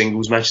been his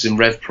singles matches in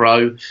Rev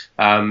Pro. His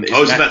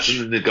match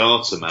in the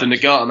Nagata match. The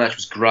Nagata match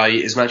was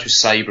great. His match with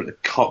Sabre at the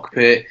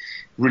Cockpit.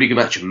 Really good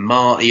match with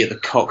Marty at the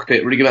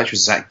cockpit. Really good match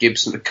with Zach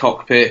Gibson at the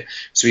cockpit.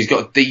 So he's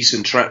got a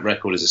decent track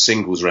record as a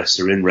singles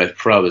wrestler in Rev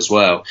Pro as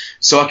well.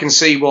 So I can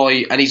see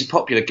why. And he's a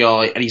popular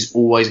guy, and he's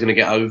always going to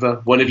get over.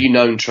 When have you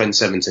known Trent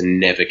Seven to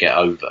never get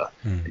over?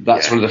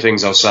 That's one of the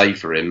things I'll say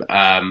for him.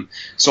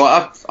 So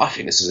I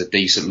think this is a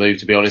decent move,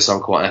 to be honest. I'm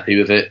quite happy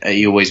with it.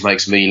 He always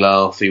makes me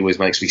laugh. He always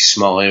makes me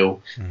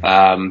smile.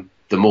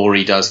 The more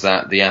he does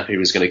that, the happier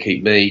he's going to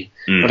keep me.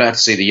 But I have to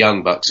see the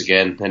Young Bucks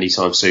again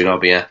anytime soon. I'll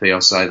be happy.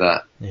 I'll say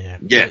that.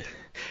 Yeah.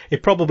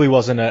 It probably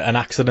wasn't an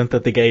accident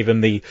that they gave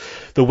him the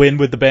win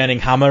with the Burning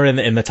Hammer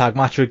in the tag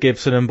match with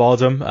Gibson and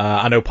Bodum.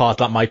 I know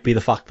part of that might be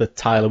the fact that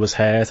Tyler was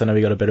hurt. I know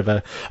he got a bit of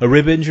a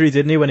rib injury,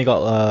 didn't he, when he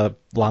got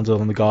landed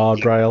on the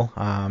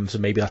guardrail. So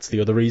maybe that's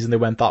the other reason they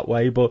went that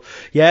way. But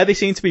yeah, they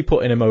seem to be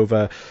putting him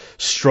over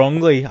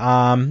strongly.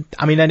 I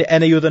mean,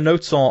 any other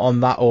notes on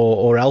that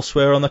or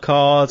elsewhere on the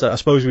card? I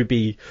suppose we'd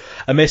be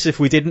amiss if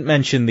we didn't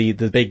mention the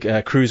big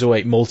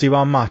cruiserweight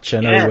multi-man match.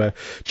 I know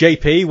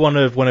JP, one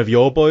of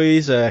your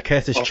boys,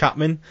 Curtis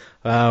Chapman,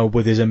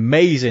 with his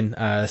amazing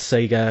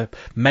Sega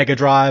Mega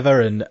Driver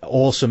and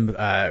awesome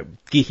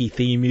geeky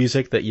theme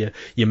music that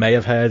you may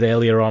have heard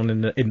earlier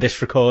on in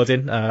this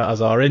recording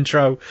as our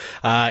intro.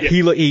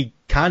 He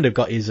kind of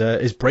got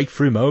his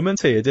breakthrough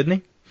moment here, didn't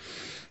he?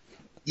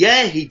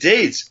 Yeah, he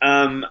did.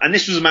 And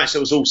this was a match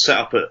that was all set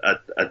up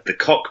at the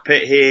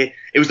cockpit here.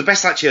 It was the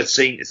best actually I'd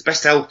seen. It's the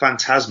best El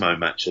Phantasmo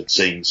match I'd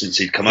seen since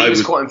he'd come over. He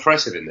was quite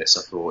impressive in this,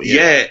 I thought.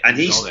 Yeah, and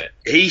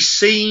he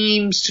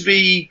seems to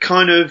be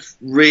kind of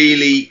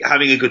really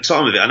having a good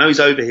time with it. I know he's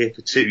over here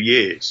for 2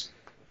 years.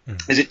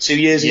 Is it 2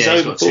 years he's over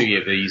he's got for?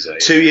 2-year visa.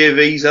 2-year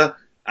visa.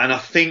 And I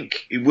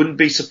think it wouldn't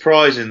be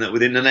surprising that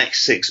within the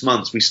next 6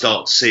 months we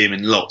start to see him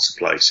in lots of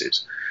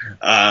places.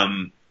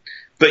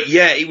 But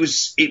yeah, it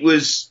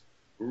was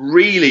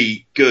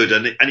really good,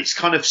 and it's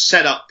kind of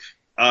set up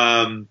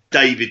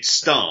David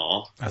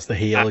Starr as the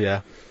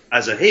heel,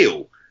 as a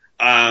heel,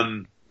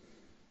 and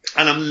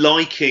I'm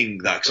liking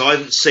that because I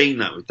haven't seen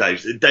that with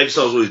Dave. David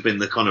Starr's always been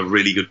the kind of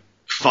really good,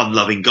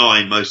 fun-loving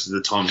guy most of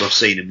the times I've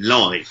seen him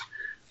live.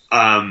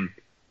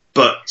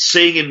 But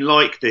seeing him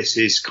like this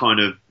is kind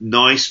of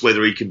nice.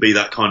 Whether he can be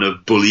that kind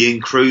of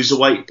bullying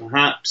cruiserweight,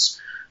 perhaps.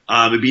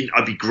 I'd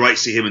be great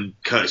to see him and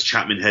Curtis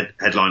Chapman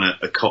headline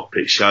a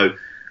cockpit show.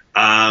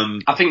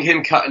 I think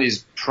him cutting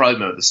his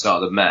promo at the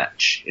start of the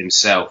match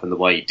himself and the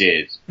way he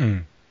did,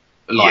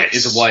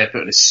 is a way of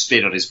putting a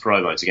spin on his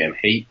promo to get him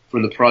heat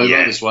from the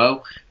promo as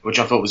well, which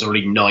I thought was a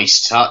really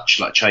nice touch,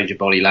 like change of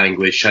body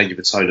language, change of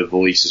a tone of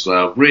voice as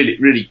well. Really,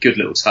 really good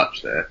little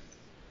touch there.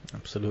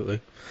 Absolutely.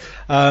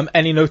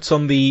 Any notes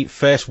on the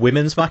first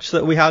women's match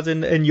that we had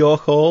in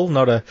York Hall?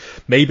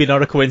 Maybe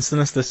not a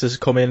coincidence. This has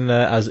come in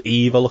as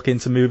Eva looking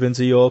to move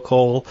into York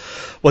Hall.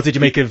 What did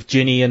you make of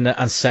Ginny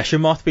and Session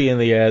Moth being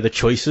the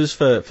choices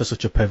for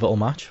such a pivotal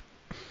match?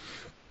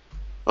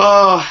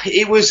 Oh,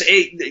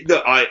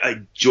 I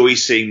enjoy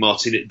seeing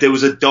Martin. There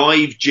was a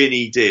dive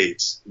Ginny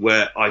did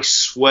where I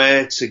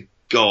swear to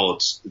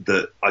God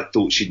that I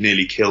thought she'd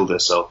nearly killed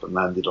herself and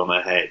landed on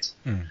her head.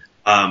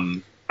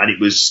 And it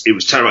was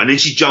terrible. And then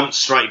she jumped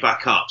straight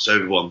back up, so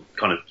everyone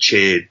kind of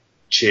cheered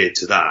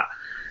to that.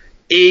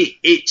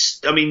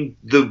 I mean,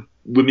 the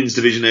women's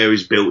division there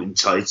is built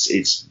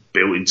it's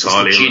built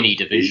entirely. It's the Ginny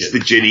division. It's the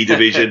Ginny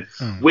division,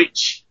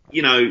 which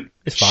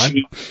it's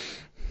fine.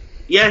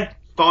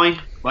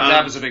 Fine. My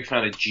dad was a big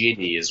fan of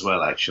Ginny as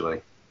well,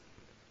 actually.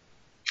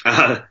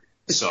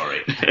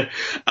 Sorry.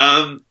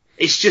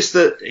 It's just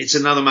that it's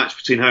another match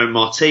between her and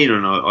Martina,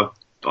 and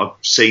I've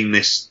seen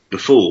this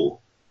before,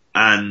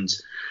 and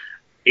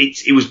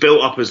it was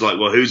built up as like,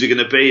 well, who's it going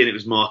to be? And it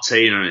was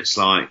Martina, and it's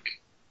like,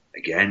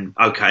 again,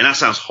 okay, and that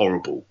sounds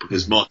horrible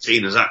because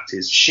Martina's act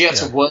is... She had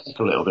to work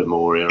a little bit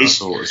more here, I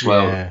thought, as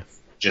well. Yeah.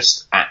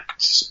 Just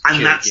act.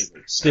 And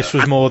this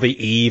was more the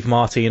Eve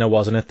Martina,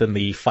 wasn't it, than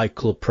the Fight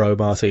Club Pro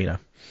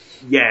Martina?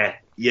 Yeah.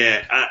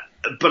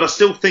 But I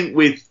still think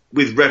with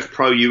Rev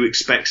Pro you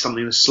expect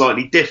something that's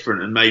slightly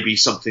different and maybe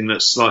something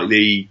that's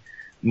slightly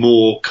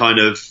more kind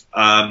of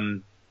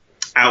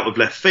out of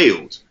left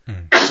field.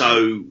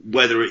 So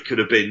whether it could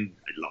have been,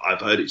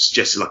 I've heard it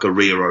suggested like a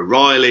Rhea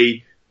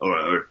O'Reilly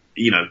or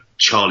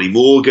Charlie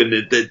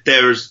Morgan.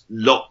 There's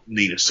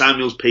Nina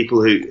Samuels,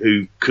 people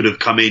who could have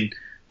come in,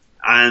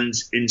 and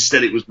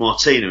instead it was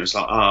Martina. It's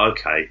like, oh,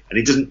 okay. And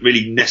he doesn't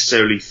really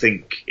necessarily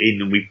think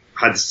in, and we've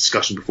had this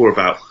discussion before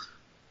about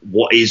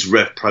what is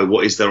Rev Pro,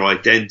 what is their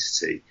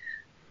identity.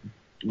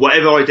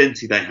 Whatever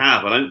identity they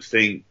have, I don't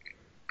think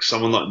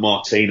someone like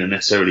Martina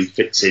necessarily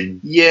fits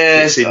in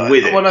with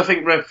it. When I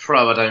think Rev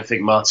Pro, I don't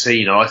think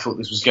Martina. I thought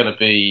this was going to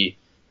be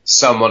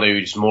someone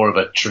who's more of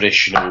a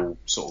traditional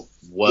sort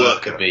of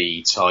worker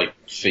bee type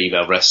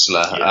female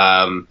wrestler.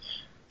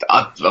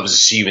 I was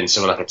assuming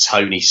someone like a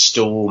Toni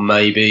Storm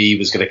maybe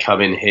was going to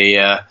come in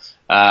here.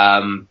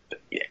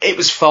 It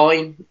was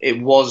fine.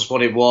 It was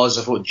what it was.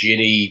 I thought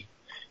Ginny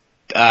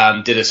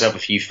did herself a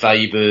few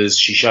favours.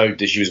 She showed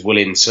that she was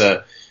willing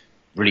to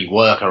really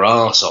work her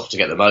arse off to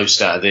get the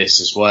most out of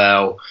this as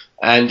well.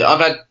 And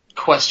I've had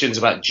questions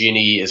about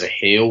Ginny as a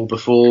heel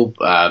before,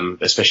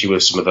 especially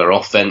with some of her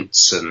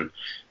offense, and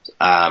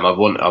I've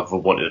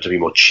wanted her to be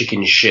more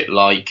chicken shit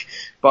like.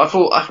 But I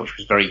thought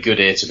she was very good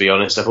here, to be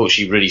honest. I thought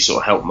she really sort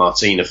of helped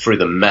Martina through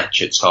the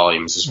match at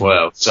times as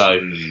well. So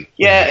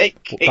yeah,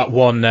 that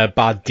one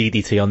bad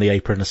DDT on the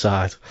apron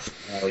aside.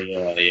 Oh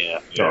yeah.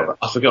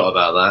 I forgot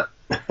about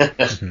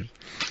that.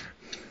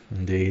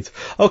 Indeed.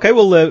 Okay,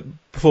 well,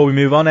 before we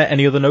move on,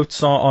 any other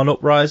notes on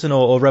Uprising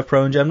or Rev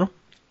Pro in general?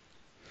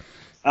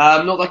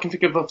 Not that I can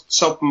think of off the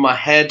top of my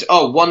head.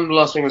 Oh, one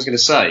last thing I was going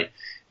to say.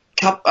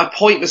 A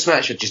pointless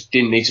match that just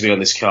didn't need to be on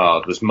this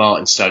card was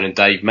Martin Stone and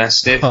Dave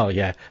Mastiff. Oh,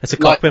 yeah. It's a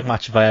cockpit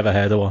match if I ever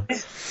heard of one.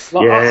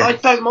 I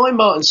don't mind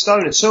Martin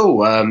Stone at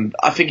all.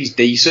 I think he's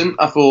decent.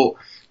 I thought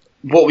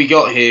what we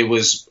got here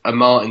was a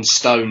Martin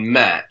Stone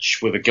match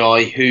with a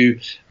guy who,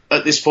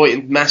 at this point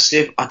in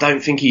Mastiff, I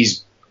don't think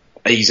he's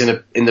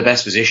in the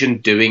best position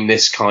doing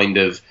this kind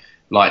of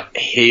like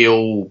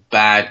heel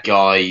bad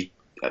guy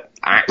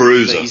act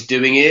that he's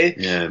doing here.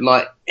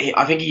 Yeah.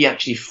 I think he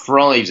actually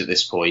thrives at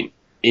this point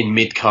in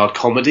mid-card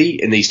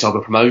comedy in these type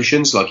of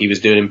promotions, like he was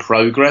doing in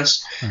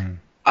Progress.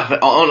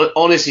 I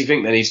honestly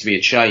think there needs to be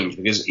a change,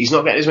 because he's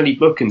not getting as many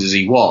bookings as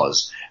he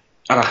was,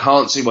 and I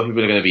can't see why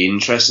people are going to be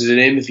interested in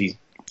him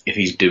if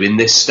he's doing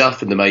this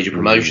stuff in the major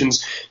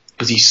promotions,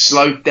 because he's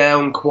slowed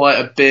down quite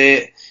a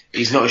bit.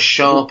 He's not as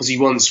sharp as he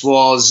once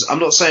was. I'm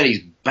not saying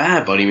he's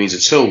bad by any means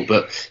at all,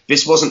 but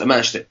this wasn't a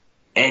match that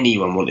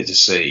anyone wanted to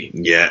see.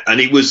 Yeah,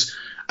 and it was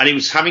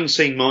having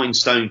seen Martin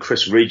Stone,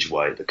 Chris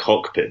Ridgway at the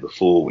Cockpit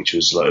before, which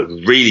was like a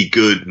really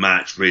good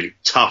match, really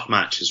tough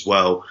match as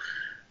well.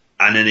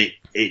 And then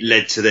it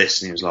led to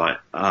this, and he was like,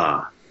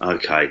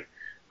 okay.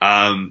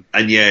 And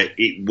yeah,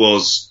 it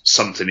was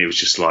something. It was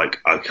just like,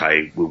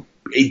 okay, well,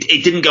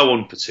 it didn't go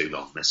on for too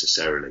long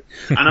necessarily.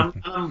 And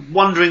I'm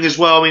wondering as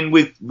well. I mean,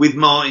 with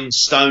Martin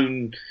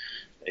Stone,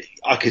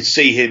 I could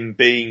see him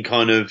being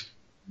kind of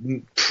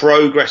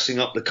progressing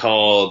up the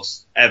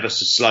cards ever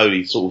so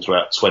slowly sort of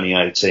throughout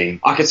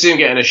 2018. I could see him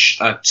getting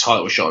a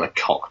title shot on a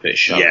Cockpit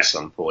show at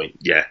some point.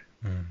 Yeah.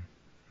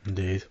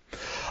 Indeed.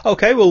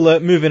 Okay, well,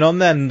 moving on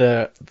then,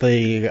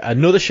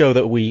 another show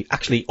that we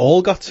actually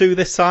all got to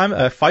this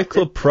time, Fight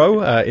Club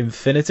Pro,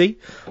 Infinity.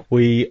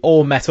 We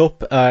all met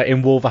up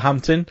in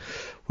Wolverhampton.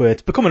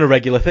 It's becoming a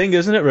regular thing,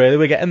 isn't it, really?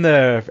 We're getting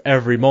there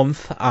every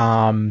month.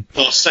 Our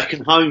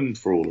second home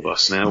for all of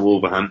us now,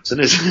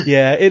 Wolverhampton, isn't it?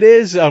 Yeah, it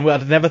is.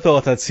 I'd never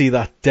thought I'd see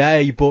that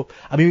day, but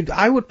I mean,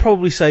 I would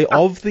probably say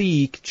of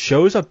the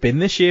shows I've been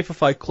this year for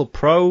Fight Club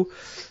Pro,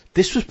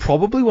 this was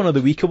probably one of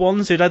the weaker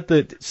ones. It had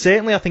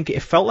certainly I think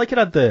it felt like it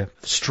had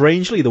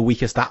strangely the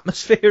weakest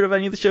atmosphere of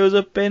any of the shows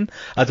I've been.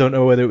 I don't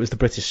know whether it was the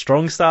British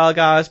Strong Style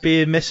guys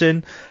being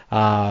missing.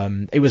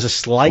 It was a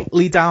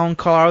slightly down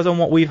crowd on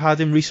what we've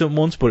had in recent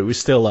months, but it was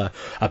still a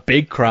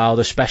big crowd,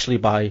 especially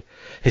by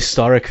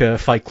historic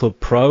Fight Club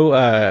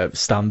Pro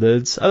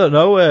standards. I don't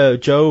know,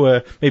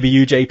 Joe, maybe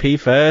you, JP,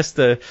 first.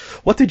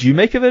 What did you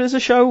make of it as a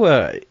show?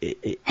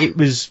 It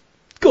was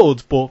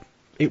good, but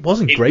it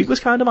wasn't great, was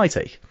kind of my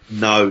take.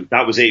 No,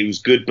 that was it. It was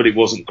good, but it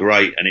wasn't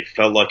great, and it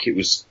felt like it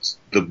was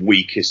the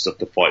weakest of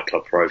the Fight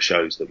Club Pro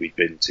shows that we've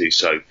been to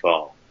so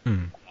far.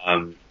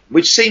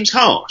 Which seems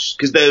harsh,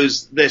 because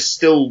there's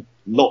still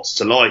lots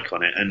to like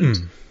on it,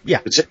 and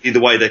particularly the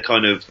way they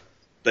kind of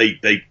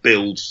they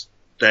build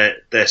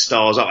their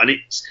stars up, and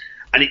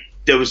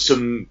there was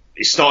some.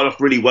 It started off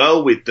really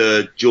well with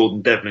the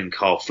Jordan Devlin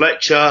Carl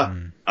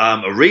Fletcher,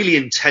 a really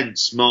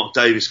intense Mark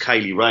Davis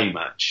Kaylee Ray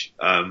match,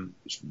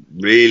 which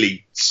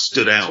really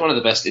stood out. It's one of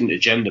the best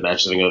intergender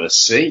matches I've ever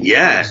seen.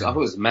 Yeah, I thought it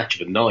was the match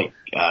of the night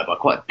by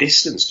quite a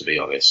distance, to be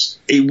honest.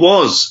 It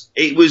was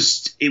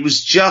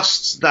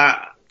just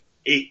that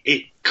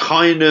it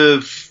kind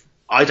of,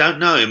 I don't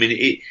know. I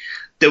mean,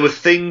 there were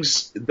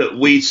things that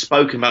we'd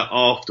spoken about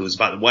afterwards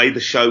about the way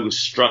the show was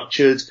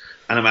structured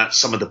and about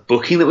some of the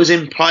booking that was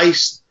in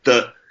place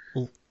that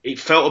it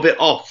felt a bit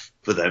off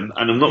for them,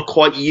 and I'm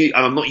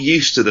not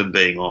used to them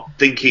being off.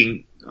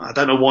 Thinking, I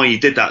don't know why you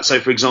did that. So,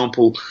 for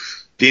example,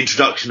 the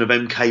introduction of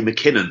MK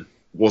McKinnon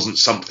wasn't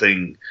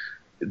something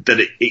that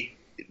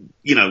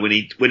when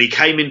he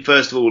came in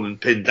first of all and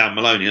pinned Dan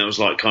Maloney, that was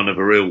like kind of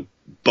a real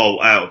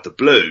bolt out of the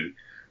blue.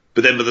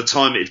 But then by the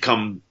time it had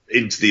come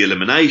into the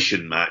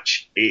elimination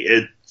match,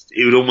 it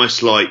would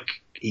almost like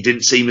he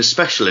didn't seem as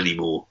special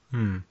anymore.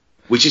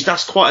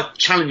 That's quite a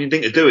challenging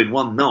thing to do in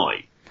one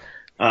night.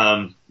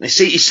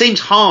 It seems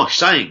harsh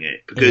saying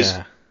it, because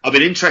I've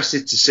been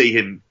interested to see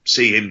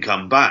him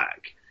come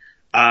back.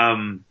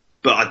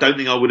 But I don't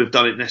think I would have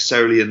done it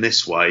necessarily in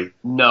this way.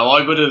 No,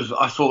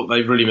 I thought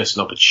they really missed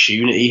an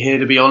opportunity here,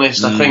 to be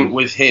honest. I think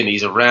with him,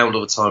 he's around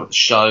all the time at the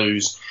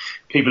shows.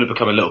 people have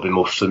become a little bit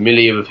more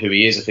familiar with who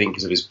he is, I think,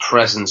 because of his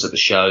presence at the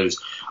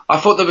shows. I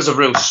thought there was a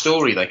real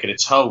story they could have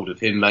told of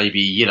him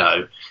maybe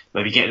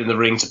getting in the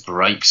ring to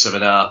break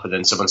something up and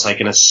then someone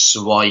taking a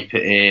swipe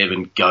at him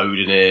and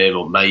goading him,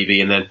 or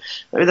maybe there'd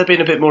been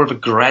a bit more of a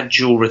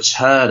gradual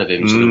return of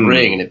him to the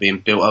ring and it being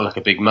built up like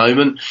a big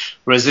moment.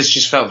 Whereas this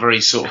just felt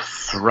very sort of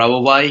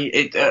throwaway.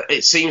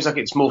 It seems like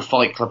it's more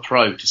Fight Club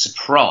Pro to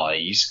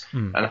surprise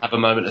and have a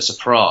moment of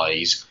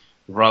surprise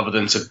rather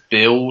than to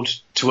build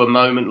to a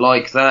moment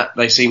like that.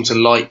 They seem to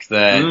like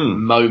their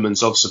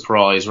moments of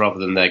surprise rather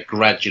than their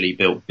gradually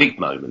built big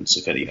moments,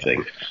 if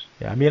anything.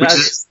 Yeah, I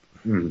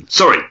mean,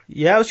 sorry.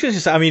 Yeah, I was just going to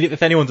say, I mean,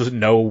 if anyone doesn't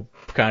know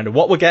kind of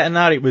what we're getting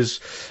at, it was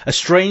a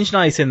strange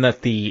night in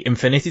that the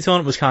Infinity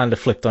Tournament was kind of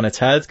flipped on its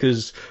head,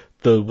 because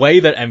the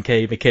way that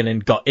MK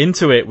McKinnon got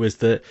into it was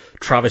that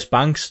Travis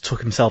Banks took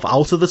himself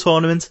out of the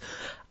tournament.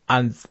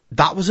 And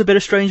that was a bit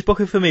of strange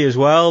booking for me as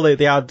well. They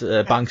had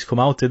Banks come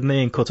out, didn't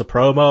they, and cut a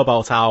promo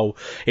about how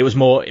it was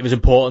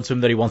important to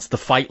him that he wanted to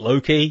fight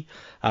Loki,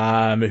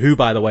 who,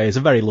 by the way, is a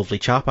very lovely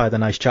chap. I had a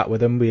nice chat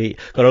with him. We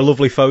got a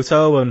lovely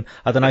photo and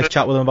had a nice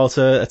chat with him about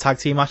a tag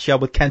team match he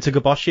had with Kenta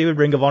Kobashi with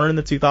Ring of Honor in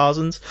the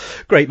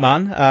 2000s. Great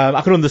man.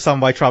 I can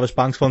understand why Travis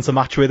Banks wants a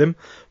match with him,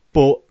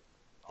 but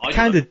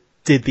kind of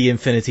did the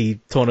Infinity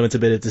Tournament a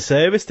bit of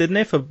disservice, didn't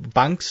it, for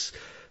Banks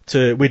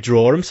to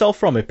withdraw himself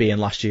from it being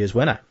last year's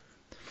winner.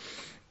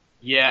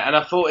 Yeah, and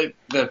I thought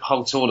the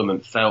whole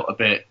tournament felt a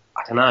bit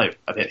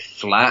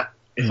flat,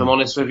 if I'm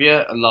honest with you.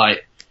 And I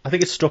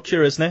think it's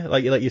structure, isn't it?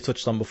 Like you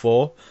touched on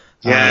before.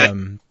 Yeah.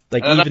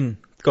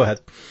 Go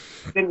ahead.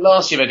 I think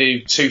last year they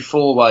did 2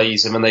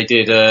 4-ways, and when they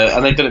did,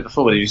 and they've done it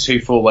before, they did 2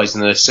 4-ways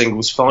in the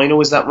singles final.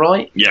 Is that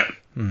right? Yeah.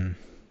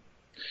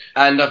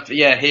 And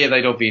here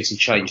they'd obviously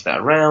changed that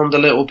around a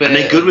little bit. And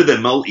they're good with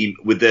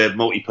their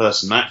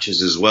multi-person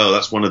matches as well.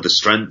 That's one of the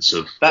strengths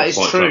of that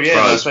is true. Yeah,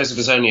 I suppose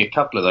there's only a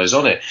couple of those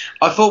on it.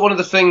 I thought one of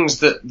the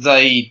things that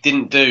they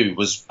didn't do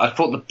was I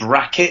thought the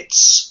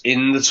brackets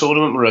in the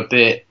tournament were a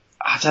bit.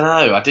 I don't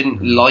know. I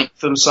didn't like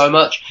them so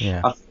much.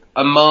 Yeah.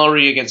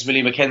 Amari against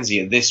Millie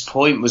McKenzie at this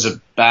point was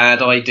a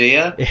bad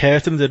idea. It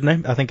hurt him, didn't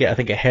it? I think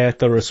it hurt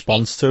the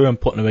response to him,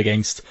 putting him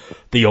against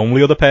the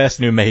only other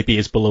person who may be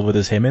as beloved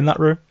as him in that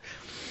room.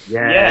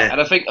 Yeah, and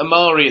I think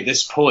Amari at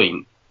this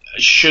point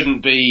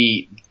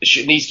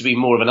needs to be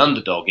more of an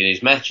underdog in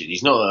his matches.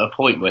 He's not at a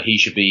point where he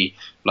should be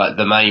like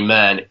the main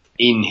man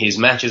in his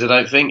matches, I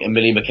don't think, and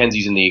Millie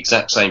McKenzie's in the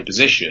exact same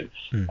position.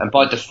 And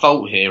by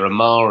default here,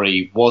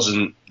 Amari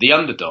wasn't the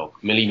underdog.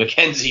 Millie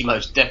McKenzie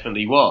most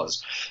definitely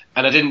was.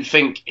 And I didn't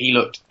think he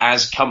looked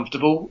as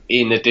comfortable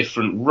in a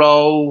different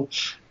role.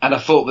 And I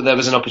thought that there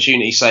was an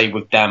opportunity, say,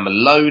 with Dan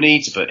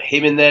Maloney to put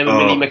him in there with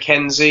Millie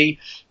McKenzie,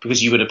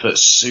 because you would have put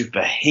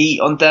super heat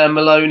on Dan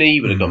Maloney.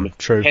 You would have got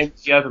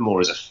McKenzie over more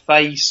as a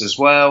face as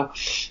well.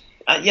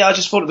 I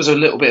just thought it was a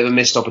little bit of a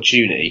missed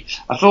opportunity.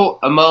 I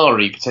thought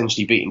Amari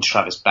potentially beating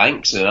Travis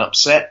Banks in an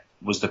upset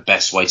was the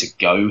best way to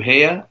go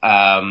here.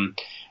 And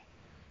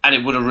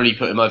it would have really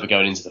put him over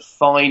going into the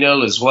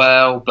final as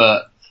well.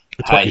 But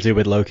it's what you do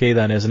with Loki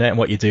then, isn't it? And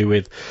what you do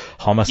with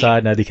Homicide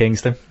and Eddie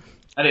Kingston.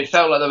 And it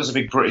felt like there was a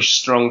big British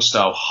strong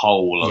style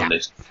hole on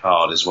this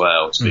card as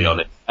well, to be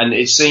honest. And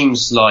it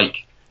seems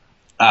like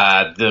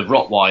the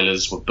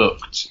Rottweilers were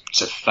booked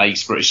to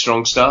face British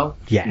strong style.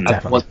 Yeah,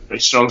 definitely. Once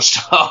British strong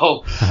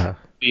style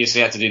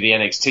obviously had to do the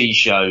NXT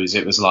shows,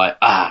 it was like,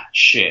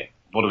 shit,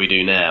 what do we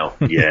do now?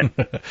 Yeah.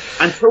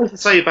 And to also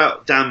say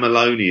about Dan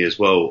Maloney as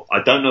well,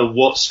 I don't know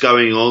what's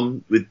going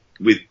on with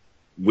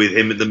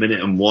him at the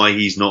minute and why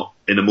he's not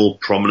in a more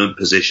prominent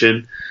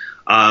position.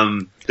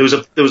 There was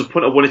a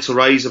point I wanted to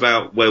raise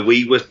about where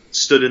we were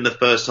stood in the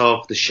first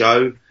half of the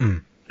show,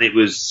 and it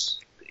was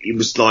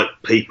like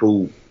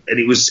people, and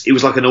it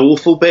was like an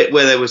awful bit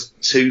where there was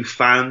 2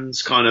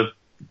 fans kind of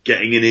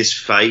getting in his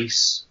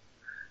face,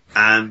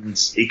 and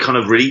it kind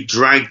of really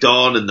dragged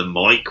on, and the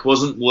mic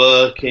wasn't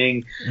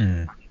working.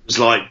 It was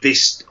like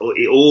this.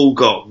 It all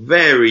got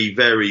very,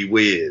 very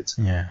weird.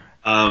 Yeah.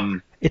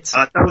 I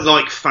don't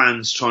like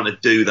fans trying to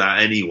do that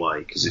anyway,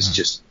 because it's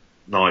just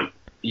like.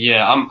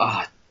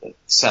 Yeah, it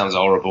sounds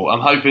horrible. I'm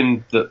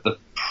hoping that the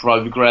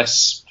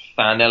Progress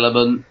fan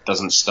element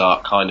doesn't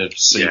start kind of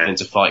seeping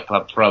into Fight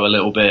Club Pro a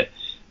little bit,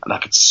 and I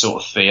could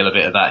sort of feel a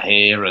bit of that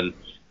here, and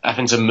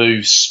having to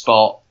move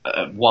spot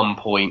at one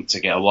point to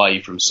get away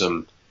from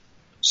some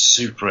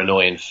super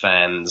annoying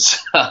fans.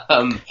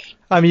 I mean,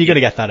 you're going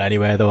to get that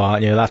anyway, though,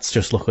 aren't you? That's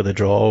just luck of the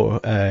draw,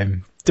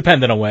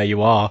 depending on where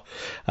you are.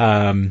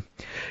 I mean,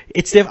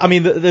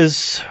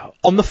 there's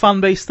on the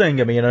fan base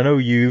thing. I mean, I know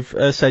you've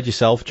said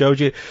yourself,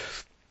 Joji.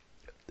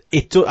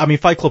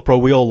 Fight Club Pro,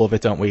 we all love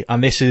it, don't we?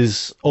 And this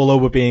is, although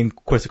we're being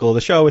critical of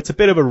the show, it's a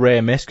bit of a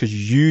rare miss, because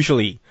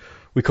usually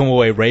we come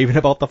away raving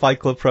about the Fight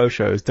Club Pro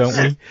shows, don't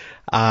we?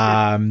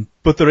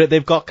 But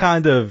they've got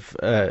kind of,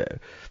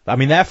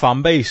 their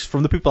fan base,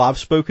 from the people I've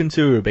spoken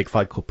to, are big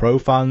Fight Club Pro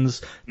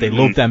fans. They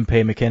loved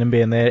MP McKinnon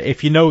being there.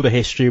 If you know the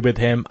history with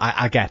him,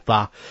 I get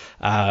that.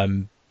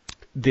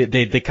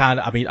 They kind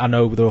of, I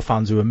know there were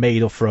fans who were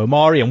made up for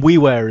Omari, and we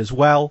were as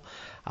well.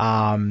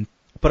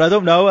 But I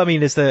don't know. I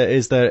mean, are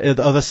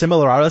there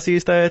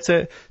similarities there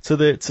to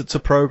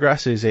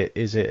Progress? Is it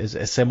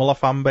a similar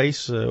fan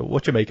base?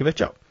 What do you make of it,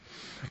 Joe?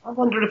 I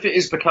wonder if it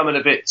is becoming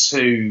a bit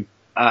too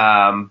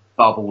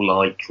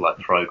bubble-like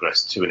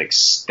Progress to an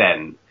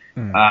extent.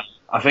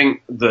 I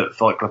think that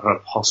Fight Club are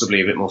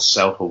possibly a bit more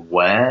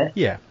self-aware.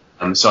 Yeah.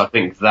 So I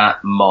think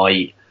that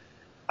might,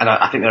 and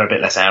I think they're a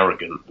bit less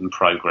arrogant than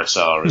Progress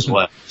are as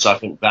well. So I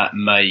think that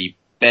may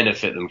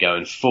benefit them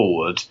going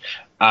forward.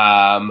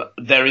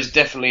 There is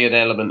definitely an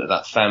element of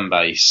that fan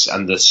base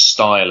and the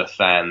style of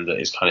fan that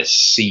is kind of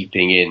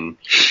seeping in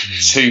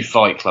to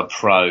Fight Club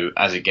Pro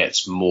as it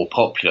gets more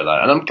popular,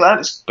 though. And I'm glad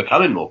it's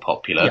becoming more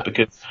popular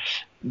because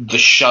the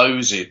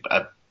shows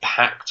are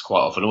packed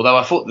quite often. Although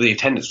I thought the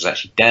attendance was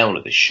actually down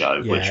at this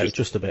show, which was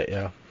just a bit,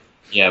 which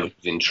was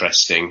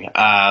interesting.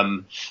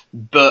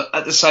 But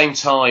at the same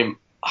time,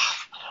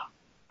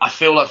 I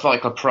feel like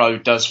Fight Club Pro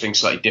does things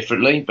slightly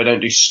differently. They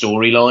don't do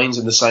storylines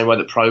in the same way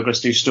that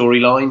Progress do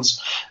storylines.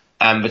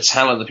 And the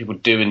talent that people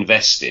do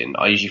invest in,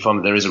 I usually find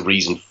that there is a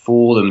reason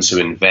for them to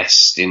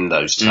invest in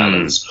those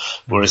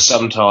talents. Whereas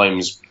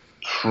sometimes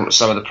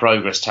some of the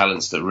Progress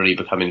talents that really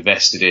become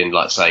invested in,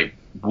 like, say,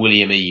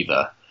 William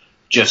Eva,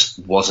 just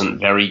wasn't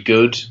very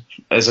good,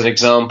 as an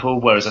example.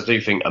 Whereas I do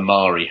think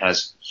Amari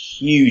has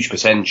huge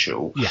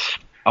potential. Yeah.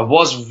 I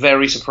was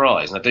very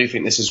surprised, and I do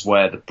think this is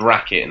where the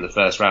bracket in the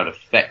first round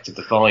affected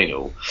the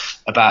final,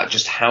 about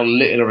just how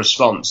little a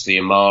response the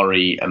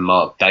Amari and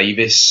Mark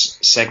Davis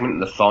segment in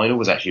the final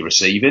was actually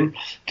receiving.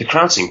 The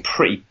crowd seemed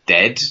pretty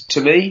dead to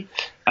me,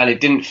 and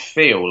it didn't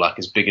feel like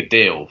as big a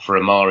deal for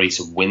Amari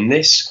to win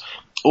this.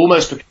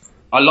 Almost because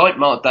I like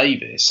Mark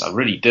Davis, I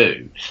really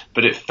do,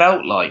 but it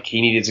felt like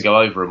he needed to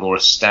go over a more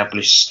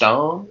established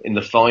star in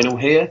the final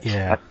here.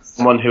 Yeah.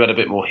 Someone who had a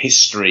bit more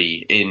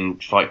history in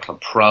Fight Club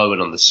Pro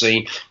and on the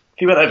scene. If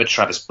he went over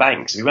Travis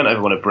Banks, if he went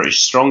over one of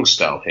British Strong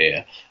Style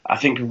here, I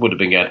think it would have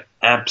been going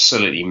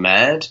absolutely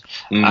mad.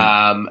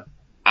 And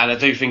I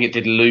do think it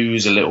did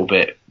lose a little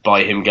bit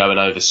by him going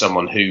over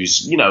someone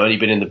who's, only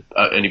been in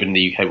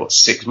the UK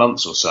 6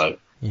 months or so.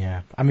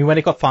 Yeah, I mean, when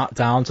it got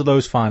down to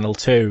those final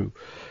two,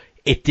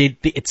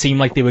 it seemed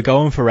like they were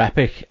going for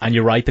epic, and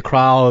you're right, the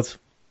crowd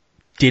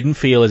didn't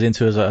feel as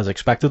into as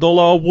expected,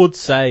 although I would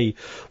say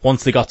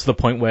once they got to the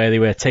point where they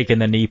were taking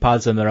their knee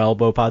pads and their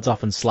elbow pads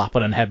off and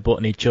slapping and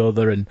headbutting each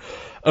other, and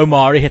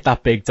Omari hit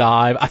that big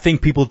dive, I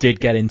think people did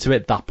get into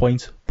it at that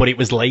point, but it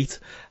was late,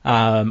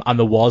 and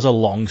there was a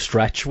long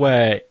stretch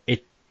where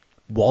it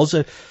was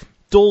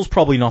dull's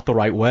probably not the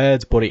right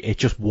word, but it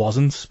just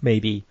wasn't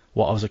maybe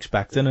what I was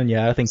expecting. And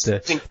I think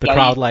the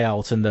crowd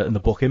layout and the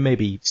booking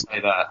maybe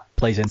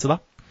plays into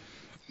that.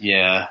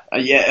 Yeah,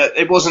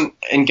 it wasn't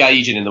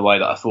engaging in the way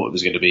that I thought it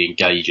was going to be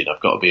engaging, I've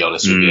got to be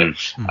honest with you.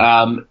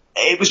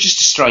 It was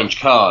just a strange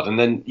card, and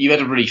then you had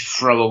a really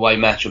throwaway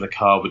match on the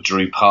card with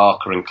Drew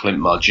Parker and Clint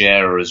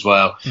Margera as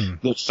well.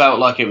 It felt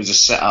like it was a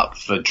setup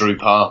for Drew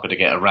Parker to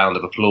get a round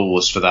of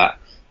applause for that,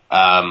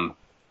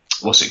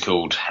 what's it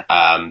called,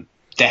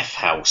 Death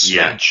House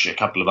match a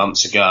couple of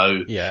months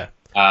ago. Yeah.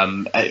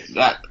 And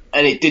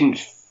it didn't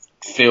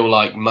feel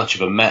like much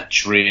of a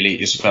match, really. It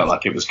just felt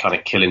like it was kind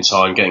of killing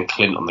time, getting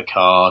Clint on the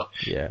card,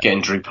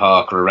 getting Drew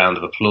Parker a round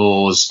of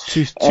applause.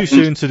 Too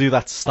soon to do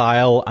that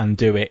style and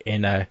do it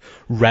in a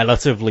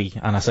relatively,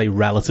 and I say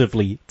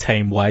relatively,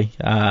 tame way,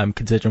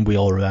 considering we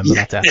all remember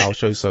that Death House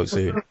show so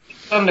soon.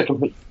 A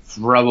complete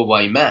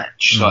throwaway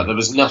match. Like, there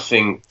was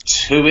nothing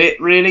to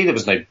it, really. There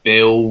was no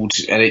build,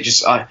 and it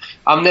just,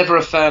 I'm never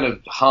a fan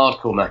of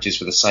hardcore matches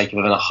for the sake of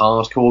having a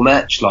hardcore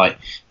match. Like,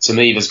 to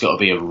me, there's got to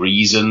be a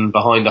reason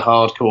behind a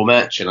hardcore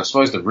match, and I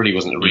suppose there really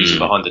wasn't a reason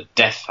behind the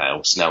Death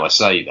House, now I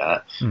say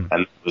that, and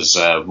it was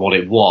what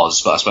it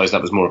was, but I suppose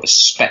that was more of a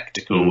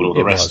spectacle, or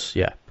the rest.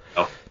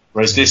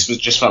 Whereas this was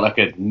just felt like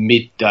a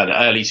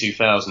early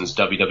 2000s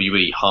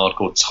WWE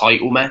hardcore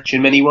title match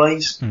in many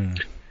ways.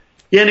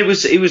 Yeah, and it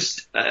was,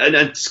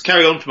 and to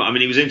carry on from it, I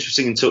mean, it was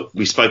interesting until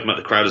we spoke about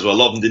the crowd as well. A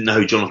lot of them didn't know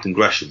who Jonathan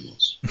Gresham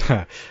was.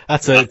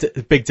 That's a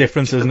big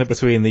difference, isn't it,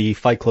 between the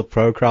Fight Club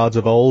Pro crowds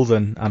of old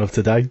and of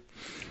today?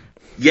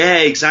 Yeah,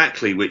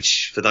 exactly,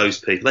 which, for those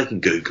people, they can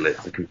Google it,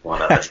 they can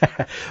find out.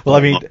 Well,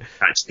 I mean,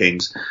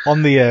 Kings.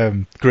 On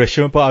the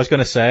Grisham, but I was going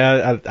to say,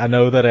 I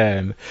know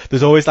that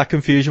there's always that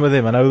confusion with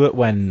him. I know that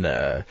when,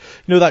 that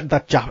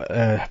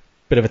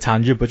bit of a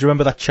tangent, but do you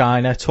remember that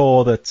China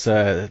tour that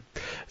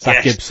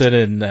Zach Gibson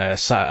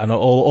and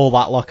all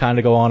that lot kind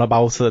of go on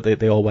about, that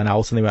they all went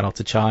out and they went out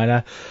to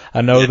China?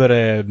 I know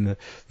that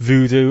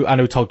Voodoo, I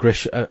know Jonathan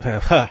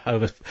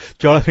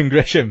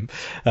Grisham,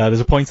 there's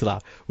a point to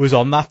that, was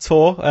on that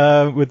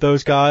tour with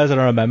those guys, and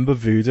I remember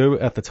Voodoo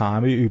at the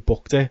time who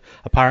booked it.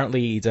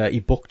 Apparently he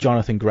booked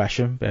Jonathan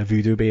Gresham,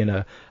 Voodoo being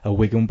a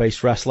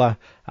Wigan-based wrestler,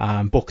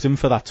 booked him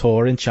for that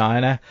tour in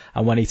China,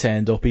 and when he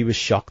turned up he was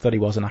shocked that he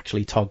wasn't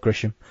actually Todd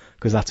Grisham,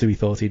 because that's who he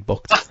thought he'd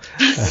booked.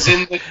 It's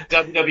in the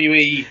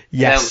WWE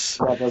Yes.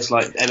 does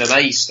like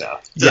MMA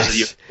stuff.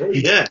 Yes.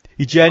 Yeah.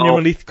 He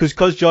genuinely,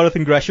 because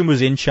Jonathan Gresham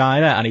was in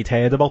China and he'd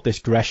heard about this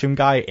Gresham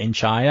guy in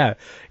China,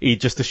 he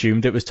just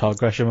assumed it was Todd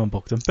Gresham and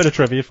booked him. Bit of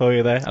trivia for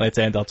you there, and it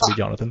turned out to be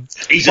Jonathan.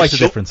 He's Quite a a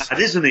short difference.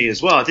 lad, isn't he,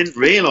 as well? I didn't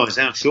realise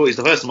how short he is.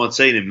 The first time I'd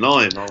seen him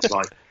live, I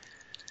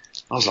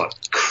was like,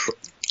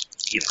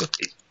 it's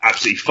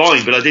absolutely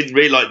fine, but I didn't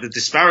realise the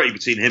disparity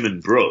between him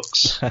and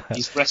Brooks.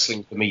 He's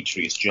wrestling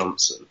Demetrius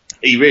Johnson.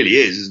 He really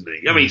is, isn't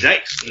he? I mean, he's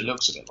excellent. He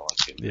looks a bit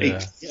like him.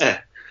 Yeah.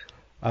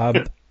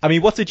 Yeah. I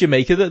mean, what did you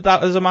make of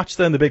that as a match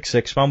then, the Big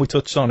Six Man? We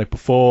touched on it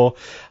before.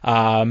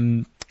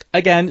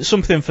 Again,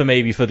 something for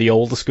the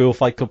older school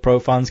Fight Club Pro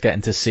fans,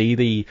 getting to see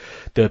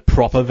the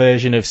proper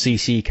version of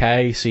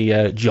CCK,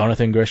 see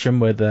Jonathan Gresham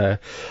with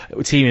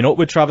teaming up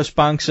with Travis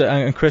Banks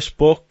and Chris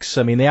Brooks.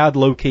 I mean, they had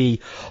low-key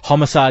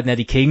Homicide and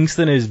Eddie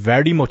Kingston as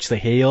very much the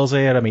heels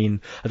here. I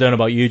mean, I don't know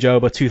about you, Joe,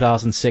 but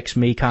 2006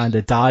 me kind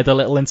of died a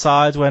little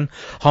inside when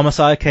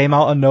Homicide came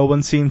out and no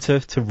one seemed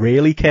to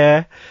really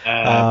care.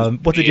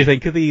 What did you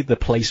think of the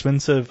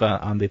placement of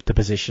and the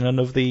positioning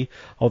of the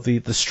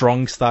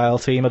strong style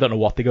team? I don't know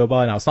what they go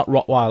by now. It's not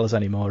Rottweilers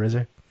anymore, is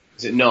it?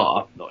 Is it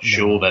not? I'm not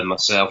sure then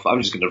myself.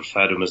 I'm just going to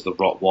refer to them as the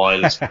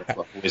Rottweilers. I've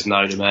always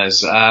known them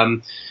as.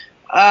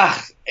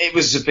 It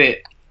was a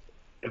bit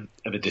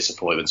of a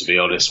disappointment, to be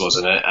honest,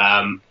 wasn't it?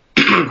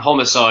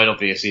 Homicide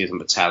obviously isn't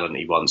the talent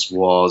he once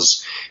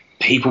was.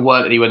 People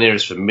weren't anywhere near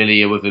as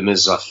familiar with him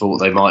as I thought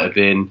they might have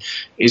been.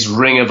 His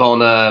Ring of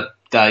Honor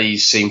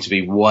days seem to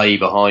be way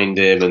behind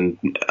him,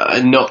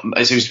 and not.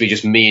 It seems to be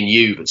just me and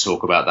you that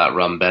talk about that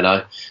run,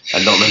 Benno,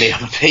 and not many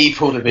other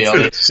people, to be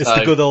honest. It's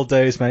the good old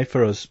days, mate,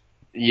 for us.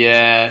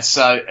 Yeah,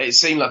 so it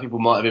seemed like people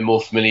might have been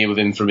more familiar with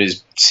him from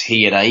his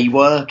TNA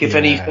work, if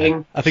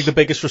anything. I think the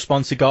biggest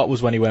response he got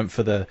was when he went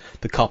for the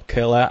cop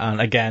killer, and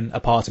again, a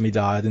part of me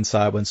died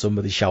inside when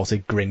somebody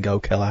shouted "Gringo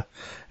Killer."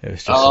 It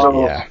was just,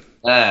 yeah.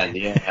 Man,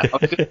 yeah. I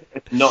could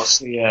not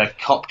see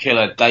Cop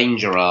Killer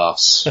Danger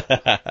Ass.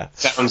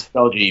 Sounds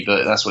dodgy,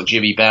 but that's what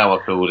Jimmy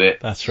Bauer called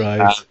it. That's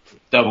right.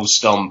 Double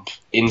stomp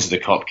into the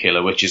Cop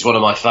Killer, which is one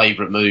of my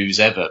favourite moves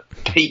ever.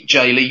 Pete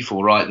J.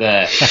 Lethal right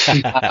there.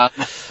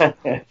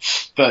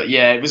 But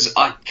yeah, it was.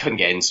 I couldn't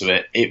get into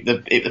it.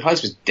 The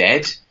place was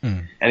dead,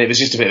 and it was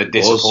just a bit of a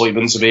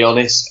disappointment, to be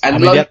honest. And I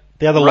mean,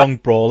 they had a long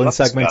brawling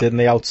segment, didn't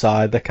they,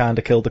 outside that kind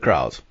of killed the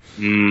crowd.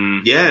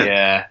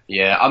 Yeah.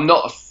 I'm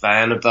not a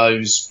fan of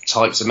those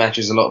types of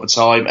matches a lot of the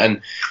time, and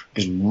it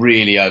was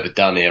really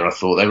overdone here. I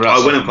thought they were.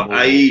 I went on for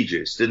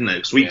ages, didn't it?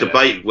 Because we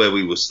debated where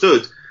we were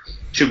stood.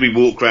 Should we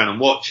walk around and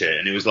watch it?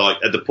 And it was like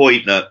at the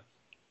point that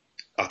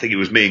I think it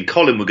was me and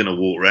Colin were going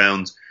to walk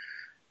around.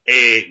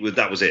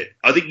 That was it.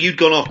 I think you'd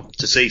gone off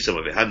to see some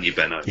of it, hadn't you,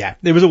 Benno? Yeah,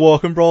 it was a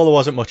walk and brawl. There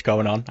wasn't much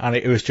going on, and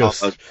it was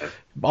just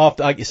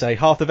after, like you say,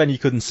 half the venue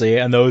couldn't see it,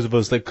 and those of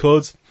us that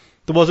could,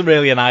 there wasn't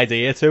really an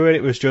idea to it.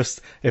 It was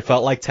just, it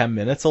felt like 10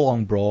 minutes a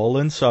long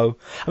brawling. So,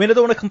 I mean, I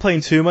don't want to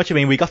complain too much. I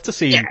mean, we got to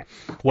see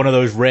one of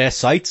those rare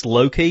sights,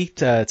 Loki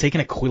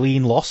taking a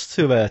clean loss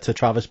to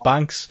Travis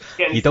Banks.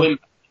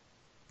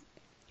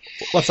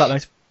 What's that,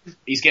 mate?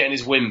 He's getting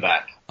his win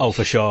back. Oh,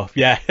 for sure.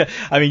 Yeah.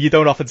 I mean, you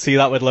don't often see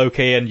that with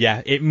Loki, and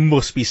yeah, it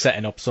must be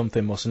setting up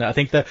something, mustn't it? I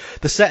think the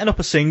setting up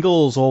of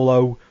singles,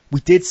 although we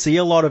did see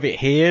a lot of it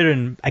here,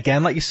 and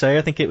again, like you say,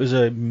 I think it was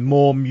a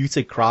more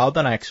muted crowd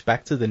than I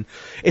expected, and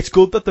it's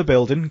good that they're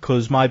building,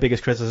 because my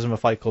biggest criticism of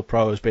Fight Club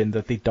Pro has been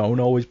that they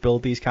don't always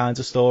build these kinds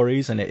of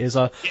stories, and it is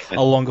a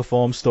longer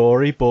form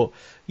story, but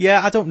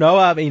yeah, I don't know.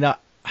 I mean,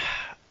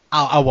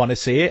 I want to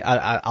see it.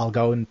 I'll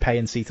go and pay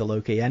and see to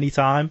Loki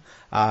anytime.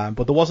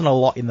 But there wasn't a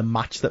lot in the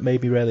match that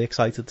made me really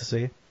excited to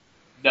see it.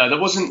 No, there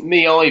wasn't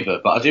me either,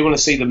 but I do want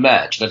to see the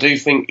match. And I do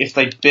think if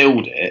they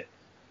build it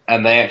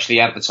and they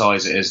actually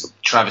advertise it as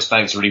Travis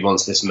Banks really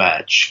wants this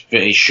match,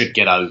 that he should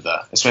get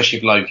over, especially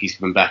if Loki's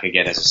coming back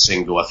again as a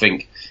single. I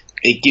think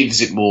it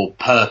gives it more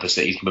purpose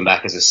that he's coming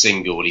back as a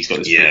single and he's got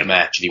this big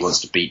match and he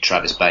wants to beat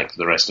Travis Banks for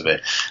the rest of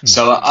it.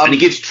 So and he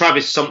gives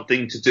Travis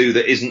something to do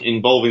that isn't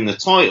involving the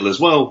title as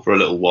well for a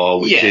little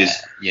while, which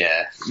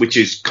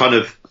is kind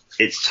of,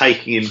 it's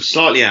taking him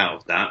slightly out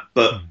of that,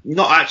 but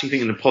not actually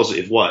thinking in a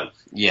positive way.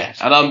 Yeah,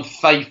 and I'm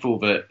faithful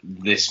that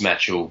this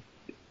match will.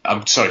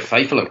 I'm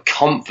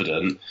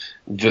confident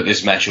that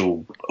this match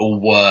will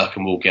work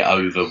and will get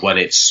over when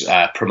it's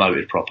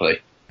promoted properly.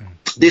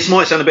 This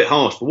might sound a bit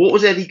harsh, but what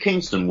was Eddie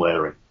Kingston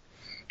wearing?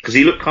 Because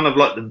he looked kind of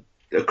like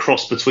a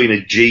cross between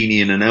a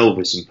genie and an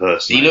Elvis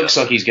impersonator. He looks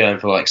like he's going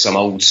for like some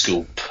old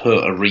school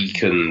Puerto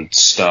Rican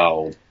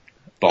style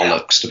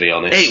bollocks, to be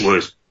honest. It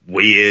was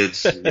weird.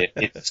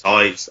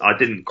 I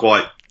didn't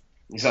quite.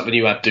 Is that the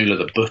new Abdullah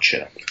the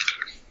Butcher?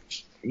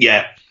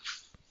 Yeah,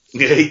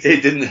 he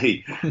did, didn't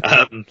he?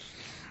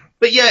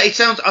 But yeah, it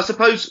sounds. I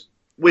suppose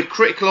we're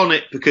critical on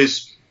it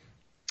because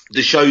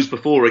the shows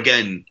before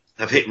again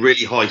have hit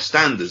really high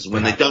standards.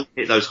 When they don't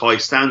hit those high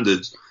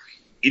standards,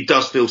 it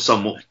does feel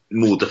somewhat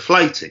more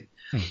deflating.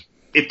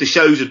 If the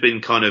shows had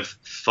been kind of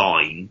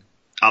fine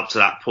up to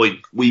that point,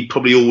 we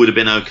probably all would have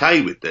been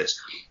okay with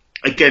this.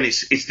 Again,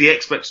 it's the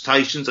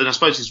expectations, and I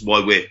suppose this is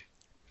why we're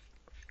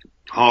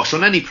harsh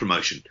on any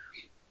promotion,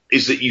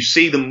 is that you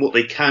see them what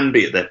they can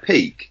be at their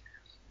peak.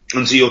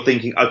 And so you're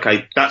thinking,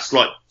 okay, that's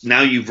like,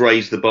 now you've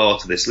raised the bar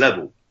to this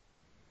level.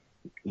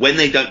 When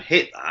they don't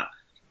hit that,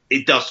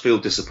 it does feel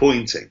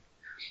disappointing.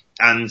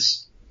 And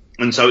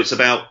so it's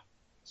about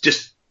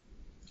just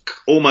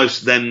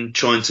almost them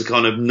trying to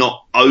kind of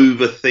not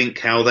overthink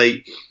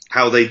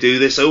how they do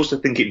this. I also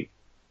think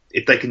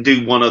if they can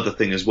do one other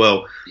thing as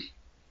well,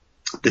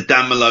 the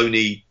Dan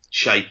Maloney,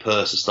 Shea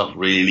Purser stuff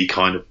really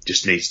kind of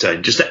just needs to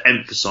end, just to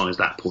emphasise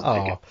that point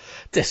again.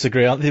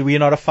 Disagree. Were you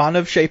not a fan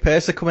of Shea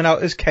Purser coming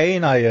out as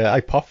Kane? I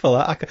pop for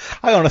that.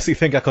 I honestly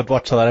think I could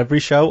watch that every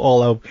show,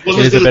 although it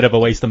is a bit of a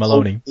waste of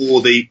Maloney.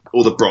 Or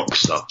the Brock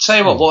stuff. Tell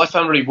you what I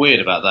found really weird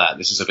about that,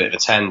 this is a bit of a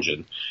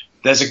tangent.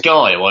 There's a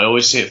guy who I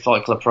always see at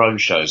Fight Club Pro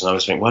shows, and I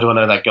always think, where do I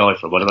know that guy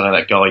from? Where do I know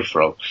that guy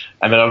from?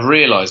 And then I've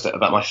realised that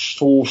about my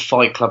fourth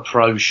Fight Club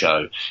Pro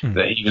show,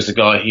 that he was the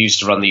guy who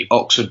used to run the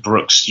Oxford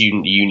Brookes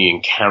Student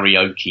Union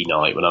karaoke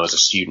night when I was a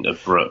student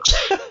at Brookes.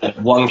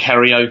 And one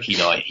karaoke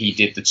night, he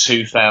did the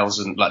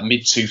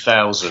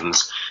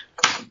mid-2000s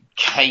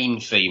Kane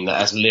theme that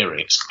has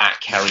lyrics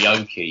at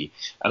karaoke,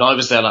 and I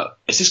was there like,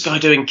 is this guy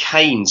doing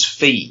Kane's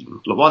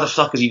theme? Like, why the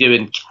fuck is he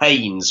doing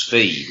Kane's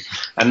theme?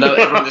 And no,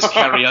 everyone at this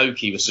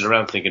karaoke was sitting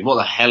around thinking, what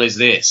the hell is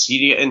this?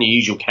 You get any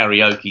usual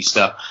karaoke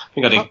stuff. I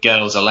think I did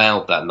Girls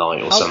Aloud that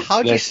night or something.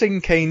 How do you sing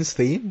Kane's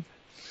theme?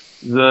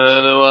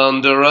 The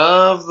wonder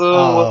of the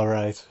Oh,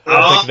 right.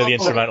 I'm thinking of the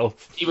instrumental.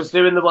 He was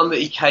doing the one that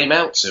he came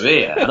out to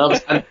here, and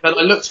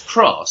I looked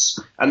across,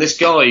 and this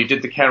guy who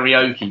did the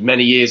karaoke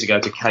many years ago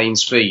to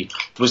Kane's theme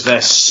was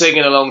there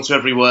singing along to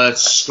every word,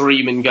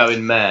 screaming,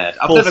 going mad.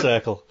 Full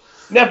circle.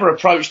 Never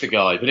approached the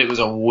guy, but it was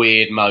a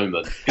weird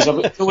moment,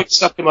 because it's always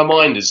stuck in my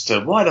mind as to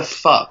why the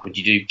fuck would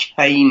you do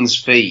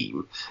Kane's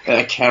theme at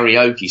a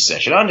karaoke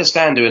session? I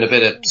understand doing a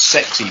bit of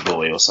Sexy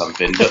Boy or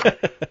something,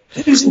 but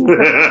this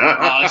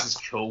is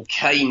cool.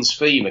 Kane's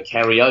theme at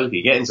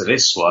karaoke. Get into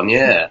this one,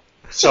 yeah.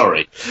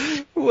 Sorry.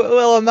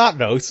 Well, on that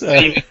note,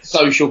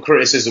 social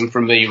criticism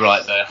from me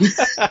right there.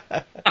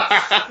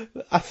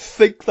 I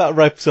think that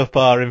wraps up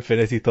our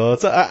Infinity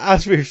Thoughts.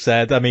 As we've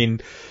said, I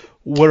mean,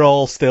 we're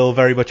all still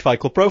very much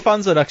Fight Club Pro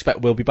fans, and I expect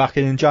we'll be back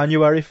in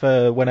January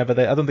for whenever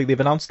I don't think they've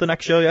announced the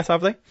next show yet,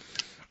 have they?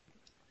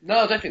 No,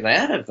 I don't think they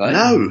have they?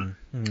 No.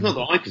 Not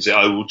that I can say.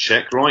 I will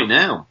check right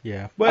now.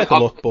 Yeah, worth a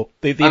look, but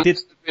they did.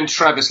 In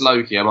Travis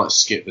Loki, I might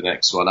skip the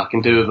next one. I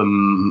can do with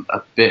them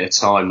a bit of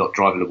time, not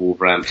driving to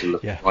Wolverhampton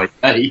the right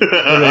day.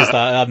 There is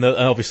that, and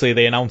obviously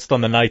they announced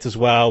on the night as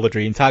well the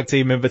Dream Tag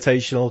Team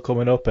Invitational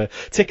coming up.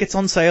 Tickets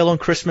on sale on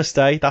Christmas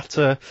Day. That's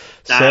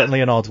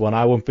certainly an odd one.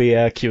 I won't be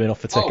queuing up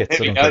for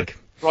tickets. I don't think.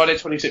 Friday,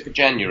 26th of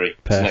January.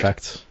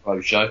 Perfect.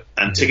 Pro show.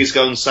 And tickets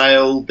go on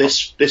sale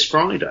this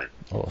Friday.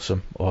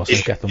 Awesome.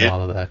 Get them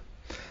out of there.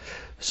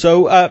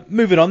 So,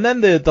 moving on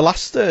then, the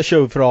last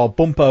show for our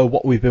bumper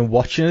What We've Been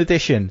Watching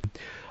edition.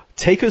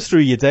 Take us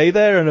through your day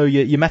there. I know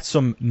you met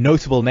some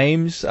notable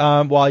names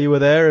while you were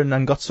there,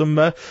 and got some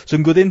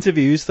good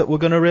interviews that we're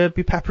going to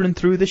be peppering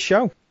through this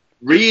show.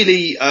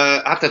 Really,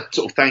 I have to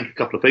sort of thank a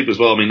couple of people as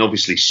well. I mean,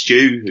 obviously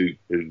Stu,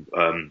 who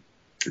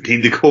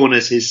Team the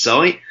Corner's his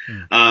site.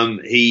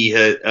 He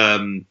had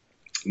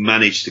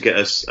managed to get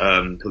us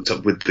hooked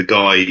up with the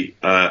guy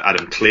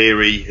Adam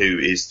Cleary, who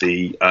is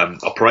the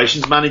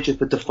operations manager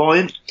for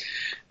Defiant,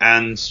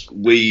 and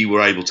we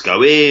were able to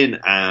go in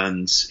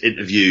and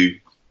interview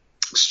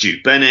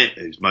Stu Bennett,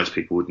 who most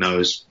people would know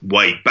as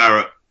Wade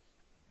Barrett,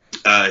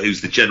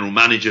 who's the general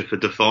manager for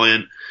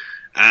Defiant,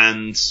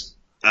 and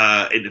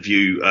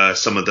interview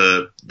some of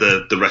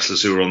the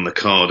wrestlers who are on the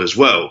card as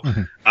well.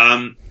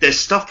 Mm-hmm. There's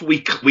stuff we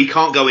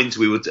can't go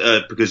into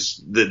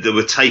because they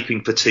were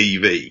taping for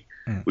TV,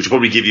 which will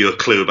probably give you a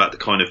clue about the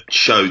kind of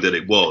show that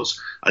it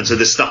was. And so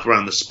there's stuff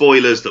around the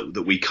spoilers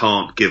that we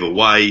can't give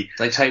away.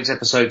 They taped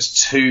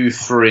episodes 2,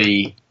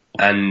 3,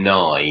 and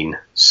 9,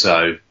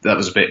 so that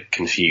was a bit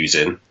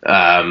confusing.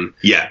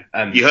 Yeah,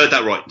 and you heard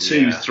that right.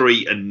 2,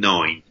 3, and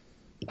 9.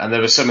 And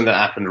there was something that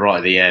happened right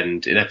at the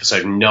end in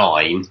episode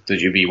 9 that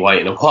you'd be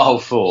waiting a while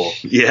for.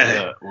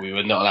 Yeah. We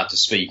were not allowed to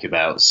speak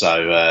about.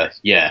 So,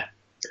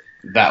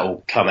 that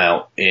will come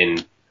out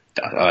in,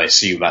 I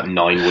assume, about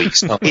 9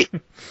 weeks'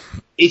 time.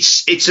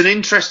 It's an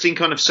interesting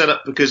kind of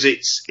setup because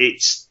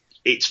it's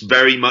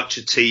very much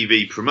a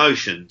TV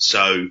promotion.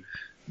 So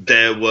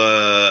there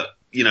were,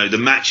 the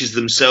matches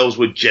themselves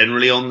were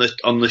generally on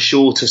the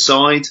shorter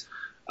side.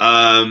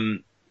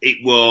 It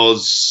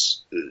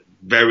was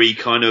very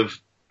kind of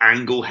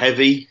angle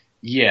heavy.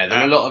 Yeah, there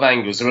were a lot of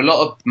angles. There were a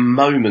lot of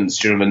moments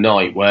during the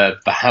night where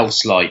the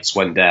house lights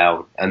went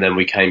down and then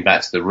we came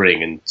back to the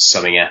ring and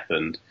something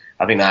happened.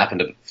 I think that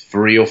happened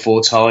 3 or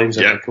 4 times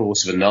over the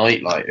course of the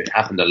night. Like, it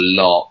happened a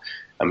lot.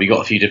 And we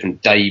got a few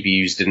different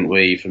debuts, didn't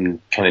we,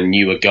 from kind of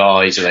newer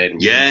guys that they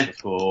hadn't used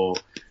before.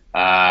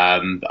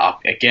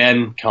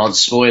 Again, can't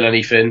spoil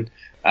anything.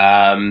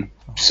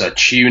 So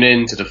tune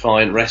in to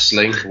Defiant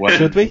Wrestling.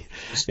 Should we?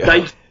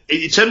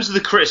 In terms of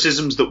the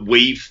criticisms that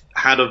we've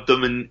had of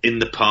them in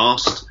the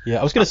past. Yeah,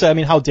 I was going to say, I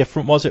mean, how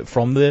different was it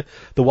from the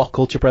What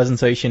Culture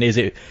presentation? Is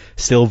it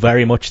still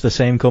very much the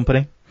same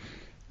company?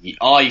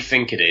 I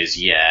think it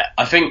is. Yeah,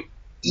 I think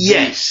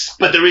yes,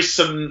 but there is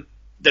some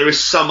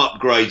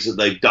upgrades that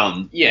they've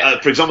done. Yeah.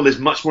 For example, there's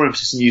much more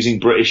emphasis on using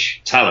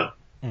British talent.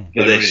 There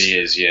really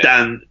is, yeah.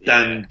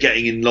 Than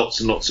getting in lots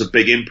and lots of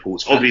big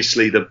imports.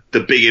 Obviously, the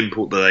big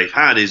import that they've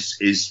had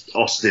is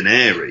Austin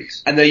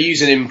Aries. And they're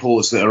using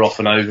imports that are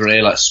often over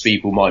here, like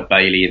Speeple, Mike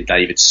Bailey, and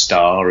David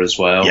Starr as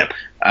well. Yep.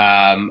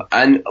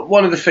 And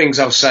one of the things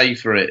I'll say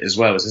for it as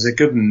well is there's a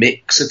good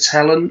mix of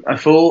talent, I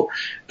thought.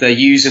 They're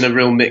using a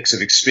real mix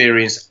of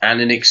experienced and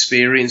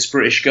inexperienced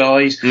British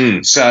guys.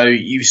 So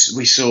we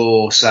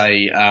saw,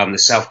 say, the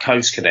South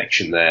Coast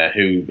connection there,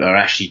 who are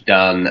Ashley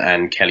Dunn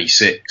and Kelly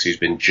Six, who's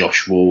been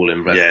Josh Wall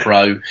in Rev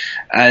Pro.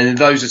 And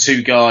those are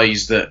two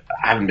guys that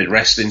haven't been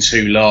wrestling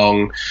too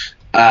long,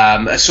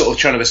 are sort of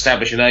trying to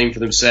establish a name for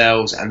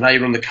themselves, and they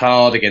were on the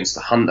card against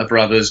the Hunter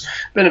brothers.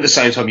 But at the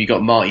same time, you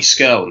got Marty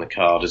Skrull on the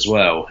card as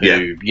well,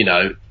 who, you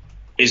know,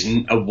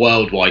 isn't a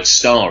worldwide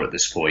star at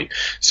this point.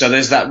 So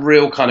there's that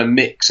real kind of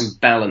mix and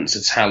balance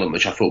of talent,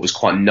 which I thought was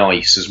quite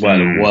nice as well,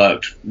 and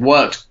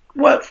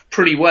worked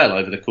pretty well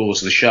over the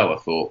course of the show, I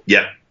thought.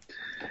 Yeah.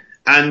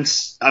 And,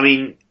 I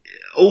mean,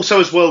 also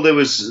as well,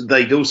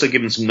 they'd also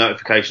given some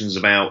notifications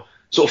about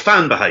sort of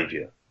fan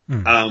behaviour,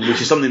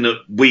 which is something that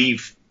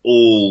we've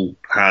all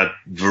had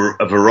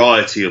a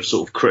variety of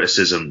sort of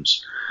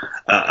criticisms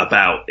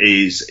about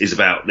is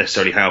about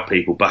necessarily how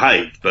people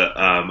behave, but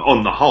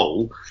on the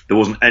whole, there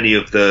wasn't any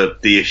of the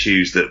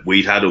issues that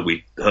we'd had or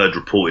we heard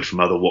reported from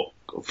other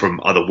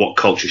What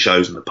Culture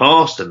shows in the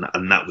past, and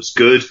that was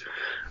good.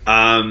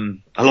 I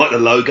like the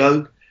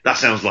logo. That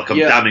sounds like I'm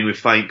damning with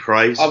faint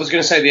praise. I was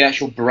going to say the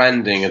actual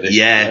branding of this,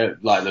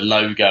 like the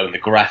logo and the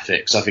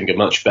graphics, I think are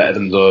much better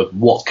than the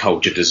What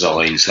Culture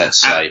designs, let's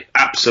say.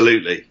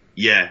 Absolutely,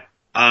 yeah.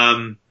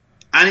 And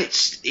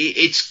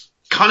it's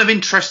kind of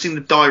interesting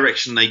the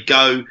direction they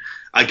go.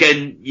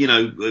 Again, you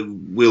know,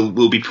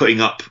 we'll be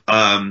putting up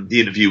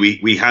the interview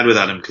we had with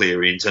Adam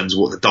Cleary in terms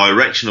of what the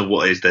direction of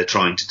what is they're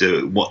trying to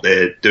do, what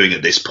they're doing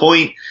at this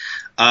point.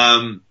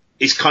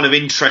 It's kind of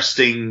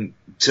interesting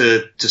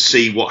to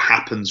see what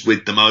happens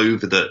with them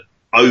over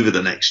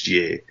the next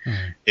year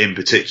in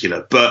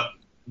particular. But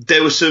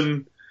there was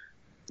some,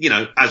 you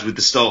know, as with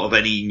the start of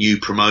any new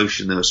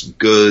promotion, there was some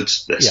good,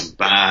 there's some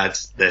bad,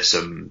 there's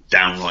some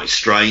downright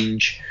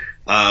strange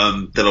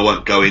that I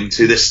won't go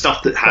into. There's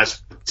stuff that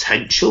has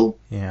potential.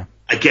 Yeah.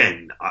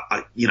 Again,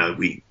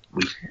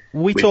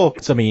 we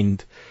talked. I mean,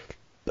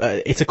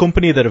 it's a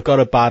company that have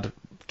got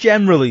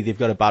generally they've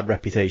got a bad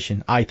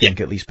reputation, I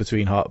think, at least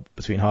between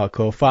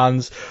hardcore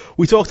fans.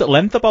 We talked at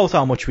length about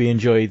how much we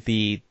enjoyed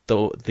the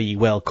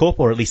World Cup,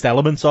 or at least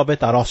elements of it.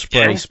 That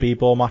Ospreay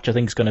Speedball match, I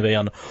think, is going to be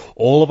on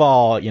all of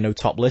our, you know,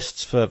 top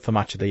lists for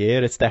match of the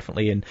year. It's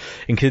definitely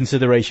in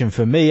consideration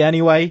for me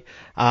anyway.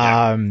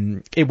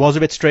 It was a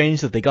bit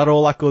strange that they got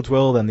all that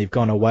goodwill, then they've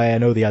gone away. I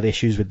know they had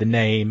issues with the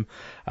name.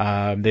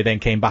 They then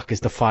came back as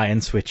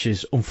Defiance, which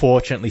is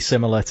unfortunately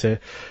similar to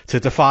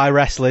Defy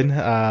Wrestling.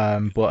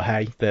 But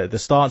hey, they're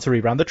starting to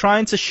rebrand. They're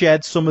trying to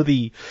shed some of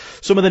the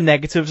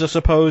negatives, I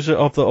suppose,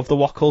 of the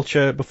What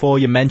Culture. Before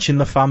you mentioned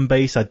the fan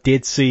base, I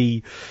did see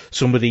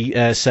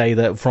somebody say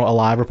that from a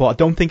live report. I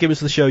don't think it was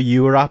the show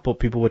you were at, but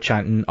people were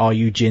chanting, "Are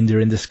you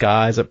Jinder in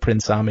disguise?" at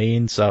Prince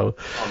Amin. So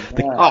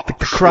the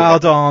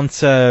crowd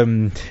aren't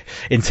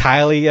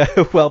entirely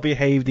well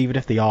behaved, even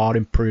if they are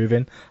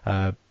improving.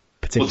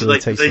 Particularly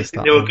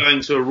they were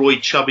going to a Roy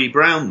Chubby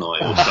Brown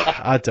night or something.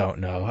 I don't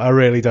know. I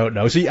really don't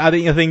know. So I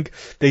think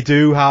they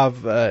do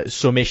have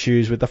some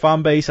issues with the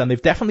fan base, and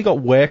they've definitely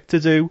got work to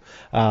do.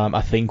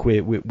 I think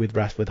with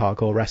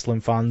hardcore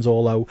wrestling fans,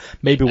 although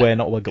maybe we're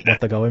not what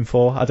they're going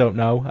for. I don't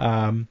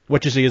know.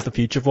 What do you see as the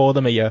future for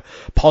them? Are you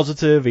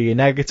positive? Are you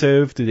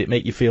negative? Did it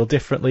make you feel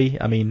differently?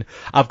 I mean,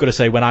 I've got to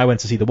say, when I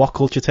went to see the What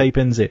Culture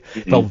tapings, it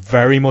felt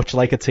very much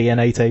like a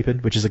TNA taping,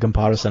 which is a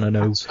comparison I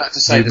know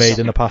you've made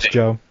in the past,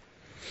 Joe.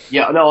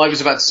 Yeah, no, I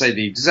was about to say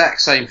the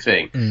exact same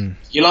thing.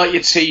 You like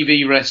your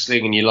TV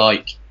wrestling and you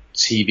like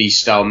TV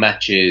style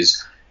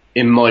matches,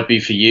 it might be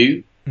for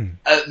you.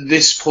 At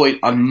this point,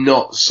 I'm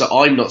not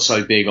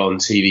so big on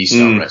TV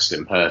style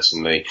wrestling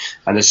personally,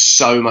 and there's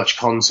so much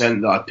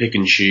content that I pick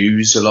and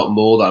choose a lot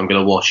more that I'm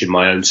going to watch in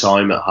my own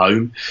time at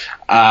home.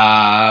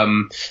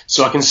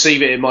 So I can see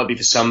that it might be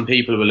for some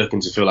people who are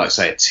looking to feel like,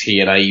 say, a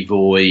TNA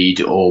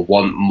void, or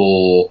want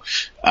more,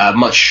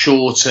 much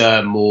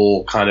shorter,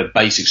 more kind of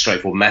basic,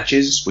 straightforward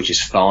matches, which is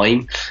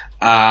fine.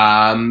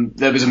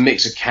 There was a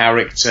mix of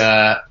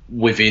character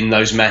within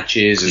those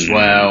matches as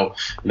well.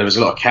 And there was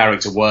a lot of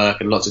character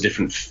work and lots of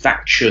different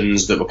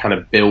factions that were kind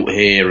of built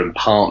here, and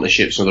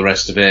partnerships and all the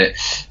rest of it.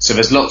 So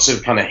there's lots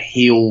of kind of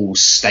heel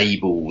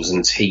stables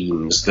and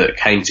teams that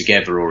came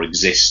together or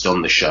exist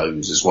on the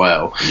shows as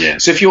well. Yeah.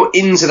 So if you're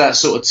into that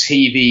sort of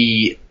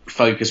TV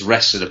focused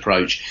wrestling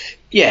approach,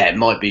 yeah, it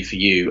might be for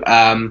you.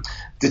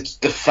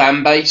 The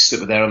fan base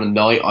that were there on the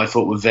night, I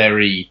thought were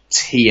very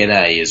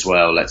TNA as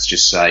well, let's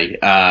just say.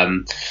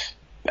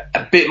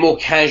 A bit more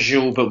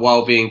casual, but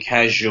while being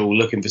casual,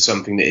 looking for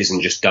something that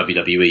isn't just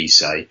WWE,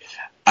 say.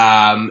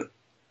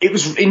 It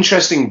was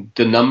interesting,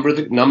 the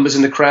numbers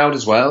in the crowd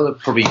as well.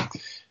 Probably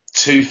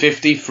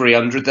 250,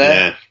 300 there,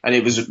 Yeah. and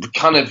it was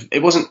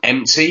it wasn't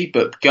empty,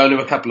 but going to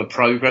a couple of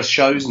Progress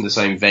shows in the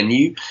same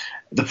venue,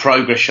 the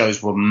Progress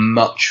shows were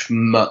much,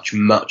 much,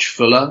 much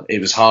fuller. It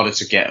was harder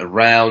to get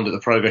around at the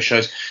Progress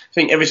shows. I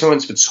think every time I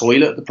went to the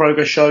toilet at the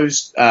Progress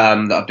shows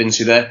that I've been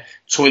to there,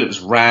 toilet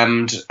was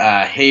rammed.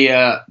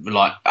 Here,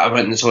 like, I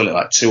went in the toilet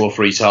like 2 or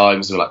 3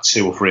 times. There were like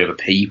 2 or 3 other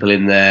people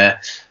in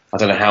there. I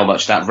don't know how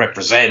much that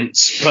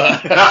represents,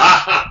 but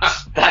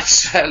that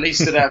certainly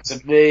stood out to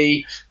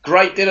me.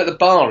 Great dinner at the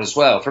bar as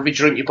well. For every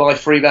drink you buy,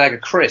 free bag of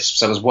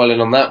crisps. I was well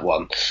in on that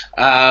one.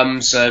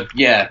 So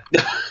yeah,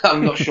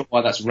 I'm not sure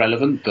why that's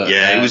relevant, but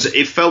Yeah,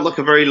 it felt like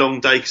a very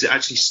long day because it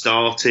actually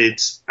started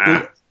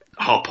at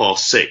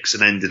 6:30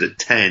 and ended at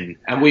 10.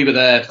 and we were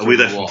there. And we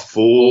were there from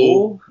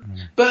 4.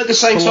 But at the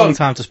same It's a long time,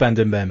 time to spend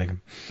in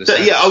Birmingham. So,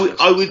 yeah,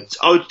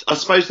 I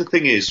suppose the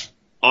thing is,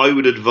 I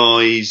would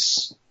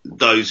advise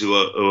those who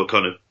are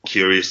kind of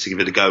curious to give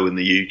it a go when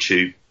the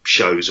YouTube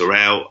shows are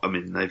out. I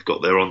mean, they've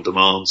got their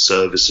on-demand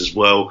service as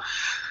well.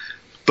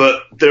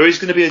 But there is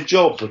going to be a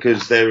job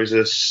because there is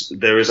a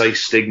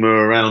stigma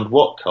around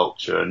what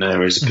culture and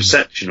there is a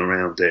perception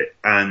around it.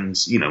 And,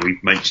 you know,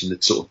 we've mentioned the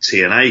sort of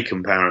TNA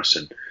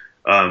comparison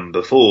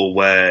before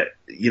where,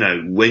 you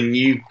know, when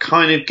you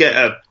kind of get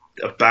a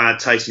bad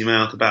taste in your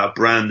mouth about a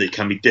brand that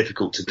can be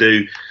difficult to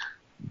do,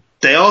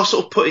 they are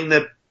sort of putting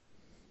their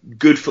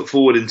good foot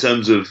forward in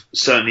terms of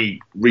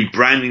certainly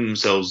rebranding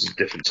themselves as a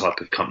different type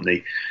of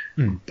company.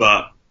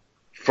 But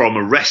from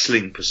a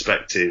wrestling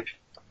perspective,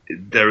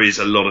 there is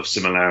a lot of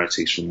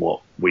similarities from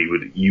what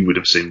you would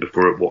have seen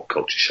before at What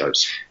Culture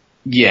shows.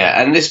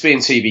 yeah, and this being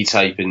TV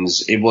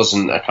tapings, it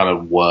wasn't a kind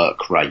of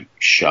work rate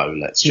show,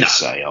 let's just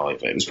say,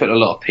 either. It was putting a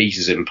lot of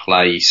pieces in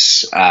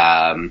place,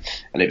 and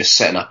it was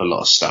setting up a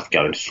lot of stuff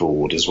going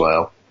forward as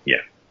well.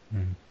 Yeah.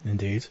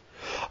 Indeed.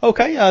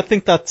 Okay, I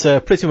think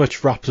that pretty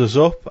much wraps us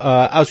up.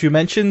 As we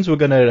mentioned, we're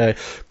going to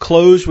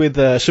close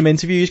with some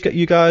interviews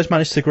you guys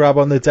managed to grab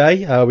on the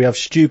day. We have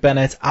Stu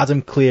Bennett,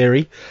 Adam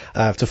Cleary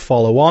to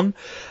follow on.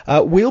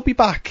 We'll be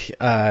back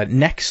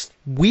next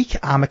week.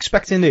 I'm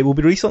expecting it will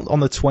be released on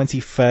the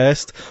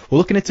 21st. We're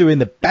looking at doing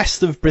the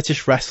best of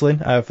British wrestling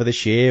for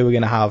this year.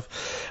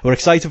 We're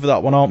excited for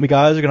that one, aren't we,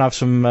 guys? We're going to have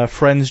some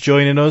friends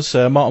joining us,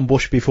 Martin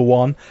Bushby for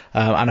one,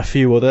 and a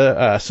few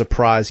other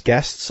surprise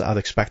guests I'd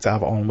expect to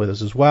have on with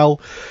us as well.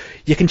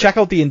 You can check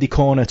out the Indie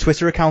Corner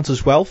Twitter account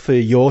as well for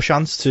your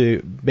chance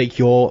to make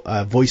your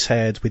voice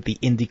heard with the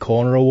Indie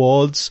Corner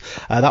Awards.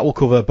 That will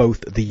cover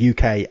both the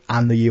UK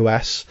and the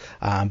US,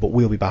 but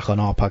we'll be back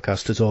on our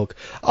podcast to talk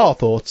our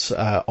thoughts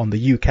on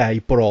the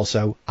UK, but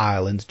also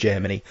Ireland,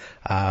 Germany,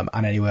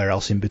 and anywhere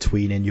else in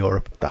between in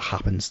Europe that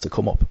happens to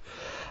come up.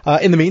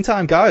 In the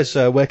meantime, guys,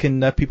 where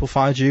can people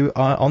find you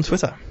on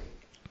Twitter?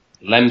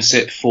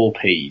 Lemsip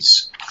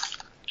 4Ps.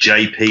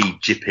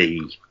 JP,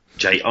 Jippy,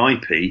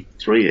 JIP,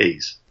 3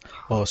 E's.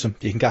 Awesome.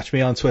 You can catch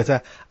me on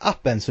Twitter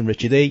at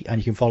BensonRichardE, and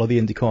you can follow the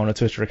Indie Corner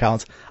Twitter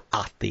account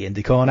at the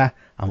Indie Corner,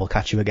 and we'll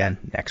catch you again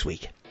next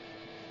week.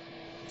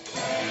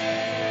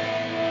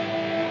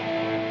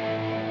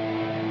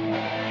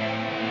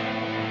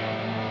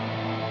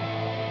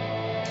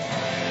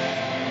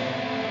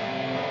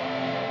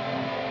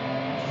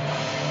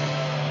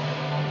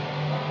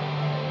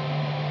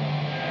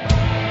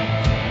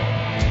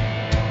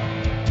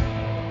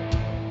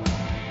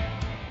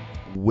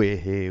 We're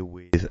here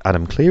with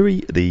Adam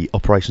Cleary, the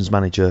operations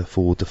manager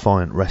for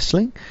Defiant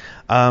Wrestling.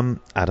 Adam,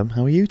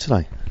 how are you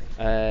today?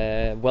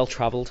 Well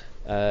travelled,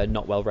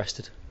 not well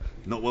rested.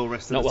 Not well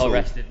rested. Not well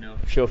rested, no.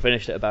 Show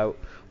finished at about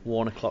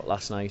 1 o'clock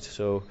last night,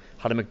 so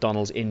had a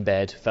McDonald's in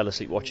bed, fell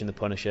asleep watching The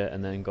Punisher,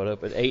 and then got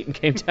up at 8 and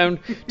came down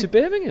to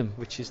Birmingham,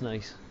 which is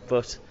nice.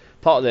 But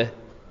part of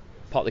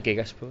the gig,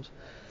 I suppose.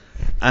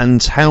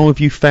 And how have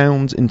you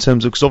found in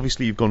terms of, because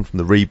obviously you've gone from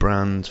the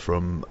rebrand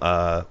from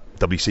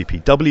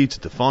WCPW to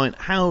Defiant,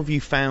 how have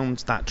you found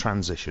that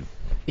transition?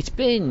 It's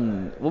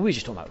been, well, we were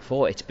just talking about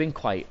before, it's been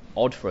quite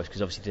odd for us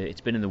because obviously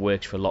it's been in the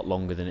works for a lot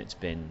longer than it's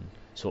been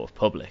sort of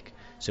public.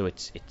 So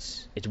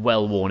it's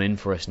well worn in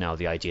for us now,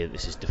 the idea that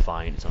this is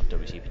Defiant, it's not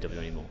WCPW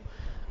anymore.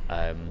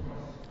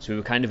 So we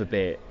were kind of a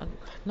bit,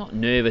 not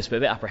nervous, but a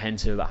bit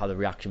apprehensive about how the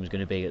reaction was going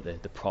to be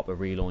at the proper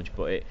relaunch.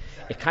 But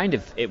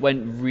it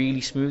went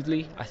really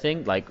smoothly, I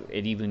think. Like,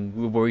 we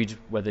were worried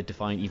whether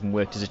Defiant even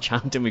worked as a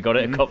chant, and we got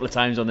it a couple of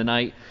times on the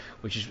night,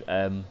 which is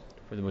probably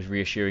the most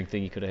reassuring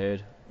thing you could have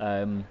heard.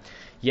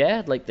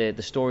 Like the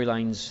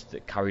storylines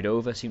that carried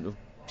over seem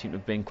to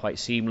have been quite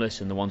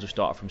seamless, and the ones who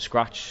started from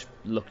scratch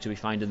look to be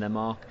finding their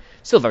mark.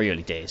 Still very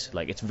early days.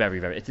 Like, it's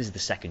this is the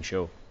second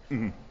show.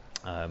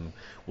 Mm-hmm.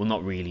 We'll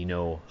not really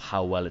know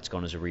how well it's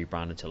gone as a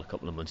rebrand until a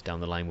couple of months down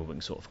the line, where we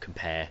can sort of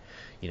compare,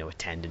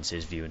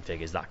 attendances, viewing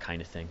figures, that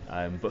kind of thing.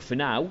 But for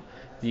now,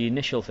 the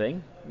initial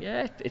thing,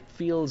 it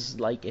feels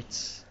like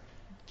it's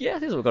Yeah, I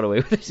think we got away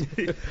with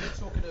it.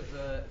 Talking of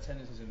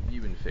attendances and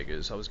viewing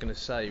figures, I was going to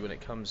say when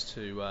it comes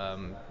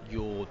to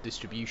your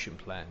distribution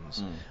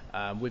plans,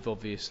 with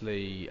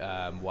obviously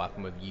what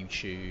happened with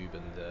YouTube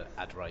and the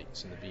ad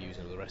rates and the views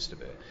and all the rest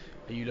of it,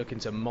 are you looking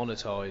to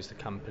monetize the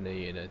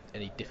company in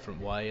any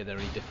different way? Are there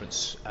any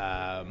different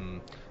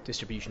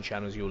distribution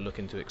channels you're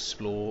looking to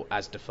explore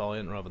as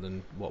Defiant rather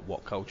than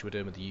what Culture were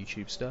doing with the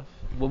YouTube stuff?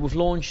 Well, we've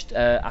launched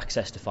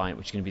Access Defiant,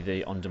 which is going to be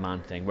the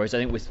on-demand thing. Whereas I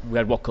think we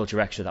had What Culture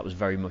Extra, that was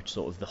very much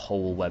sort of the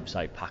whole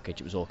website package.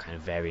 It was all kind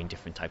of varying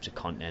different types of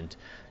content,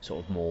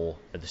 sort of more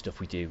of the stuff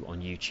we do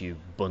on YouTube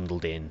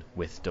bundled in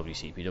with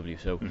WCPW.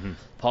 So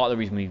part of the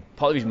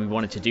reason we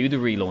wanted to do the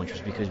relaunch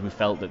was because we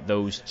felt that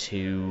those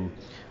two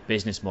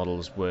business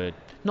models were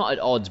not at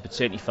odds, but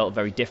certainly felt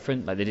very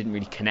different. Like they didn't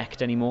really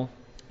connect anymore.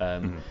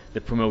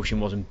 The promotion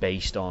wasn't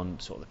based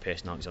on sort of the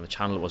personalities on the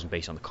channel. It wasn't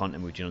based on the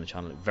content we were doing on the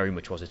channel. It very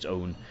much was its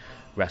own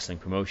wrestling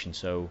promotion.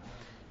 So,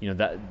 you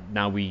know,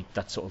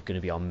 that's sort of going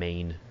to be our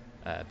main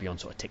beyond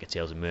sort of ticket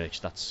sales and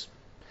merch. That's,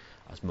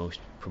 as most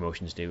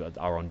promotions do,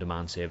 our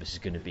on-demand service is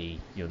going to be,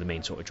 you know, the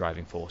main sort of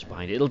driving force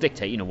behind it. It'll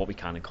dictate, you know, what we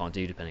can and can't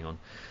do depending on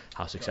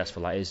how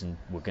successful that is, and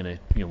we're going to,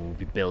 you know, we'll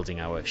be building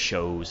our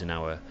shows and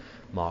our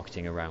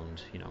marketing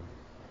around, you know,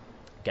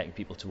 getting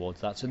people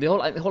towards that. So the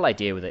whole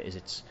idea with it is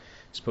it's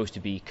supposed to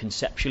be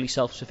conceptually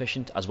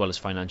self-sufficient as well as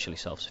financially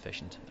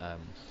self-sufficient.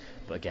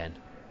 But again,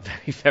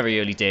 very,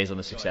 very early days on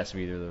the success of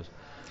either of those.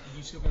 Are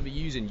you still going to be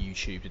using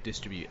YouTube to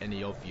distribute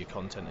any of your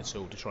content at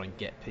all to try and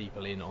get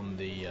people in on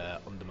the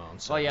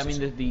on-demand side? Oh yeah, I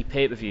mean the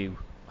pay-per-view,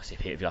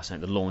 last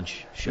night, the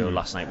launch show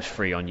last night was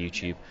free on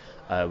YouTube.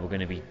 We're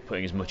going to be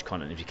putting as much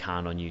content as we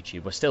can on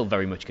YouTube. We're still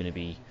very much going to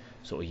be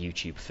sort of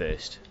YouTube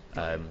first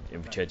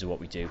in terms of what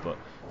we do, but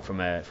from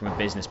a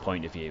business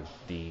point of view,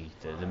 the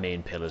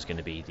main pillar is going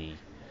to be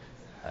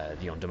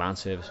the on-demand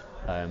service.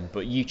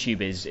 But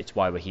YouTube it's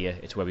why we're here.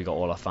 It's where we got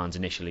all our fans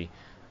initially.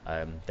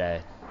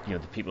 They're, you know,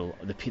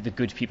 the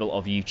good people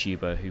of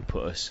YouTube who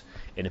put us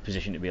in a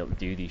position to be able to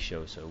do these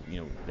shows. So,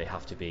 you know, they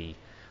have to be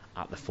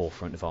at the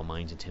forefront of our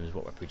minds in terms of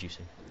what we're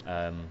producing.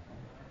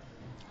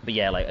 But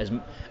yeah, like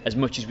as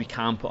much as we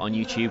can put on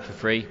YouTube for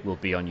free, we'll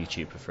be on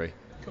YouTube for free.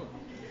 Cool.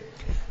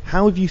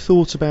 How have you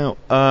thought about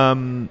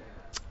in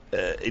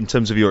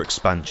terms of your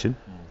expansion?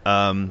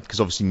 Because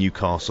obviously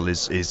Newcastle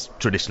is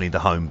traditionally the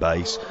home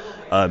base.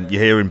 You're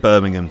here in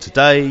Birmingham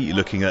today. You're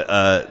looking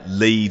at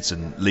Leeds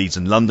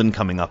and London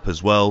coming up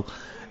as well.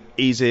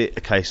 Is it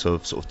a case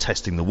of sort of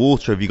testing the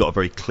water? Have you got a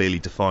very clearly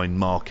defined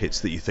markets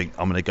that you think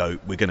we're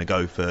going to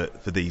go for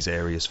these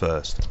areas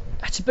first?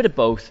 It's a bit of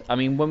both. I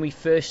mean, when we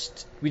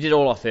did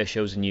all our first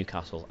shows in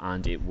Newcastle,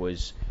 and it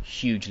was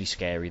hugely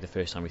scary the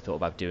first time we thought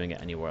about doing it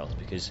anywhere else,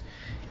 because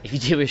if you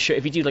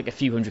do like a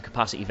few hundred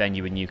capacity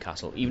venue in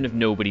Newcastle, even if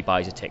nobody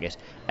buys a ticket,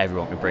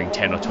 everyone can bring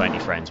 10 or 20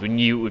 friends. We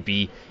knew it would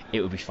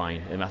be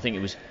fine. And I think it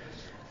was,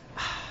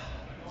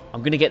 I'm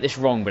going to get this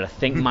wrong, but I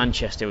think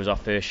Manchester was our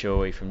first show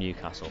away from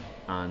Newcastle,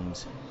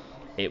 and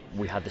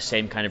we had the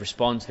same kind of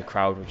response. The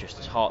crowd were just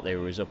as hot. They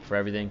were as up for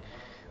everything.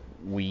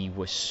 We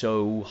were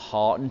so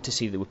heartened to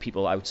see there were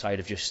people outside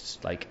of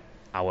just like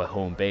our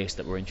home base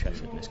that were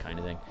interested in this kind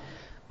of thing.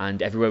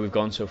 And everywhere we've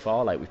gone so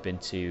far, like we've been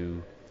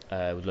to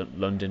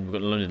London, we've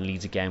got London,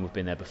 Leeds again, we've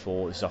been there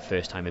before. This is our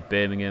first time at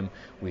Birmingham.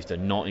 We've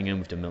done Nottingham,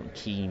 we've done Milton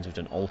Keynes, we've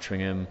done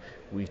Altrincham,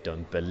 we've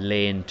done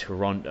Berlin,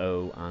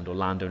 Toronto and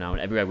Orlando now,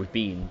 and everywhere we've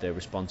been, the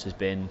response has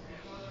been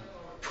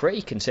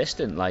pretty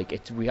consistent. Like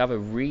we have a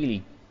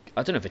really,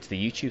 I don't know if it's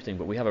the YouTube thing,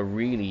 but we have a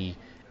really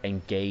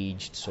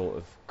engaged sort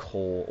of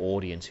core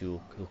audience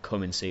who'll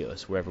come and see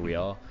us wherever we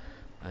are.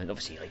 And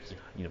obviously, like,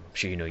 you know, I'm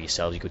sure you know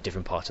yourselves, you go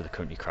different parts of the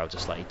country, crowds are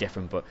slightly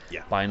different, but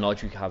by and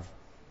large we have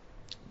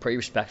pretty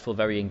respectful,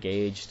 very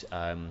engaged,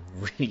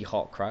 really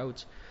hot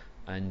crowds.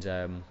 And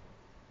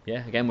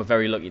again, we're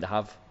very lucky to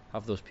have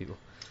those people.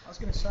 I was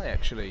going to say,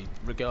 actually,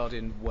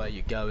 regarding where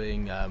you're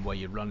going, where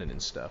you're running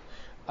and stuff,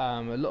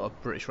 a lot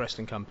of British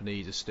wrestling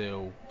companies are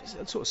still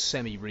sort of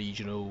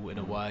semi-regional in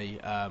a way,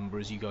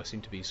 whereas you guys seem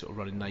to be sort of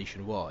running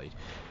nationwide.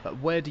 But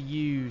where do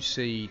you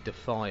see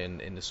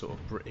Defiant in the sort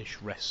of British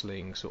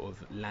wrestling sort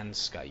of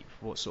landscape?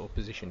 What sort of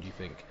position do you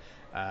think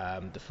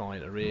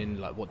Defiant are in?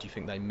 Like, what do you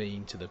think they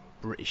mean to the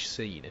British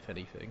scene, if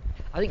anything?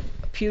 I think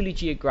purely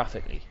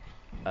geographically,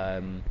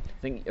 I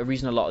think a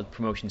reason a lot of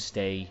promotions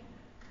stay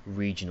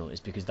regional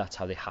is because that's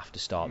how they have to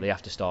start. They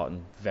have to start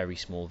in very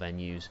small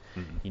venues,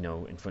 you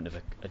know, in front of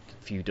a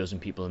few dozen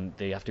people, and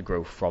they have to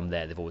grow from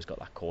there. They've always got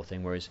that core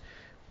thing. Whereas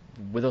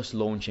with us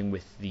launching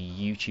with the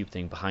YouTube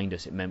thing behind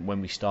us, it meant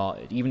when we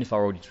started, even if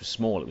our audience was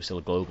small, it was still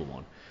a global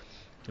one.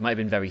 It might have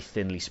been very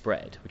thinly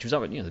spread, which was,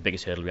 you know, the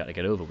biggest hurdle we had to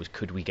get over was,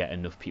 could we get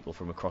enough people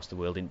from across the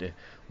world into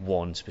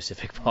one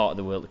specific part of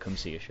the world to come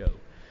see a show?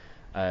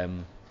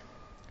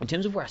 In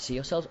terms of where I see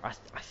ourselves,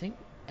 I think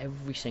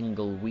every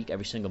single week,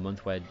 every single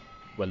month we're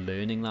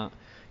learning that.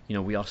 You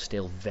know, we are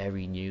still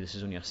very new. This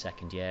is only our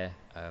second year.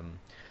 I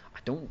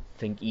don't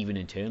think even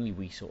internally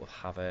we sort of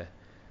have a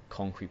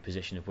concrete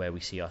position of where we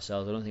see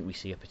ourselves. I don't think we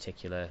see a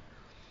particular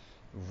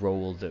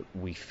role that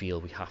we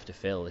feel we have to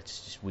fill.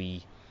 It's just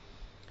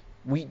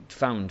we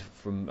found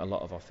from a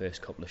lot of our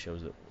first couple of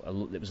shows that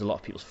it was a lot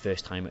of people's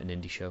first time at an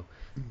indie show.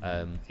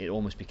 It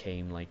almost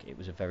became like it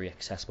was a very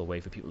accessible way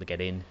for people to get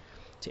in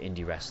to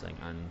indie wrestling.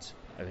 And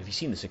if you've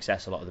seen the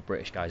success a lot of the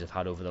British guys have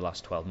had over the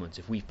last 12 months,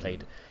 if we've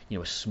played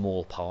a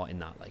small part in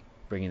that, like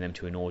bringing them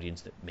to an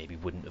audience that maybe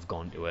wouldn't have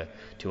gone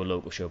to a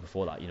local show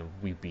before that,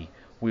 we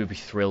would be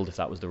thrilled if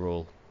that was the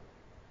role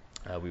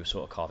we were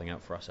sort of carving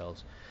out for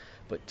ourselves.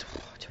 But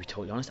to be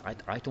totally honest,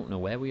 I don't know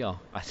where we are.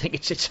 I think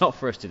it's not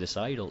for us to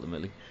decide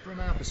ultimately. From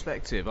our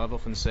perspective, I've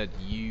often said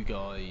you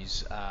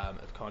guys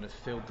have kind of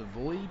filled the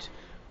void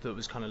that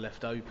was kind of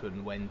left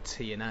open when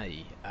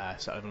TNA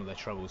started on their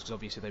troubles, because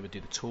obviously they would do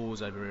the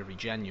tours over every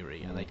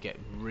January and they'd get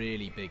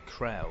really big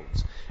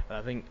crowds. And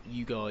I think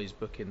you guys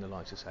booking the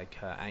likes of, say,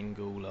 Kurt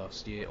Angle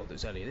last year, or it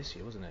was earlier this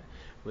year, wasn't it?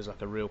 Was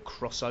like a real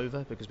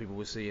crossover, because people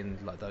were seeing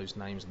like those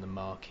names in the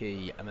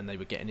marquee, and then they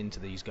were getting into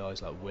these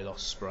guys like Will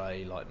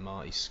Ospreay, like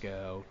Marty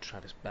Scurll,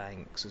 Travis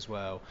Banks as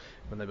well,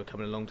 when they were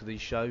coming along to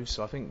these shows.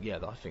 So I think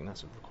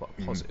that's quite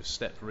a positive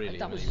step, really.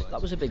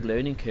 That was a big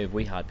learning curve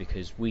we had,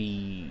 because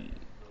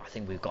I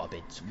think we got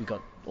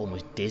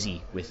almost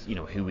dizzy with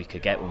who we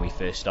could get when we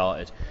first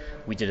started.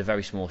 We did a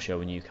very small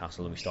show in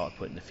Newcastle and we started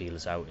putting the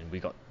feelers out, and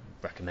we got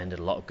recommended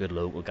a lot of good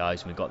local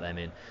guys and we got them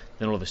in.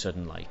 Then all of a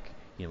sudden, like,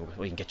 you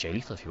can get Jay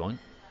Lethal if you want,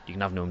 you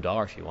can have Noam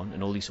Dar if you want,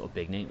 and all these sort of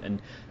big names.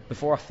 And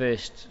before our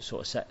first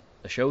sort of set,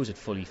 the shows had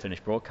fully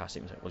finished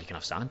broadcasting, it was like, well, you can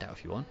have Sandow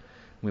if you want.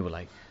 And we were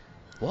like,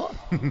 what?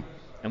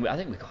 And I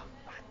think we got,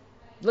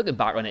 looking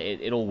back on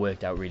it, it all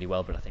worked out really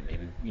well, but I think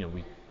maybe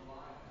we,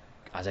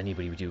 as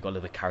anybody would do, got a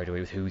little bit carried away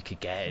with who we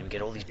could get, and we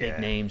get all these big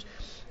names,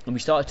 and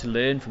we started to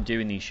learn from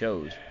doing these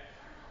shows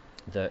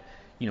that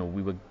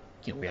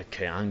we had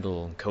Kurt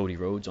Angle and Cody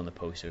Rhodes on the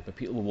poster, but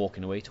people were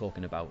walking away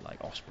talking about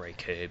like Ospreay,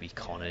 Kirby,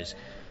 Connors,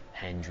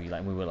 Hendry,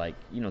 like, and we were like,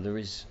 there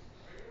is,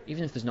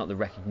 even if there's not the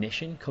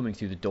recognition coming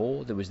through the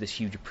door, there was this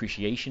huge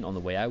appreciation on the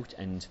way out.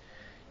 And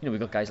we've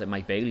got guys like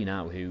Mike Bailey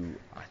now who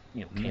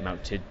came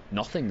out to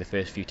nothing the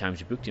first few times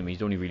we booked him.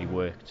 He's only really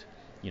worked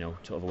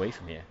sort of away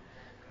from here.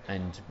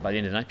 And by the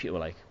end of the night, people were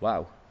like,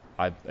 "Wow,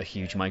 I'm a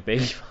huge Mike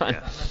Bailey fan."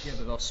 That match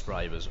with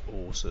Ospreay was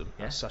awesome.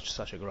 Yeah. That's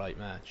such a great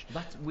match.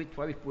 That's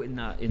why we put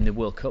in the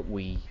World Cup.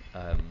 We,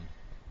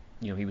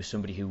 he was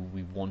somebody who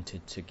we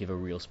wanted to give a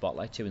real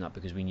spotlight to, in that,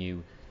 because we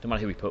knew no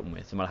matter who we put him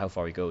with, no matter how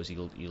far he goes,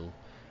 he'll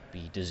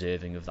be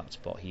deserving of that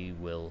spot. He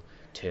will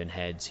turn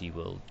heads, he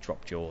will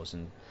drop jaws,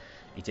 and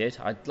he did.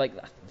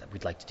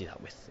 We'd like to do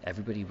that with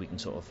everybody we can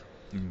sort of,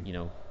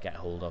 get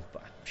hold of.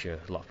 But I'm sure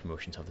a lot of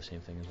promotions have the same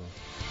thing as well.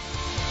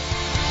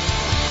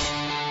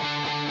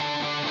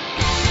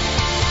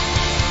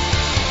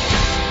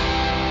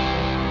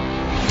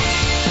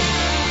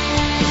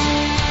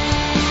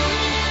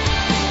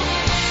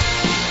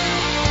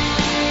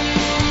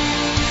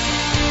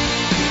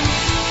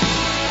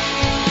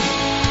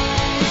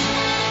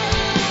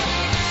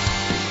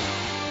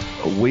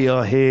 We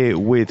are here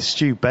with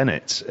Stu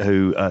Bennett,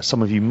 who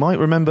some of you might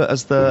remember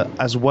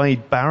as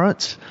Wade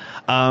Barrett.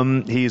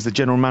 He is the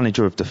general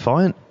manager of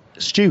Defiant.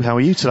 Stu, how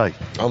are you today?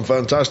 I'm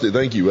fantastic,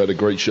 thank you. We had a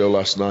great show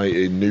last night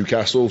in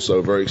Newcastle,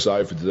 so very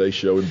excited for today's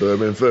show in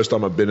Birmingham. First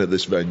time I've been at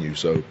this venue,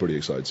 so pretty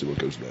excited to see what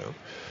goes down.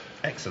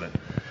 Excellent.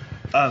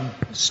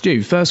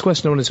 Stu, first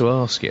question I wanted to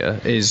ask you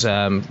is,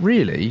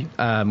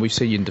 we've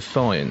seen you in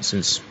Defiant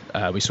since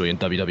we saw you in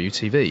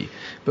WWTV,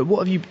 but what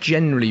have you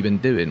generally been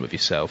doing with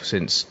yourself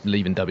since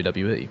leaving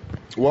WWE?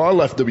 Well, I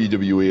left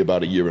WWE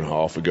about 1.5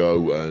 years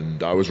ago,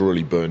 and I was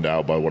really burned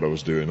out by what I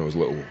was doing. I was a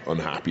little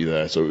unhappy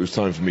there, so it was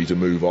time for me to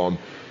move on.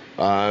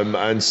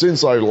 And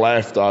since I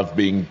left, I've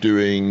been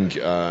doing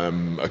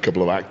a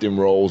couple of acting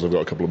roles. I've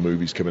got a couple of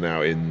movies coming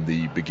out in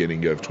the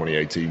beginning of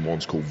 2018.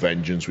 One's called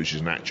Vengeance, which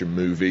is an action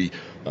movie.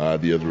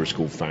 The other is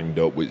called Fanged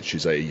Up, which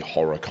is a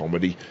horror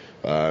comedy.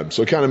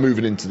 So kind of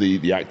moving into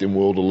the acting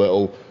world a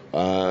little.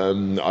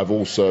 I've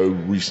also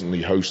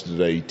recently hosted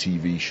a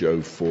TV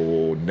show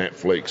for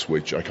Netflix,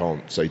 which I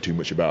can't say too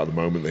much about at the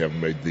moment. They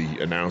haven't made the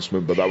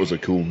announcement, but that was a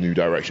cool new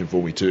direction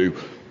for me too.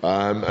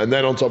 And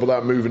then on top of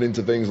that, moving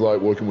into things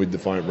like working with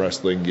Defiant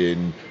Wrestling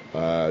in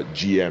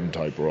GM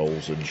type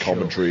roles and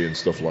commentary and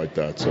stuff like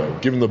that. So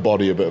giving the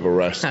body a bit of a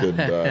rest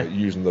and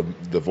using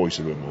the voice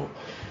a bit more.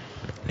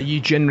 Are you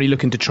generally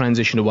looking to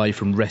transition away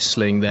from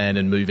wrestling then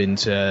and move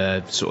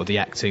into sort of the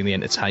acting, the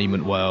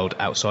entertainment world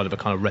outside of a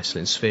kind of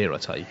wrestling sphere, I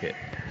take it?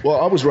 Well,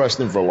 I was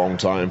wrestling for a long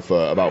time,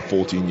 for about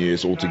 14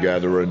 years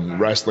altogether, and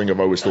wrestling I've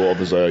always thought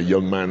of as a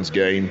young man's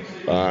game.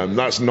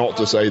 That's not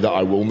to say that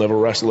I will never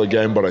wrestle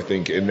again, but I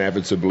think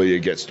inevitably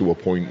it gets to a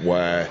point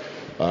where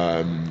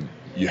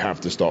you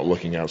have to start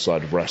looking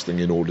outside of wrestling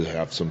in order to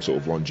have some sort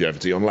of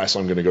longevity, unless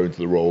I'm going to go into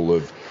the role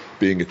of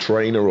being a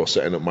trainer or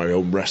setting up my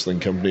own wrestling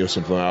company or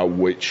something like that,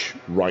 which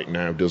right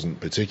now doesn't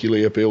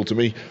particularly appeal to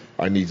me.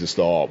 I need to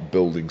start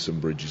building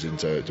some bridges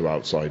into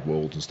outside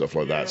worlds and stuff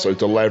like that. So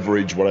to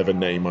leverage whatever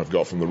name I've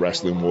got from the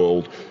wrestling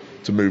world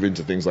to move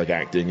into things like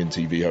acting and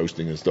TV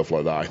hosting and stuff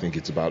like that, I think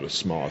it's about as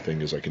smart a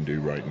thing as I can do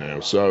right now.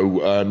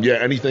 So,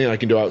 anything I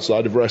can do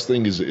outside of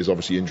wrestling is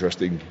obviously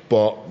interesting.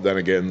 But then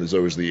again, there's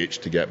always the itch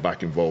to get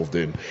back involved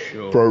in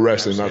pro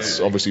wrestling. Absolutely. That's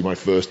obviously my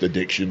first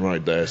addiction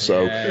right there.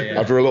 So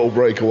after a little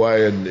break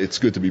away, and it's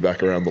good to be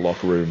back around the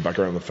locker room, back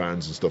around the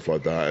fans and stuff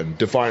like that. And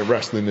Defiant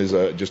Wrestling is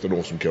just an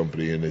awesome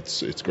company, and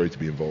it's great to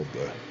be involved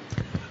there.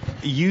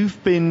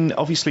 You've been,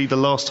 obviously, the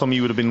last time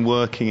you would have been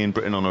working in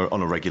Britain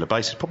on a regular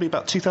basis, probably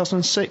about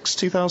 2006,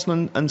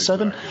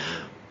 2007. Exactly.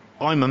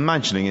 I'm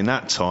imagining in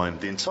that time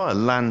the entire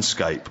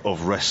landscape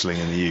of wrestling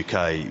in the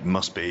UK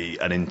must be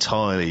an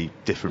entirely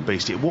different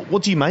beast.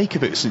 What do you make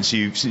of it since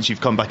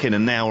you've come back in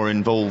and now are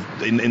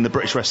involved in the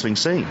British wrestling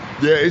scene?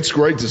 Yeah, it's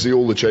great to see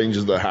all the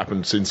changes that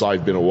happened since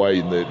I've been away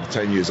in the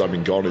 10 years I've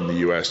been gone in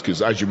the US,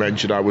 because as you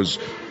mentioned, I was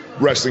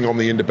wrestling on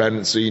the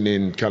independent scene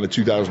in kind of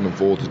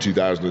 2004 to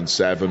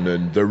 2007,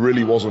 and there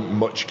really wasn't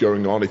much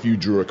going on. If you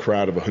drew a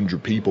crowd of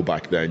 100 people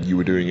back then, you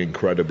were doing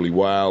incredibly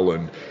well,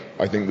 and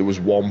I think there was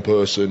one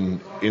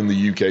person in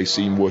the UK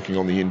scene working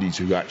on the indies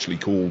who actually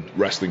called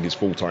wrestling his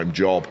full-time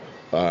job,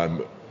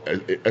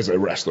 as a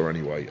wrestler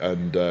anyway,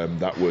 and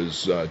that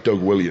was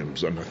Doug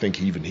Williams, and I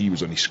think even he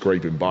was only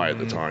scraping by at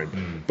the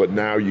time. But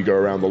now you go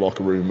around the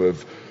locker room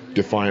of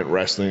Defiant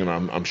Wrestling, and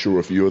I'm sure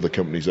a few other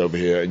companies over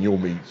here, and you'll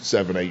meet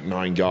 7, 8,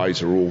 9 guys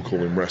who are all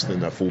calling wrestling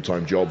their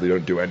full-time job. They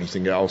don't do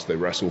anything else. They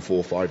wrestle 4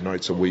 or 5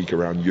 nights a week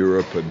around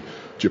Europe and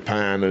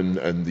Japan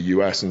and the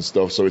US and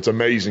stuff. So it's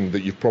amazing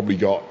that you've probably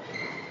got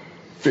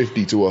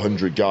 50 to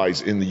 100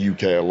 guys in the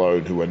UK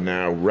alone who are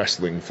now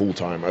wrestling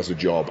full-time as a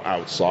job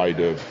outside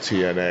of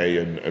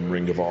TNA and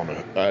Ring of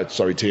Honor.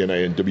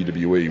 TNA and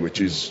WWE, which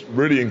is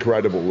really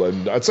incredible.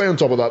 And I'd say on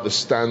top of that, the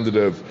standard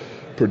of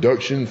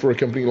production for a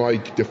company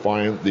like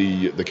Defiant,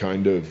 the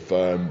kind of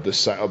the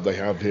setup they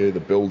have here, the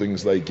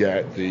buildings they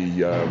get,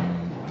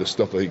 the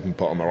stuff they can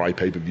put on their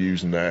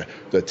pay-per-views and their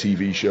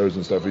TV shows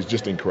and stuff is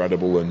just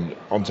incredible. And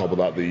on top of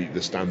that,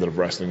 the standard of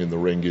wrestling in the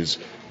ring is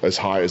as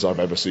high as I've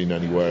ever seen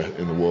anywhere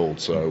in the world.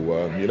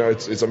 So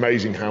it's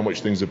amazing how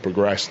much things have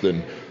progressed,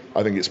 and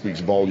I think it speaks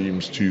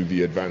volumes to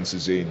the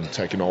advances in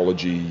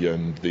technology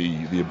and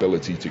the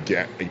ability to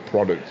get a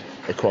product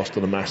across to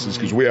the masses,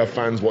 because we have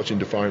fans watching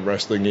Defiant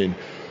Wrestling in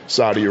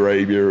Saudi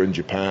Arabia and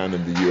Japan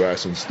and the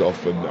US and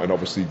stuff, and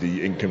obviously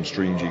the income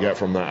streams you get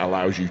from that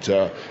allows you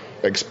to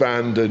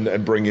expand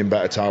and bring in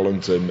better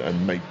talent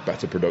and make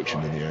better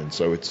production in the end.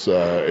 So it's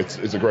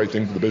a great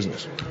thing for the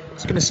business. I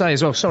was going to say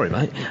as well, sorry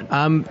mate,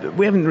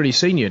 we haven't really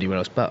seen you anywhere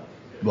else but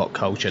What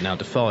Culture, now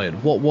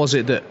Defiant. What was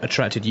it that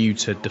attracted you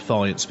to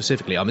Defiant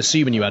specifically? I'm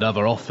assuming you had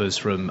other offers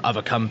from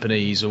other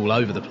companies all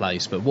over the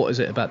place, but what is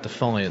it about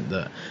Defiant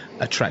that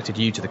attracted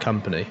you to the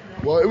company?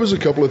 Well, it was a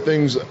couple of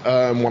things.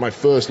 When I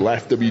first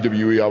left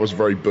WWE, I was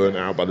very burnt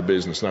out by the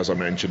business, and as I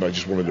mentioned, I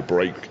just wanted a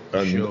break.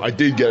 And sure. I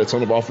did get a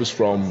ton of offers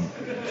from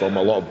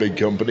a lot of big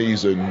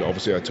companies, and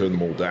obviously I turned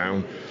them all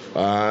down.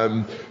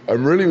 And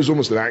really it was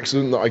almost an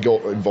accident that I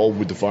got involved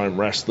with Defiant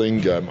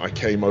Wrestling. I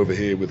came over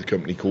here with a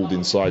company called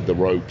Inside the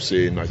Ropes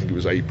in, I think it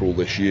was April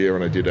this year,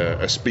 and I did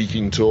a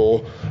speaking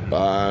tour.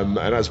 And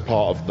as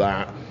part of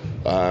that,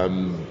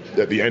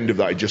 at the end of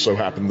that, it just so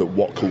happened that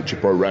What Culture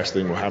Pro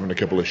Wrestling were having a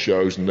couple of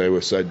shows, and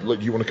they said,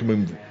 look, you want to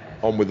come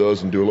on with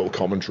us and do a little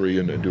commentary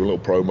and do a little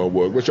promo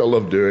work, which I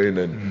love doing.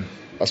 And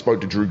I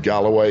spoke to Drew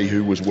Galloway,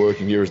 who was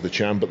working here as the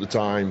champ at the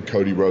time.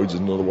 Cody Rhodes is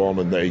another one,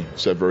 and they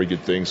said very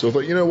good things. So I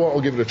thought, you know what,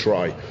 I'll give it a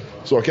try.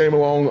 So I came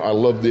along. I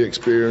loved the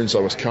experience. I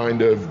was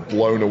kind of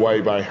blown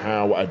away by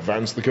how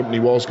advanced the company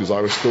was, because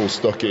I was still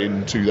stuck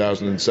in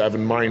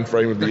 2007 mind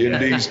frame of the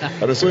indies.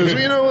 And I said,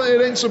 you know,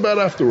 it ain't so bad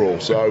after all.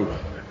 So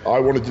I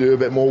wanted to do a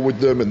bit more with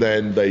them, and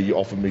then they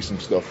offered me some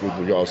stuff with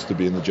regards to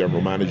being the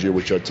general manager,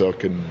 which I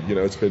took, and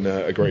it's been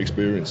a great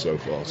experience so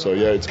far. So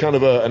yeah, it's kind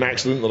of an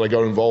accident that I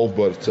got involved,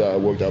 but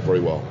it worked out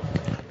very well.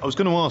 I was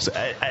going to ask,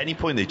 at any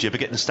point did you ever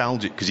get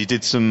nostalgic, because you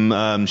did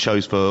some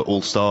shows for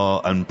All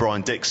Star and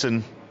Brian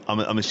Dixon,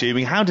 I'm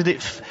assuming. How did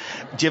it?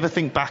 Do you ever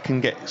think back and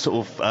get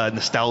sort of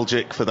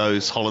nostalgic for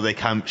those holiday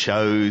camp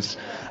shows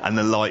and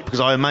the like?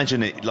 Because I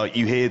imagine it, like,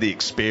 you hear the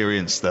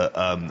experience that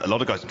a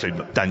lot of guys,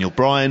 including Daniel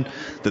Bryan,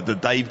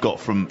 that they've got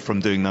from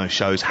doing those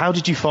shows. How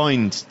did you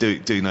find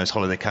doing those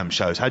holiday camp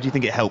shows? How do you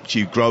think it helped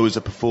you grow as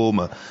a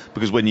performer?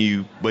 Because when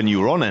you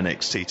were on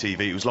NXT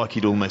TV, it was like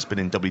you'd almost been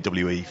in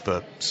WWE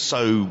for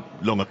so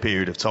long a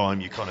period of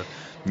time. You kind of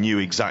knew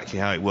exactly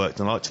how it worked.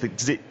 And I like to think,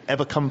 did it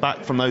ever come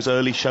back from those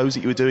early shows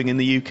that you were doing in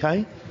the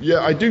UK? Yeah,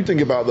 I do think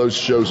about those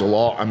shows a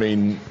lot. I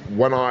mean,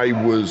 when I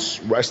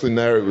was wrestling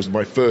there, it was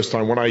my first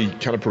time when I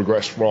kind of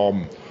progressed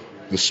from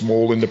the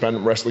small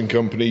independent wrestling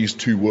companies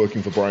to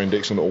working for Brian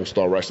Dixon at All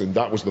Star Wrestling.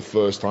 That was the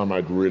first time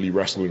I'd really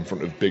wrestled in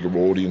front of bigger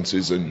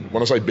audiences. And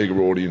when I say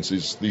bigger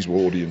audiences, these were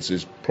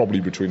audiences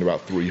probably between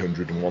about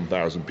 300 and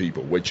 1,000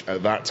 people, which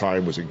at that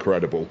time was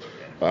incredible.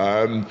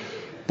 But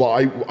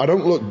I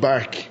don't look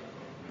back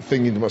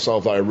thinking to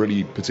myself that I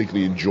really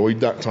particularly enjoyed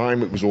that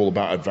time. It was all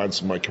about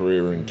advancing my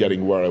career and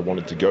getting where I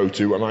wanted to go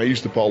to. And I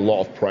used to put a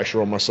lot of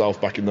pressure on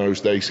myself back in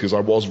those days because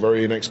I was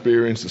very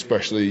inexperienced,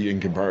 especially in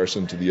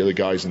comparison to the other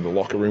guys in the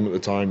locker room at the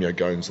time. You had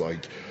guys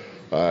like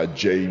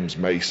James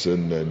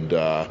Mason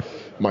and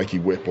Mikey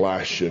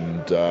Whiplash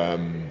and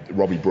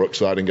Robbie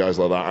Brookside and guys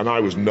like that, and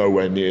I was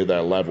nowhere near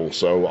their level.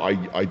 So I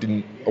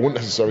wouldn't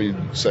necessarily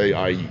say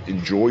I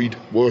enjoyed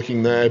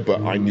working there,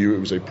 but I knew it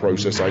was a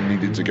process I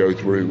needed to go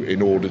through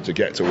in order to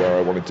get to where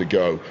I wanted to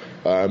go.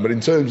 But in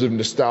terms of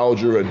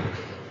nostalgia and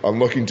I'm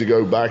looking to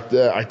go back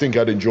there, I think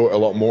I'd enjoy it a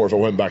lot more if I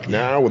went back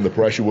now, and the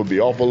pressure would be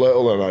off a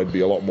little and I'd be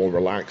a lot more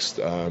relaxed,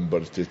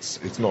 but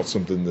it's not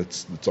something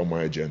that's on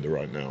my agenda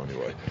right now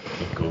anyway.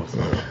 Of course.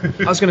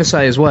 I was going to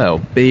say as well,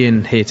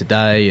 being here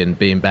today and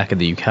being back in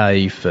the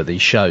UK for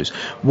these shows,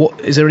 what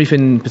is there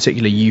anything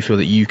particularly you feel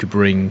that you could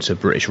bring to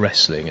British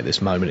wrestling at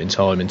this moment in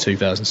time in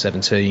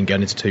 2017,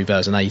 going into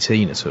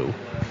 2018 at all?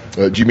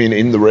 Do you mean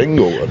in the ring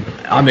or?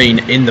 I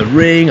mean in the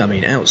ring, I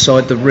mean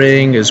outside the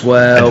ring as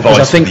well. Advice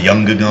I think for the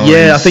younger guys.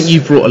 Yeah, I think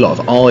you've brought a lot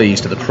of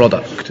eyes to the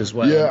product as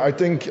well. Yeah, I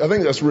think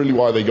that's really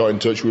why they got in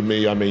touch with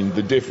me. I mean,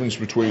 the difference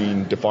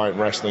between Defiant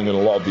Wrestling and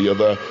a lot of the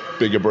other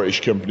bigger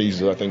British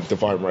companies is I think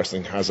Defiant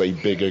Wrestling has a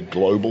bigger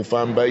global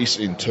fan base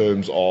in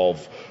terms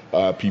of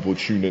people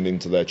tuning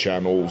into their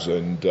channels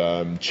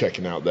and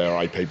checking out their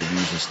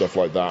iPay-per-views and stuff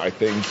like that. I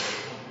think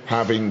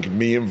having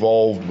me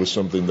involved was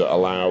something that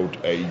allowed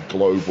a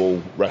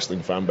global wrestling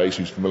fan base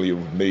who's familiar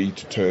with me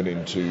to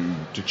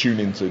tune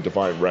into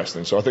Defiant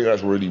Wrestling. So I think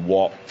that's really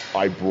what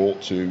I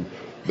brought to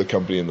the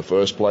company in the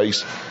first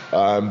place.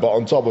 But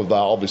on top of that,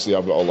 obviously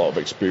I've got a lot of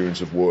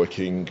experience of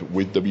working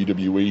with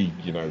WWE.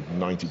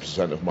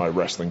 90% of my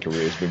wrestling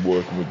career has been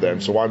working with them.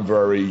 So I'm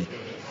very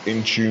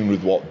in tune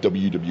with what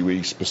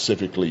WWE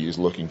specifically is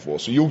looking for.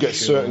 So you'll get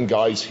certain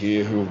guys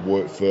here who have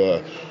worked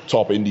for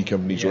top indie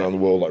companies around the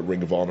world like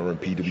Ring of Honor and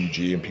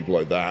PWG and people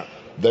like that.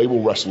 They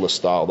will wrestle a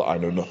style that I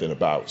know nothing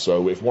about.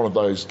 So if one of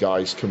those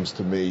guys comes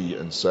to me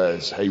and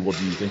says, hey, what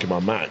do you think of my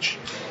match?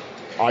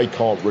 I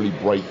can't really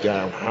break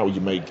down how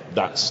you make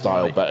that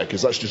style better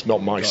because that's just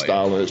not my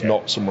style and it's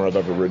not somewhere I've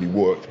ever really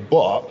worked.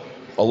 But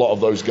a lot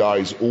of those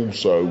guys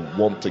also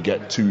want to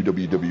get to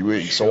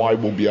WWE, so I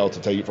will be able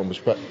to take it from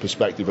a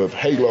perspective of,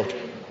 hey, look,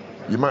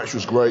 your match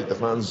was great, the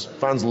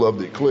fans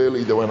loved it.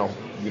 Clearly, they went off,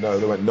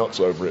 they went nuts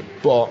over it.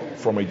 But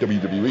from a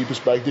WWE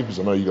perspective, because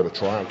I know you've got a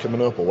tryout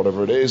coming up or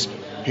whatever it is,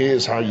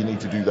 here's how you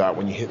need to do that.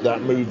 When you hit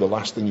that move, the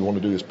last thing you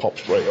want to do is pop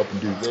straight up and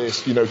do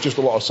this. Just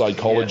a lot of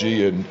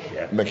psychology and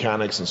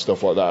mechanics and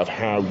stuff like that of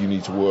how you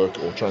need to work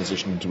or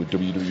transition into a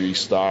WWE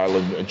style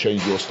and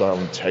change your style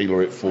and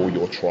tailor it for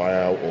your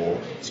tryout or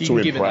so to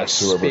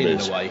impress whoever it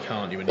is. Away,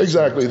 can't you,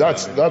 exactly.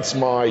 That's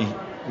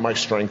my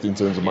strength in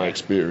terms of my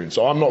experience.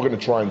 So I'm not going to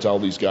try and tell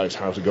these guys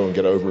how to go and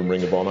get over in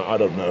Ring of Honor. I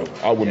don't know.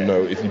 I wouldn't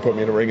know. If you put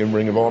me in a ring in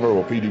Ring of Honor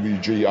or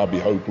PWG, I'd be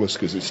hopeless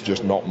because it's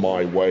just not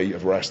my way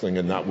of wrestling,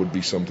 and that would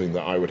be something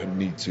that I would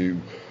need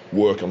to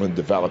work on and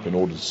develop in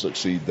order to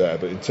succeed there.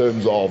 But in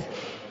terms of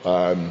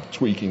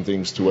tweaking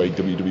things to a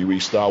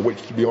WWE style,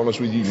 which, to be honest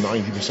with you,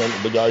 90%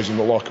 of the guys in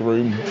the locker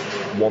room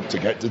want to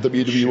get to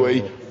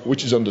WWE,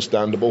 which is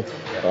understandable,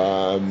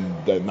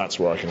 then that's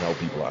where I can help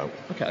people out.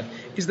 Okay.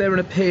 Is there an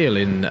appeal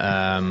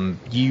in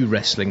you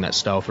wrestling that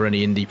style for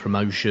any indie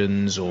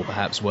promotions or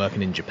perhaps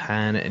working in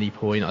Japan at any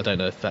point? I don't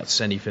know if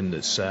that's anything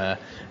that's an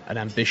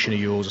ambition of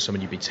yours or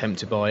something you'd be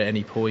tempted by at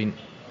any point.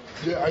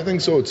 Yeah, I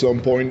think so at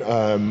some point,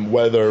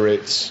 whether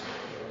it's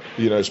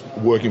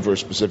working for a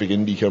specific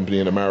indie company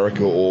in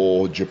America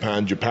or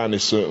Japan. Japan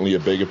is certainly a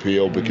big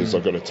appeal because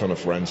I've got a ton of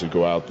friends who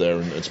go out there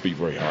and speak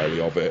very highly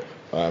of it.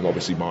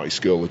 Obviously, Marty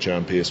Scurll, the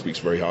champ here, speaks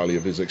very highly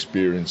of his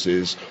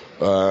experiences.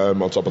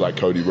 On top of that,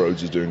 Cody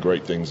Rhodes is doing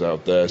great things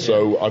out there.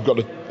 So I've got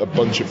a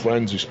bunch of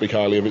friends who speak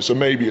highly of it. So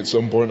maybe at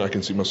some point I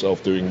can see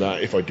myself doing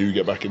that if I do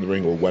get back in the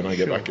ring or when I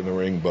get back in the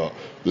ring. But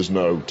there's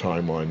no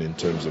timeline in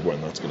terms of when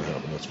that's going to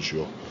happen, that's for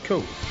sure.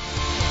 Cool.